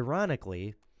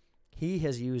 ironically, he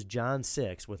has used John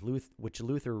 6, which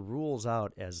Luther rules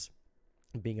out as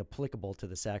being applicable to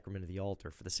the sacrament of the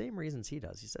altar for the same reasons he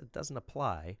does. He said it doesn't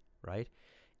apply, right?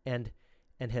 And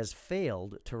has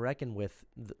failed to reckon with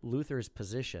Luther's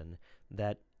position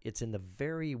that it's in the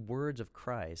very words of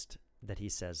Christ that he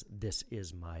says, "This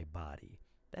is my body."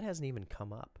 That hasn't even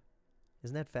come up.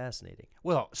 Isn't that fascinating?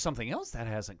 Well, something else that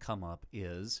hasn't come up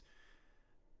is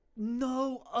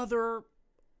no other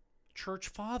church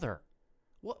father.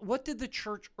 What did the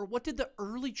church, or what did the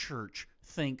early church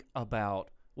think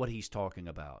about what he's talking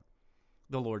about,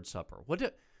 the Lord's Supper?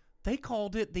 They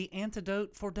called it the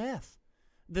antidote for death,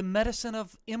 the medicine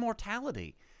of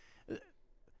immortality.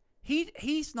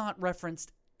 He's not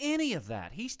referenced any of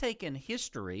that. He's taken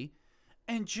history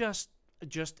and just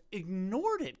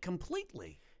ignored it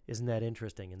completely. Isn't that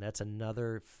interesting? And that's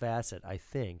another facet, I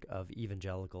think, of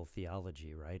evangelical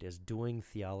theology, right? Is doing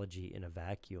theology in a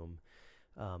vacuum.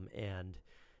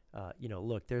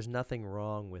 Look, there's nothing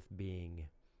wrong with being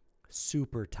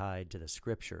super tied to the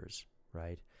Scriptures,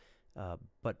 right?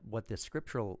 But what the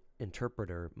scriptural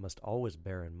interpreter must always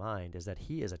bear in mind is that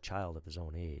he is a child of his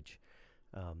own age.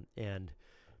 And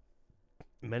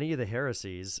many of the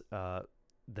heresies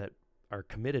that are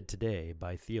committed today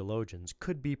by theologians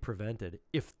could be prevented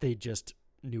if they just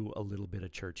knew a little bit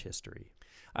of church history.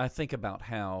 I think about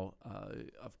how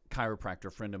a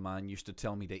chiropractor friend of mine used to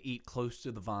tell me to eat close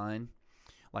to the vine.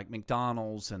 Like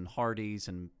McDonald's and Hardee's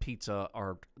and pizza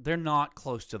they're not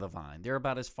close to the vine. They're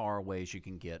about as far away as you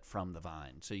can get from the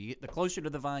vine. So the closer to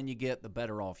the vine you get, the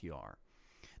better off you are.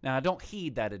 Now, I don't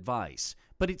heed that advice,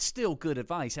 but it's still good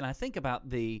advice. And I think about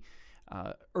the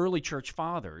early church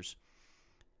fathers.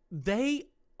 They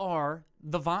are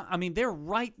the vine. I mean, they're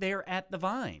right there at the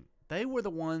vine. They were the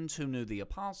ones who knew the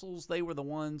apostles. They were the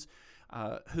ones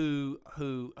who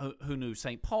knew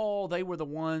St. Paul. They were the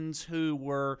ones who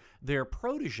were their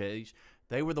protégés.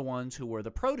 They were the ones who were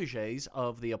the protégés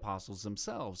of the apostles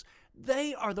themselves.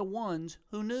 They are the ones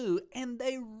who knew, and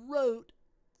they wrote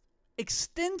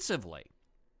extensively.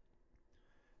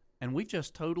 And we've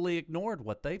just totally ignored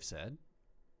what they've said.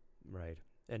 Right.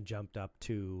 And jumped up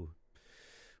to,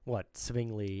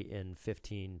 Zwingli in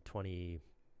 1520,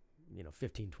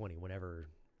 1520, whenever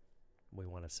we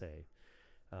want to say.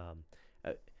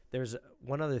 There's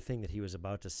one other thing that he was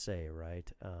about to say, right?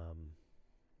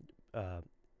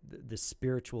 The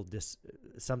spiritual,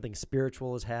 something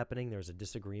spiritual is happening. There's a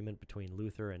disagreement between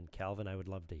Luther and Calvin. I would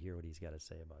love to hear what he's got to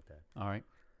say about that. All right.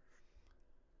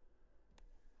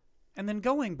 And then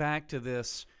going back to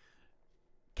this,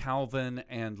 Calvin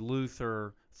and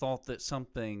Luther thought that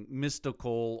something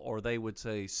mystical, or they would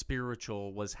say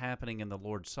spiritual, was happening in the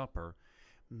Lord's Supper.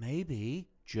 Maybe,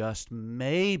 just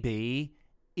maybe,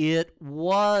 it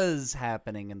was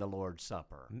happening in the Lord's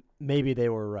Supper. Maybe they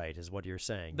were right, is what you're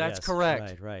saying. That's yes,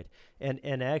 correct. Right.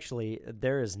 And actually,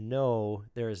 there is no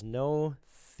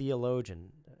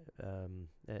theologian, and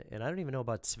I don't even know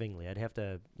about Zwingli. I'd have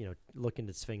to look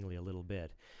into Zwingli a little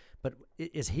bit. But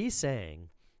is he saying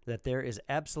that there is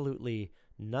absolutely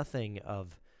nothing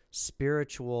of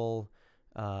spiritual,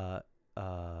 and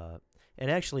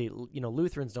actually,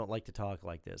 Lutherans don't like to talk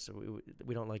like this.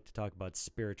 We don't like to talk about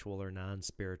spiritual or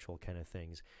non-spiritual kind of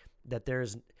things. That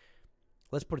there's,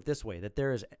 let's put it this way, that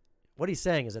there is, what he's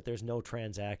saying is that there's no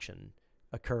transaction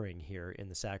occurring here in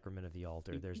the sacrament of the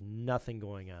altar. There's nothing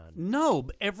going on. No,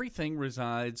 everything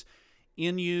resides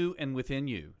in you and within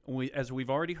you. As we've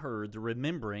already heard, the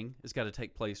remembering has got to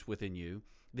take place within you.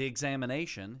 The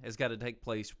examination has got to take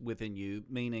place within you,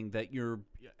 meaning that you're,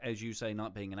 as you say,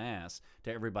 not being an ass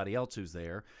to everybody else who's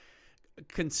there.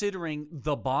 Considering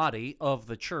the body of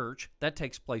the church, that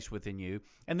takes place within you.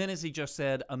 And then, as he just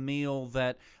said, a meal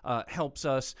that helps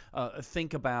us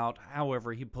think about,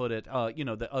 however he put it,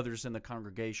 that others in the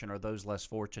congregation are those less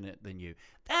fortunate than you.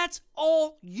 That's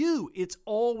all you. It's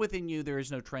all within you. There is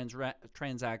no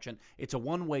transaction. It's a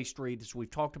one-way street, as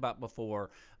we've talked about before.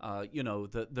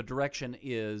 The direction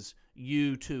is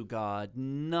you to God,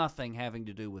 nothing having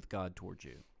to do with God towards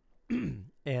you.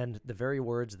 And the very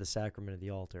words of the sacrament of the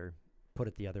altar put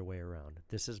it the other way around.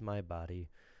 This is my body,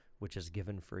 which is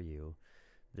given for you.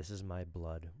 This is my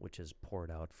blood, which is poured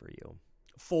out for you.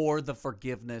 For the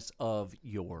forgiveness of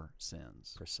your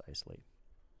sins. Precisely.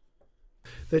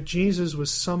 That Jesus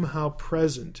was somehow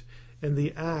present and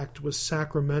the act was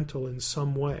sacramental in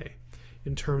some way,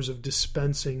 in terms of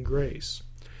dispensing grace.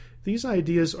 These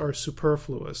ideas are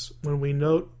superfluous when we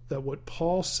note that what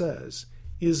Paul says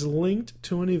is linked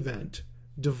to an event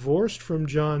divorced from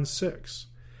John 6,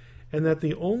 and that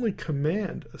the only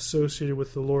command associated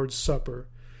with the Lord's Supper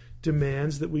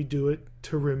demands that we do it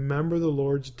to remember the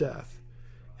Lord's death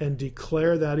and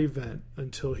declare that event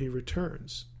until he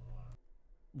returns.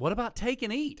 What about take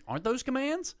and eat? Aren't those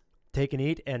commands? Take and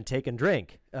eat and take and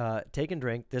drink. Take and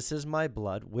drink. This is my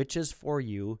blood, which is for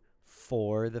you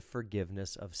for the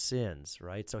forgiveness of sins.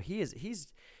 Right. So he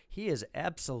is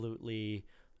absolutely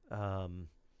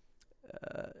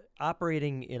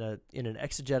operating in an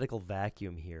exegetical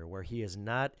vacuum here, where he's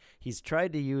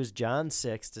tried to use John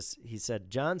 6 he said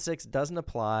John 6 doesn't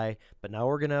apply, but now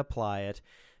we're going to apply it,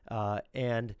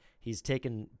 and he's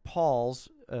taken Paul's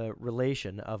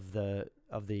relation of the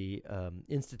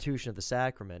institution of the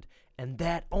sacrament, and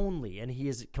that only, and he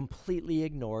has completely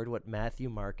ignored what Matthew,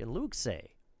 Mark, and Luke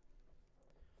say.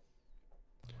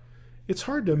 It's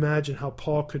hard to imagine how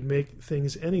Paul could make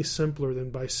things any simpler than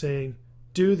by saying,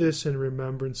 "Do this in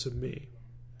remembrance of me."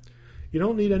 You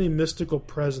don't need any mystical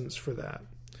presence for that.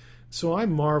 So I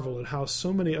marvel at how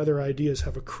so many other ideas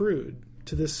have accrued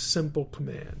to this simple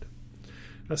command.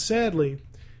 Now, sadly,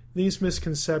 these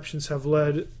misconceptions have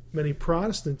led many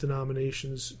Protestant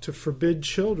denominations to forbid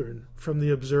children from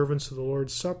the observance of the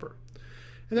Lord's Supper.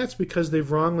 And that's because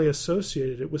they've wrongly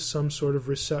associated it with some sort of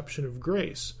reception of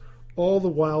grace, all the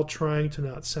while trying to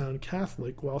not sound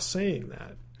Catholic while saying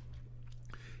that.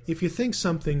 If you think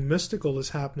something mystical is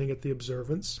happening at the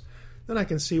observance, then I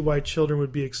can see why children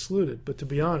would be excluded, but to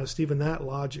be honest, even that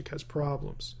logic has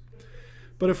problems.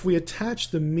 But if we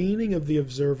attach the meaning of the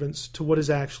observance to what is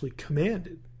actually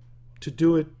commanded, to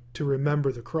do it to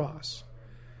remember the cross,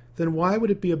 then why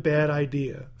would it be a bad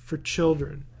idea for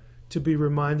children to be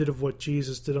reminded of what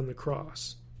Jesus did on the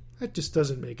cross? That just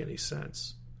doesn't make any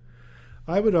sense.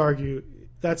 I would argue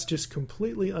that's just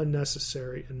completely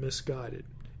unnecessary and misguided.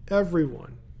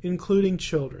 Everyone, including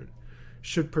children,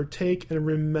 should partake and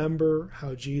remember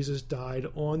how Jesus died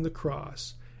on the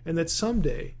cross, and that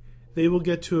someday they will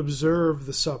get to observe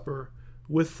the supper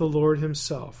with the Lord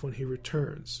himself when he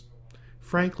returns.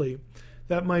 Frankly,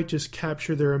 that might just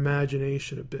capture their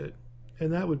imagination a bit,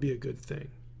 and that would be a good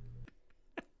thing.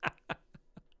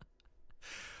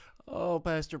 Oh,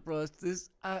 Pastor Bruss,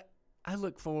 I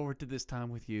look forward to this time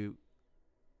with you,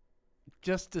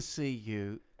 just to see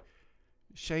you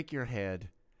shake your head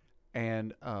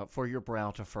and for your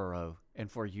brow to furrow, and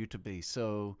for you to be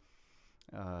so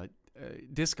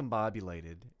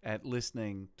discombobulated at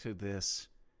listening to this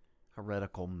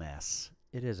heretical mess.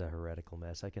 It is a heretical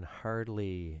mess. I can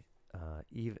hardly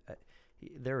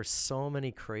there are so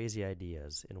many crazy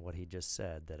ideas in what he just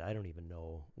said that I don't even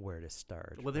know where to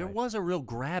start. Well, there was a real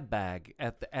grab bag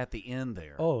at the end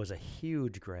there. Oh, it was a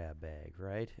huge grab bag,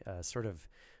 right? Sort of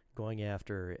going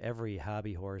after every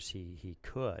hobby horse he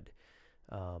could.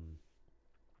 But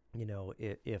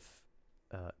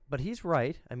he's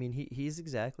right. I mean, he's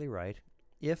exactly right.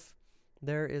 If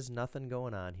there is nothing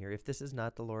going on here, if this is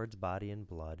not the Lord's body and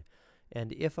blood,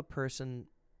 and if a person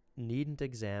needn't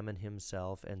examine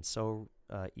himself and so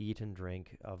eat and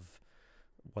drink of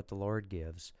what the Lord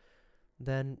gives,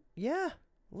 then yeah,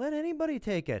 let anybody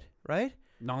take it, right?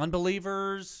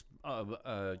 Non-believers,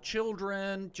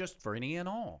 children, just for any and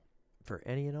all. For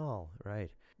any and all,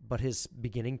 right? But his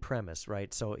beginning premise,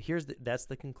 right? So that's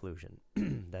the conclusion.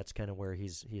 That's kind of where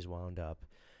he's wound up.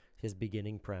 His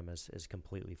beginning premise is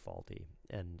completely faulty,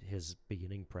 and his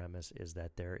beginning premise is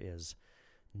that there is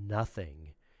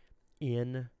nothing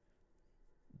in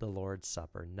the Lord's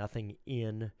Supper, nothing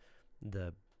in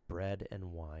the bread and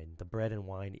wine. The bread and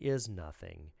wine is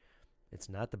nothing. It's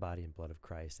not the body and blood of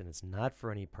Christ, and it's not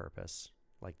for any purpose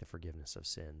like the forgiveness of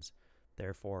sins.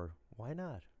 Therefore, why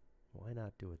not? Why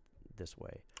not do it this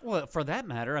way? Well, for that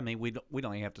matter, I mean, we don't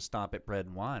even have to stop at bread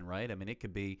and wine, right? I mean, it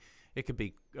could be,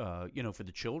 for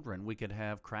the children, we could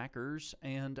have crackers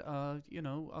and,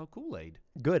 Kool-Aid.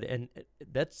 Good, and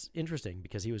that's interesting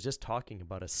because he was just talking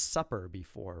about a supper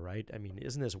before, right? I mean,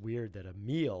 isn't this weird that a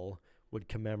meal would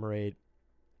commemorate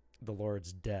the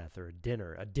Lord's death, or a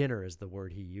dinner? A dinner is the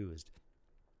word he used.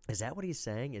 Is that what he's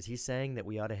saying? Is he saying that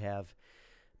we ought to have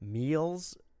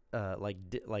meals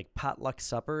like potluck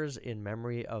suppers in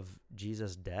memory of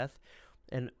Jesus' death?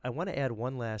 And I want to add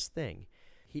one last thing.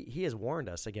 He has warned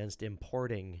us against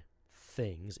importing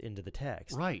things into the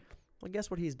text. Right. Well,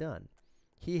 guess what he's done?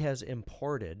 He has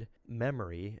imported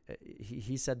memory.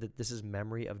 He said that this is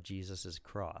memory of Jesus'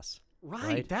 cross.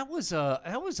 Right. That was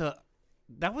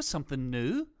something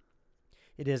new.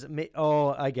 It is.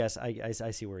 Oh, I guess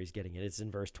I see where he's getting it. It's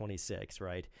in verse 26,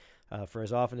 right? For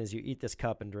as often as you eat this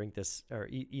cup and drink this, or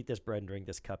eat this bread and drink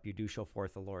this cup, you do show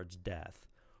forth the Lord's death,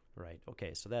 right?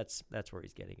 Okay, so that's where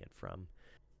he's getting it from.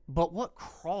 But what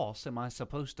cross am I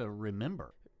supposed to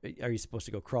remember? Are you supposed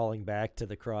to go crawling back to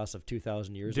the cross of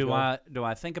 2,000 years ago? Do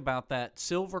I think about that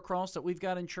silver cross that we've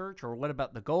got in church, or what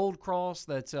about the gold cross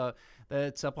that's up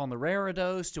on the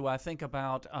reredos? Do I think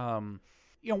about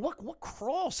what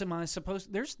cross am I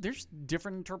supposed? There's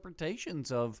different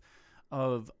interpretations of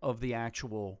the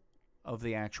actual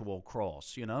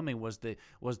cross. I mean, was the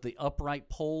upright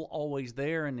pole always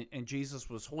there, and Jesus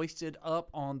was hoisted up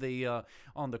on the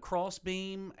cross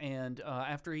beam, and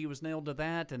after he was nailed to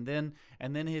that, and then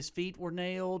his feet were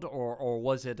nailed, or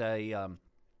was it an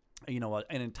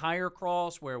entire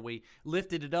cross where we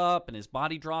lifted it up and his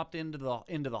body dropped into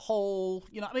the hole?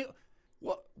 I mean,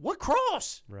 what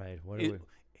cross? Right.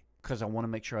 Because I want to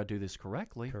make sure I do this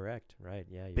correctly. Correct. Right.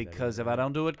 Yeah. Because if I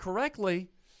don't do it correctly,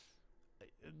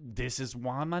 this is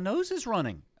why my nose is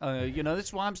running. This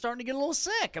is why I'm starting to get a little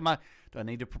sick. Do I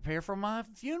need to prepare for my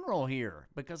funeral here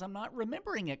because I'm not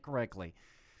remembering it correctly?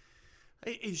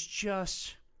 It's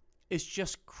just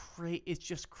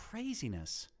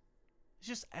craziness. It's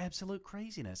just absolute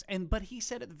craziness. But he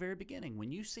said at the very beginning,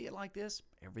 when you see it like this,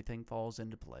 everything falls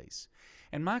into place.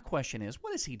 And my question is,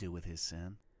 what does he do with his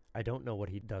sin? I don't know what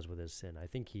he does with his sin. I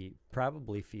think he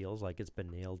probably feels like it's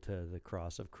been nailed to the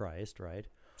cross of Christ, right?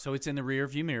 So it's in the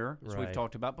rearview mirror, as Right. we've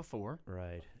talked about before.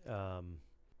 Right.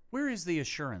 Where is the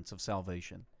assurance of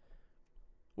salvation?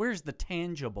 Where's the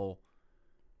tangible?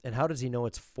 And how does he know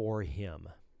it's for him?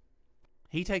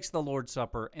 He takes the Lord's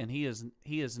Supper, and he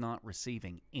is not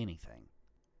receiving anything.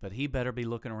 But he better be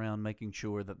looking around, making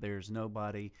sure that there's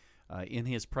nobody in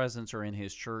his presence or in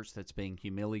his church that's being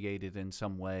humiliated in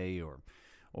some way,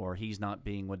 or he's not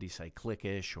being, what do you say,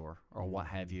 cliquish or what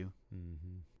have you.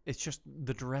 Mm-hmm. It's just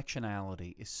the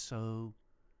directionality is so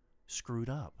screwed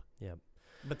up. Yep.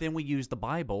 But then we use the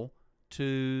Bible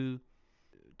to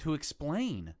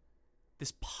explain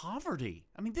this poverty.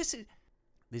 I mean, this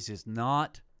is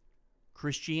not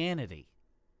Christianity.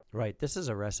 Right. This is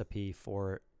a recipe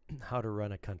for how to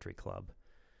run a country club,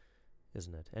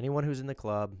 isn't it? Anyone who's in the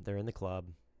club, they're in the club.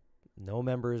 No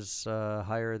members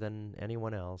higher than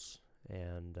anyone else,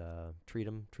 and treat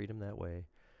them that way.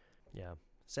 Yeah.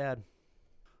 Sad.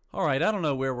 All right, I don't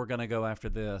know where we're going to go after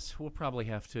this. We'll probably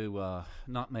have to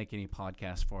not make any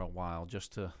podcasts for a while,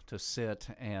 just to sit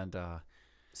and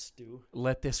stew.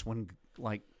 Let this one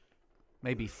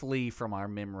maybe flee from our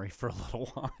memory for a little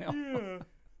while.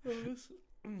 Yeah.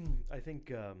 I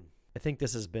think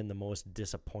this has been the most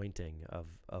disappointing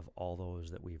of all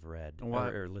those that we've read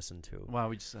or listened to. Why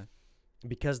would you say?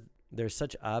 Because there's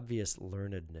such obvious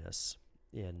learnedness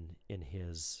in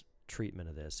his treatment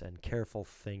of this and careful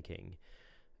thinking.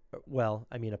 Well,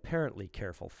 I mean, apparently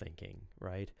careful thinking,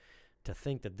 right? To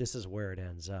think that this is where it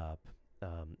ends up,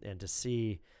 and to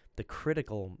see the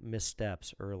critical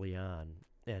missteps early on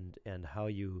and how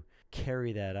you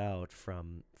carry that out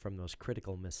from those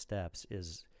critical missteps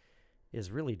is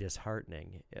really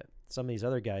disheartening. Some of these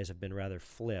other guys have been rather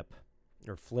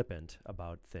flippant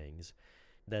about things.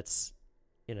 That's,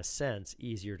 in a sense,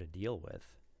 easier to deal with.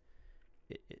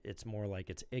 It's more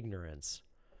like it's ignorance.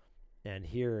 And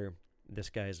here, this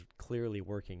guy's clearly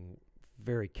working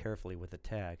very carefully with the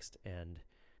text and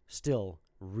still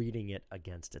reading it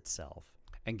against itself.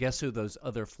 And guess who those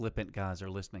other flippant guys are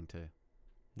listening to?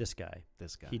 This guy.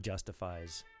 He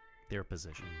justifies their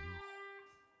position.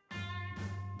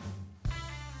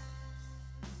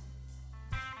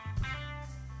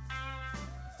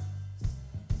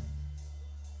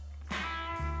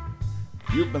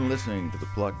 You've been listening to the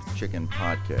Plucked Chicken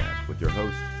Podcast with your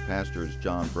hosts, Pastors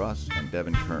John Bruss and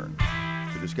Devin Kern.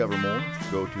 To discover more,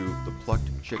 go to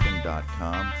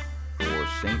thepluckedchicken.com or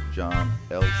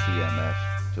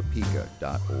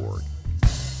stjohnlcmstopeka.org.